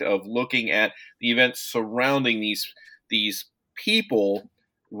tact of looking at the events surrounding these people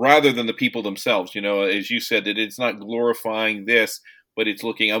rather than the people themselves. As you said, that it's not glorifying this, but it's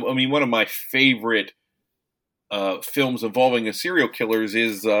looking. I mean, one of my favorite films involving a serial killers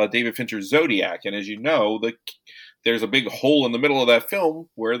is David Fincher's Zodiac, and as you know, there's a big hole in the middle of that film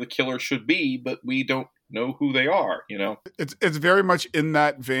where the killer should be, but we don't know who they are. It's very much in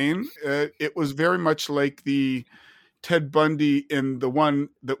that vein. It was very much like the Ted Bundy in the one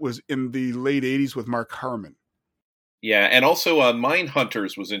that was in the late 80s with Mark Harmon. Yeah, and also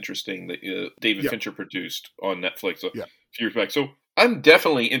Mindhunters was interesting that David Fincher produced on Netflix a few years back. So I'm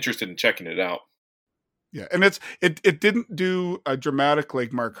definitely interested in checking it out. Yeah, and it didn't do a dramatic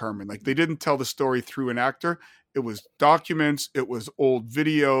like Mark Harmon. Like, they didn't tell the story through an actor. It was documents, it was old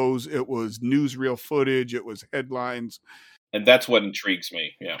videos, it was newsreel footage, it was headlines. And that's what intrigues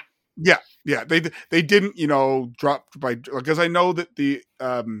me, yeah. Yeah. They didn't, drop by, because I know that the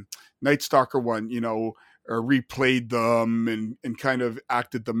Night Stalker one, replayed them and kind of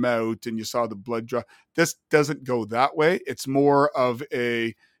acted them out, and you saw the blood draw. This doesn't go that way. It's more of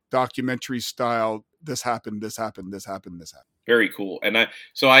a documentary style. This happened, this happened, this happened, this happened. Very cool. And I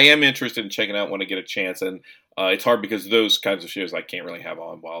am interested in checking out when I get a chance. And it's hard because those kinds of shows I can't really have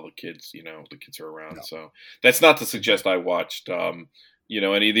on while the kids are around. No. So that's not to suggest I watched,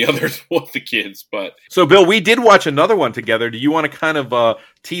 any of the others with the kids. But so, Bill, we did watch another one together. Do you want to kind of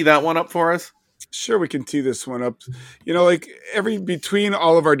tee that one up for us? Sure, we can tee this one up. Between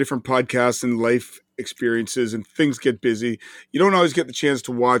all of our different podcasts and life experiences and things get busy, you don't always get the chance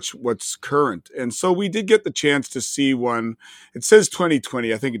to watch what's current. And so we did get the chance to see one. It says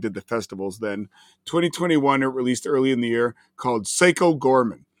 2020. I think it did the festivals then. 2021, it released early in the year, called Psycho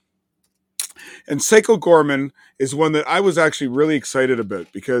Goreman. And Psycho Goreman is one that I was actually really excited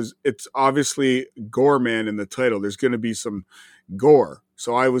about because it's obviously Goreman in the title. There's going to be some gore.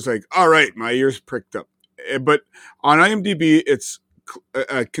 So I was like, all right, my ears pricked up. But on IMDb, it's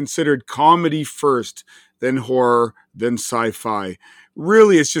considered comedy first, then horror, then sci-fi.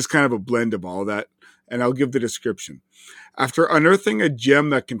 Really, it's just kind of a blend of all that. and I'll give the description. After unearthing a gem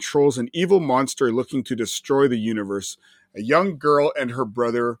that controls an evil monster looking to destroy the universe, a young girl and her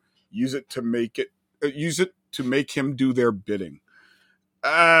brother use it to make him do their bidding.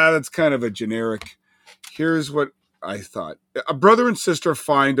 That's kind of a generic. Here's what I thought. A brother and sister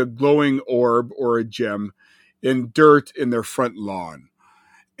find a glowing orb or a gem in dirt in their front lawn.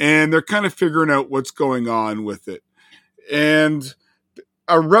 And they're kind of figuring out what's going on with it. And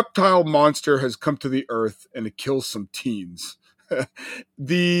a reptile monster has come to the earth and it kills some teens.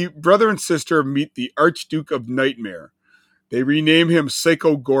 The brother and sister meet the Archduke of Nightmare. They rename him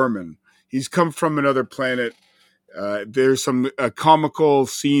Psycho Gorman. He's come from another planet. There's some comical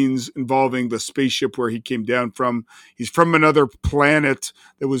scenes involving the spaceship where he came down from. He's from another planet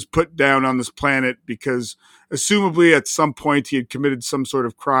that was put down on this planet because assumably at some point he had committed some sort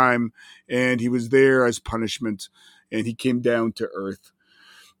of crime and he was there as punishment and he came down to Earth.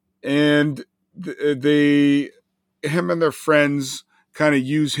 And him and their friends kind of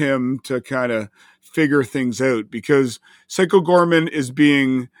use him to kind of figure things out because Psycho Gorman is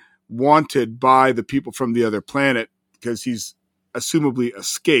being wanted by the people from the other planet because he's assumably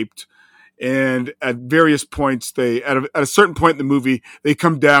escaped. And at various points, at a certain point in the movie, they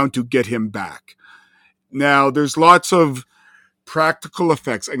come down to get him back. Now, there's lots of practical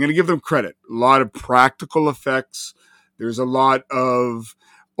effects. I'm going to give them credit. A lot of practical effects. There's a lot of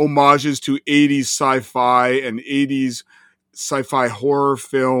homages to 80s sci-fi and 80s sci-fi horror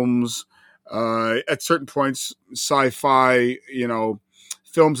films. At certain points, sci-fi,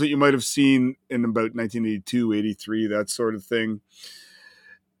 films that you might have seen in about 1982, 83, that sort of thing.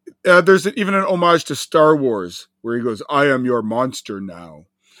 There's even an homage to Star Wars where he goes, "I am your monster now."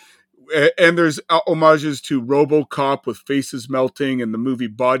 And there's homages to RoboCop with faces melting and the movie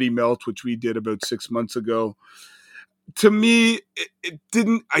Body Melt, which we did about 6 months ago. To me,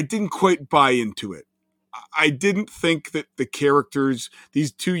 I didn't quite buy into it. I didn't think that the characters,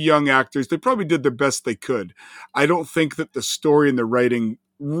 these two young actors, they probably did the best they could. I don't think that the story and the writing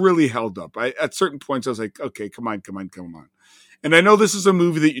really held up. At certain points, I was like, okay, come on. And I know this is a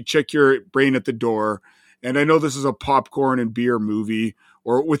movie that you check your brain at the door. And I know this is a popcorn and beer movie,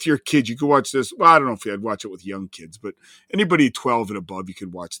 or with your kids, you could watch this. Well, I don't know if I'd watch it with young kids, but anybody 12 and above, you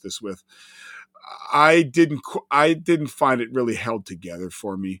could watch this with. I didn't find it really held together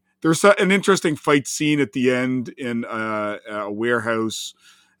for me. There's an interesting fight scene at the end in a warehouse.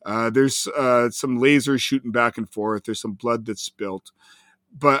 There's some lasers shooting back and forth. There's some blood that's spilt,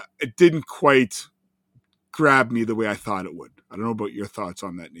 but it didn't quite grab me the way I thought it would. I don't know about your thoughts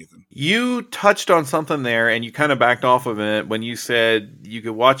on that, Nathan. You touched on something there, and you kind of backed off of it when you said you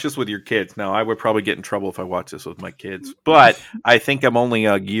could watch this with your kids. Now, I would probably get in trouble if I watched this with my kids, but I think I'm only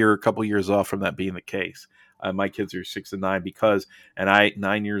a couple years off from that being the case. My kids are 6 and 9 and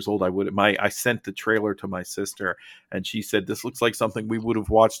 9 years old. I sent the trailer to my sister, and she said this looks like something we would have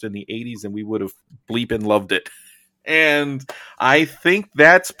watched in the 80s, and we would have bleeping loved it. And I think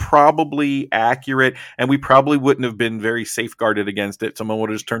that's probably accurate, and we probably wouldn't have been very safeguarded against it. Someone would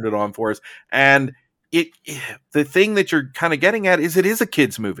have just turned it on for us. And the thing that you're kind of getting at is it is a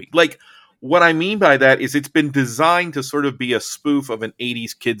kid's movie. Like, what I mean by that is it's been designed to sort of be a spoof of an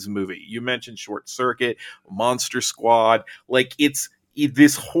 80s kids movie. You mentioned Short Circuit, Monster Squad. Like, it's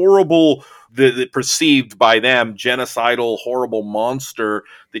this horrible, the perceived by them, genocidal, horrible monster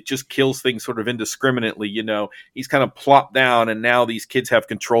that just kills things sort of indiscriminately. He's kind of plopped down, and now these kids have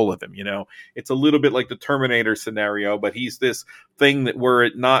control of him. It's a little bit like the Terminator scenario, but he's this thing that were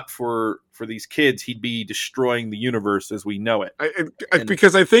it not for these kids, he'd be destroying the universe as we know it.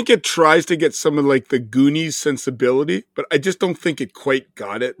 Because I think it tries to get some of like the Goonies sensibility, but I just don't think it quite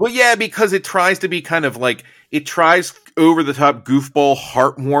got it. Well, yeah, because it tries to be kind of like, it tries over the top goofball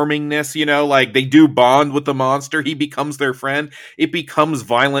heartwarmingness, like they do bond with the monster. He becomes their friend. It becomes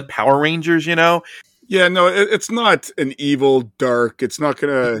violent Power Rangers, Yeah, no, it's not an evil, dark. It's not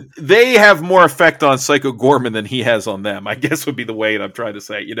going to... They have more effect on Psycho Gorman than he has on them, I guess would be the way I'm trying to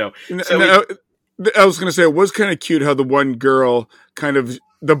say, I was going to say, it was kind of cute how the one girl kind of...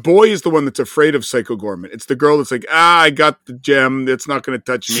 The boy is the one that's afraid of Psycho Gorman. It's the girl that's like, I got the gem. It's not going to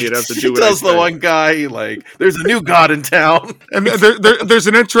touch me. It has to do with it. She tells the one guy, like, there's a new god in town. And there's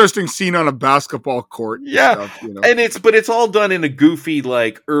an interesting scene on a basketball court. Yeah. Stuff, And it's all done in a goofy,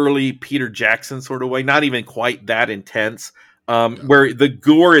 like, early Peter Jackson sort of way. Not even quite that intense. Where the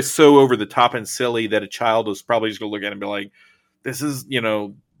gore is so over the top and silly that a child is probably just going to look at it and be like, this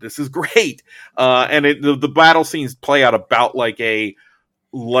is great. And the battle scenes play out about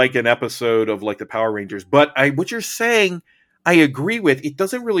like an episode of like the Power Rangers. But what you're saying, I agree with. It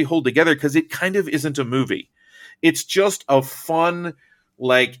doesn't really hold together because it kind of isn't a movie. It's just a fun,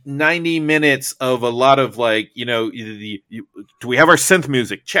 like 90 minutes of a lot of like, do we have our synth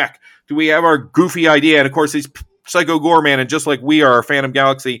music? Check. Do we have our goofy idea? And of course, these Psycho Goreman, and just like we are, Phantom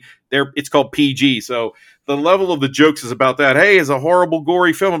Galaxy, it's called PG. So the level of the jokes is about that. Hey, it's a horrible,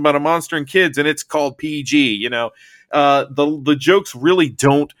 gory film about a monster and kids, and it's called PG. The jokes really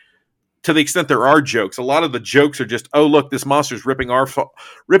don't, to the extent there are jokes. A lot of the jokes are just, oh look, this monster's ripping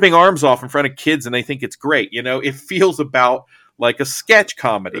arms off in front of kids, and they think it's great. It feels about like a sketch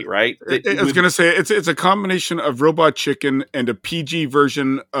comedy, right? I was going to say it's a combination of Robot Chicken and a PG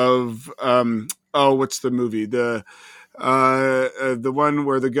version of what's the movie? The one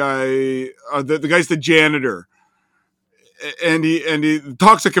where the guy's the janitor, and he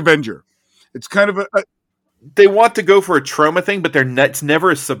Toxic Avenger. It's kind of they want to go for a trauma thing, but it's never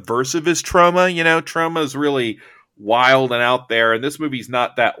as subversive as Trauma. Trauma is really wild and out there, and this movie's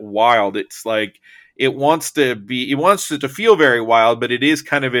not that wild. It's like it wants it to feel very wild, but it is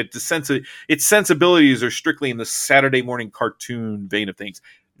kind of its sensibilities are strictly in the Saturday morning cartoon vein of things.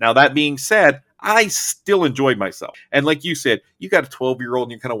 Now, that being said, I still enjoyed myself. And like you said, you got a 12-year-old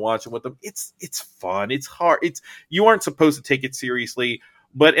and you're kind of watching with them. It's fun. It's hard. You aren't supposed to take it seriously,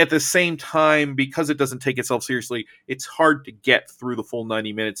 but at the same time, because it doesn't take itself seriously, it's hard to get through the full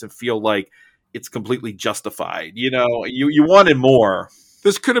 90 minutes and feel like it's completely justified. You wanted more.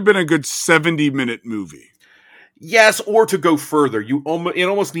 This could have been a good 70-minute movie. Yes, or to go further. It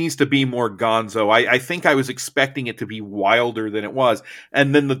almost needs to be more gonzo. I think I was expecting it to be wilder than it was.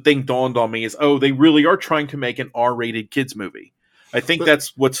 And then the thing dawned on me is, they really are trying to make an R-rated kids movie. I think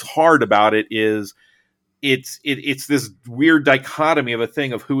that's what's hard about it is it's this weird dichotomy of a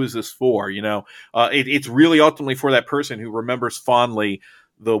thing of who is this for, It's really ultimately for that person who remembers fondly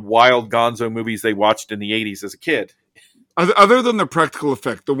the wild gonzo movies they watched in the 80s as a kid. Other than the practical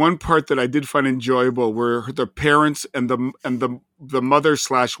effect, the one part that I did find enjoyable were the parents and the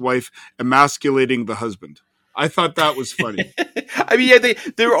mother/wife emasculating the husband. I thought that was funny. I mean, yeah,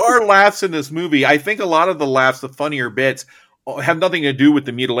 there are laughs in this movie. I think a lot of the laughs, the funnier bits, have nothing to do with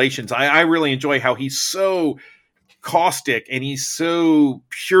the mutilations. I really enjoy how he's so caustic and he's so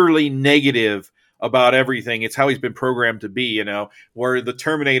purely negative about everything. It's how he's been programmed to be, where the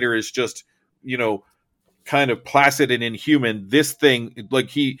Terminator is just, kind of placid and inhuman. This thing,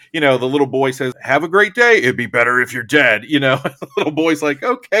 like the little boy says, "Have a great day. It'd be better if you're dead." The little boy's like,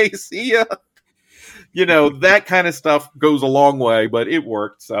 "Okay, see ya." That kind of stuff goes a long way, but it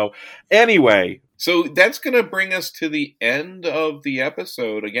worked. So anyway, so that's going to bring us to the end of the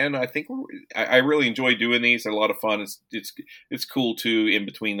episode. Again, I think I really enjoy doing these. They're a lot of fun. It's cool too, in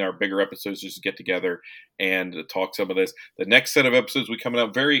between our bigger episodes, just to get together and talk some of this. The next set of episodes we coming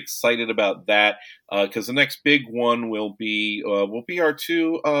out, very excited about that, because the next big one will be our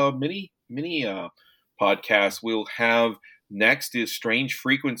two mini podcasts. We'll have next is Strange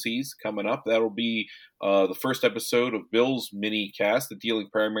Frequencies coming up. That'll be the first episode of Bill's mini cast, dealing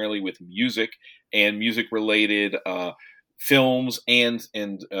primarily with music and music-related films, and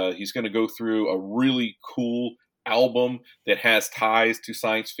he's going to go through a really cool album that has ties to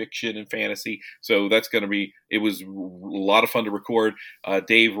science fiction and fantasy. So that's going to be, it was a lot of fun to record.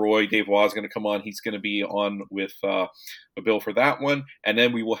 Dave Waugh is going to come on. He's going to be on with Bill for that one. And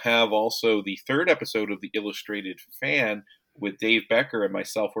then we will have also the third episode of The Illustrated Fan with Dave Becker and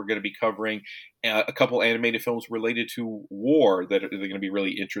myself. We're going to be covering a couple animated films related to war that are going to be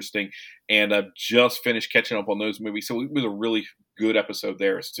really interesting. And I've just finished catching up on those movies. So it was a really good episode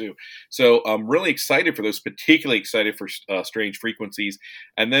there too. So I'm really excited for those, particularly excited for Strange Frequencies.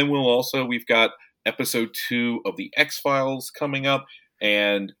 And then we've got episode 2 of the X-Files coming up.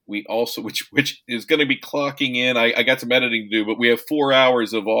 And we also, which is going to be clocking in. I got some editing to do, but we have 4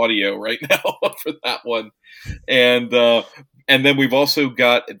 hours of audio right now for that one. And then we've also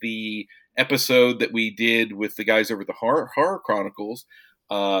got the episode that we did with the guys over at the Horror Chronicles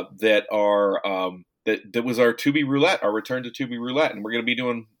that was our Tubi Roulette, our return to Tubi Roulette. And we're going to be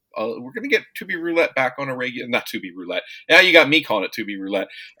doing, we're going to get Tubi Roulette back on a regular, not Tubi Roulette. Now you got me calling it Tubi Roulette.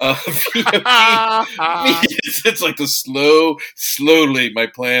 It's like slowly my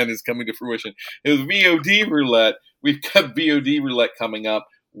plan is coming to fruition. It was VOD Roulette. We've got VOD Roulette coming up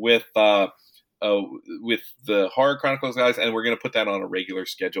with the Horror Chronicles guys, and we're going to put that on a regular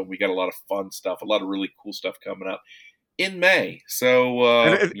schedule. We got a lot of fun stuff, a lot of really cool stuff coming up in May. So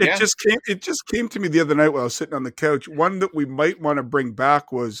it just came to me the other night while I was sitting on the couch. One that we might want to bring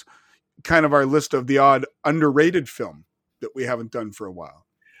back was kind of our list of the odd underrated film that we haven't done for a while.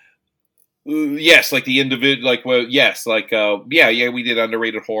 Yes, like the individual, we did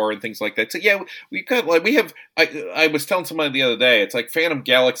underrated horror and things like that. So yeah, I was telling somebody the other day, it's like Phantom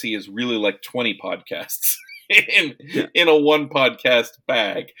Galaxy is really like 20 podcasts. in a one podcast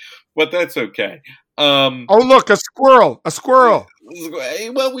bag, but that's okay. Oh, look, a squirrel!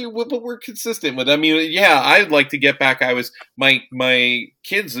 Well, we're consistent with. I mean, yeah, I'd like to get back. My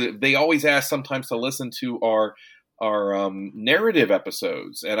kids. They always ask sometimes to listen to our narrative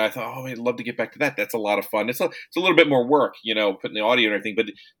episodes, and I thought, I'd love to get back to that. That's a lot of fun. It's a little bit more work, putting the audio and everything, but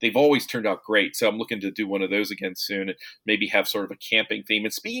they've always turned out great. So I'm looking to do one of those again soon, and maybe have sort of a camping theme.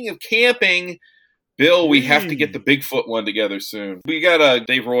 And speaking of camping, Bill, we have to get the Bigfoot one together soon. We got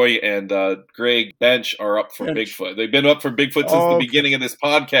Dave Roy and Greg Bench are up for Bigfoot. They've been up for Bigfoot since the beginning of this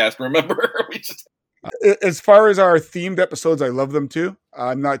podcast. Remember? As far as our themed episodes, I love them too.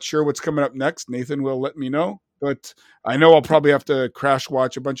 I'm not sure what's coming up next. Nathan will let me know, but I know I'll probably have to crash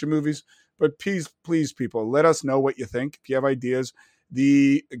watch a bunch of movies. But please, people, let us know what you think. If you have ideas,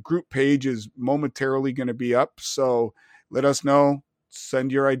 the group page is momentarily going to be up, so let us know.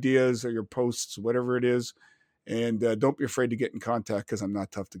 Send your ideas or your posts, whatever it is. And don't be afraid to get in contact because I'm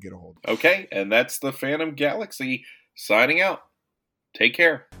not tough to get a hold of. Okay, and that's the Phantom Galaxy signing out. Take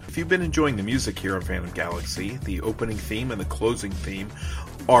care. If you've been enjoying the music here on Phantom Galaxy, the opening theme and the closing theme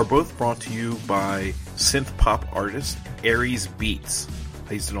are both brought to you by synth pop artist Aries Beats.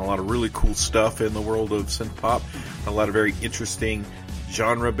 He's done a lot of really cool stuff in the world of synth pop, a lot of very interesting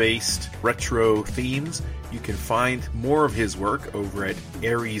genre-based retro themes. You can find more of his work over at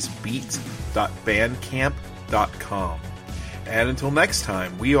ariesbeats.bandcamp.com. And until next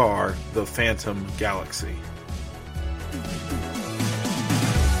time, we are the Phantom Galaxy.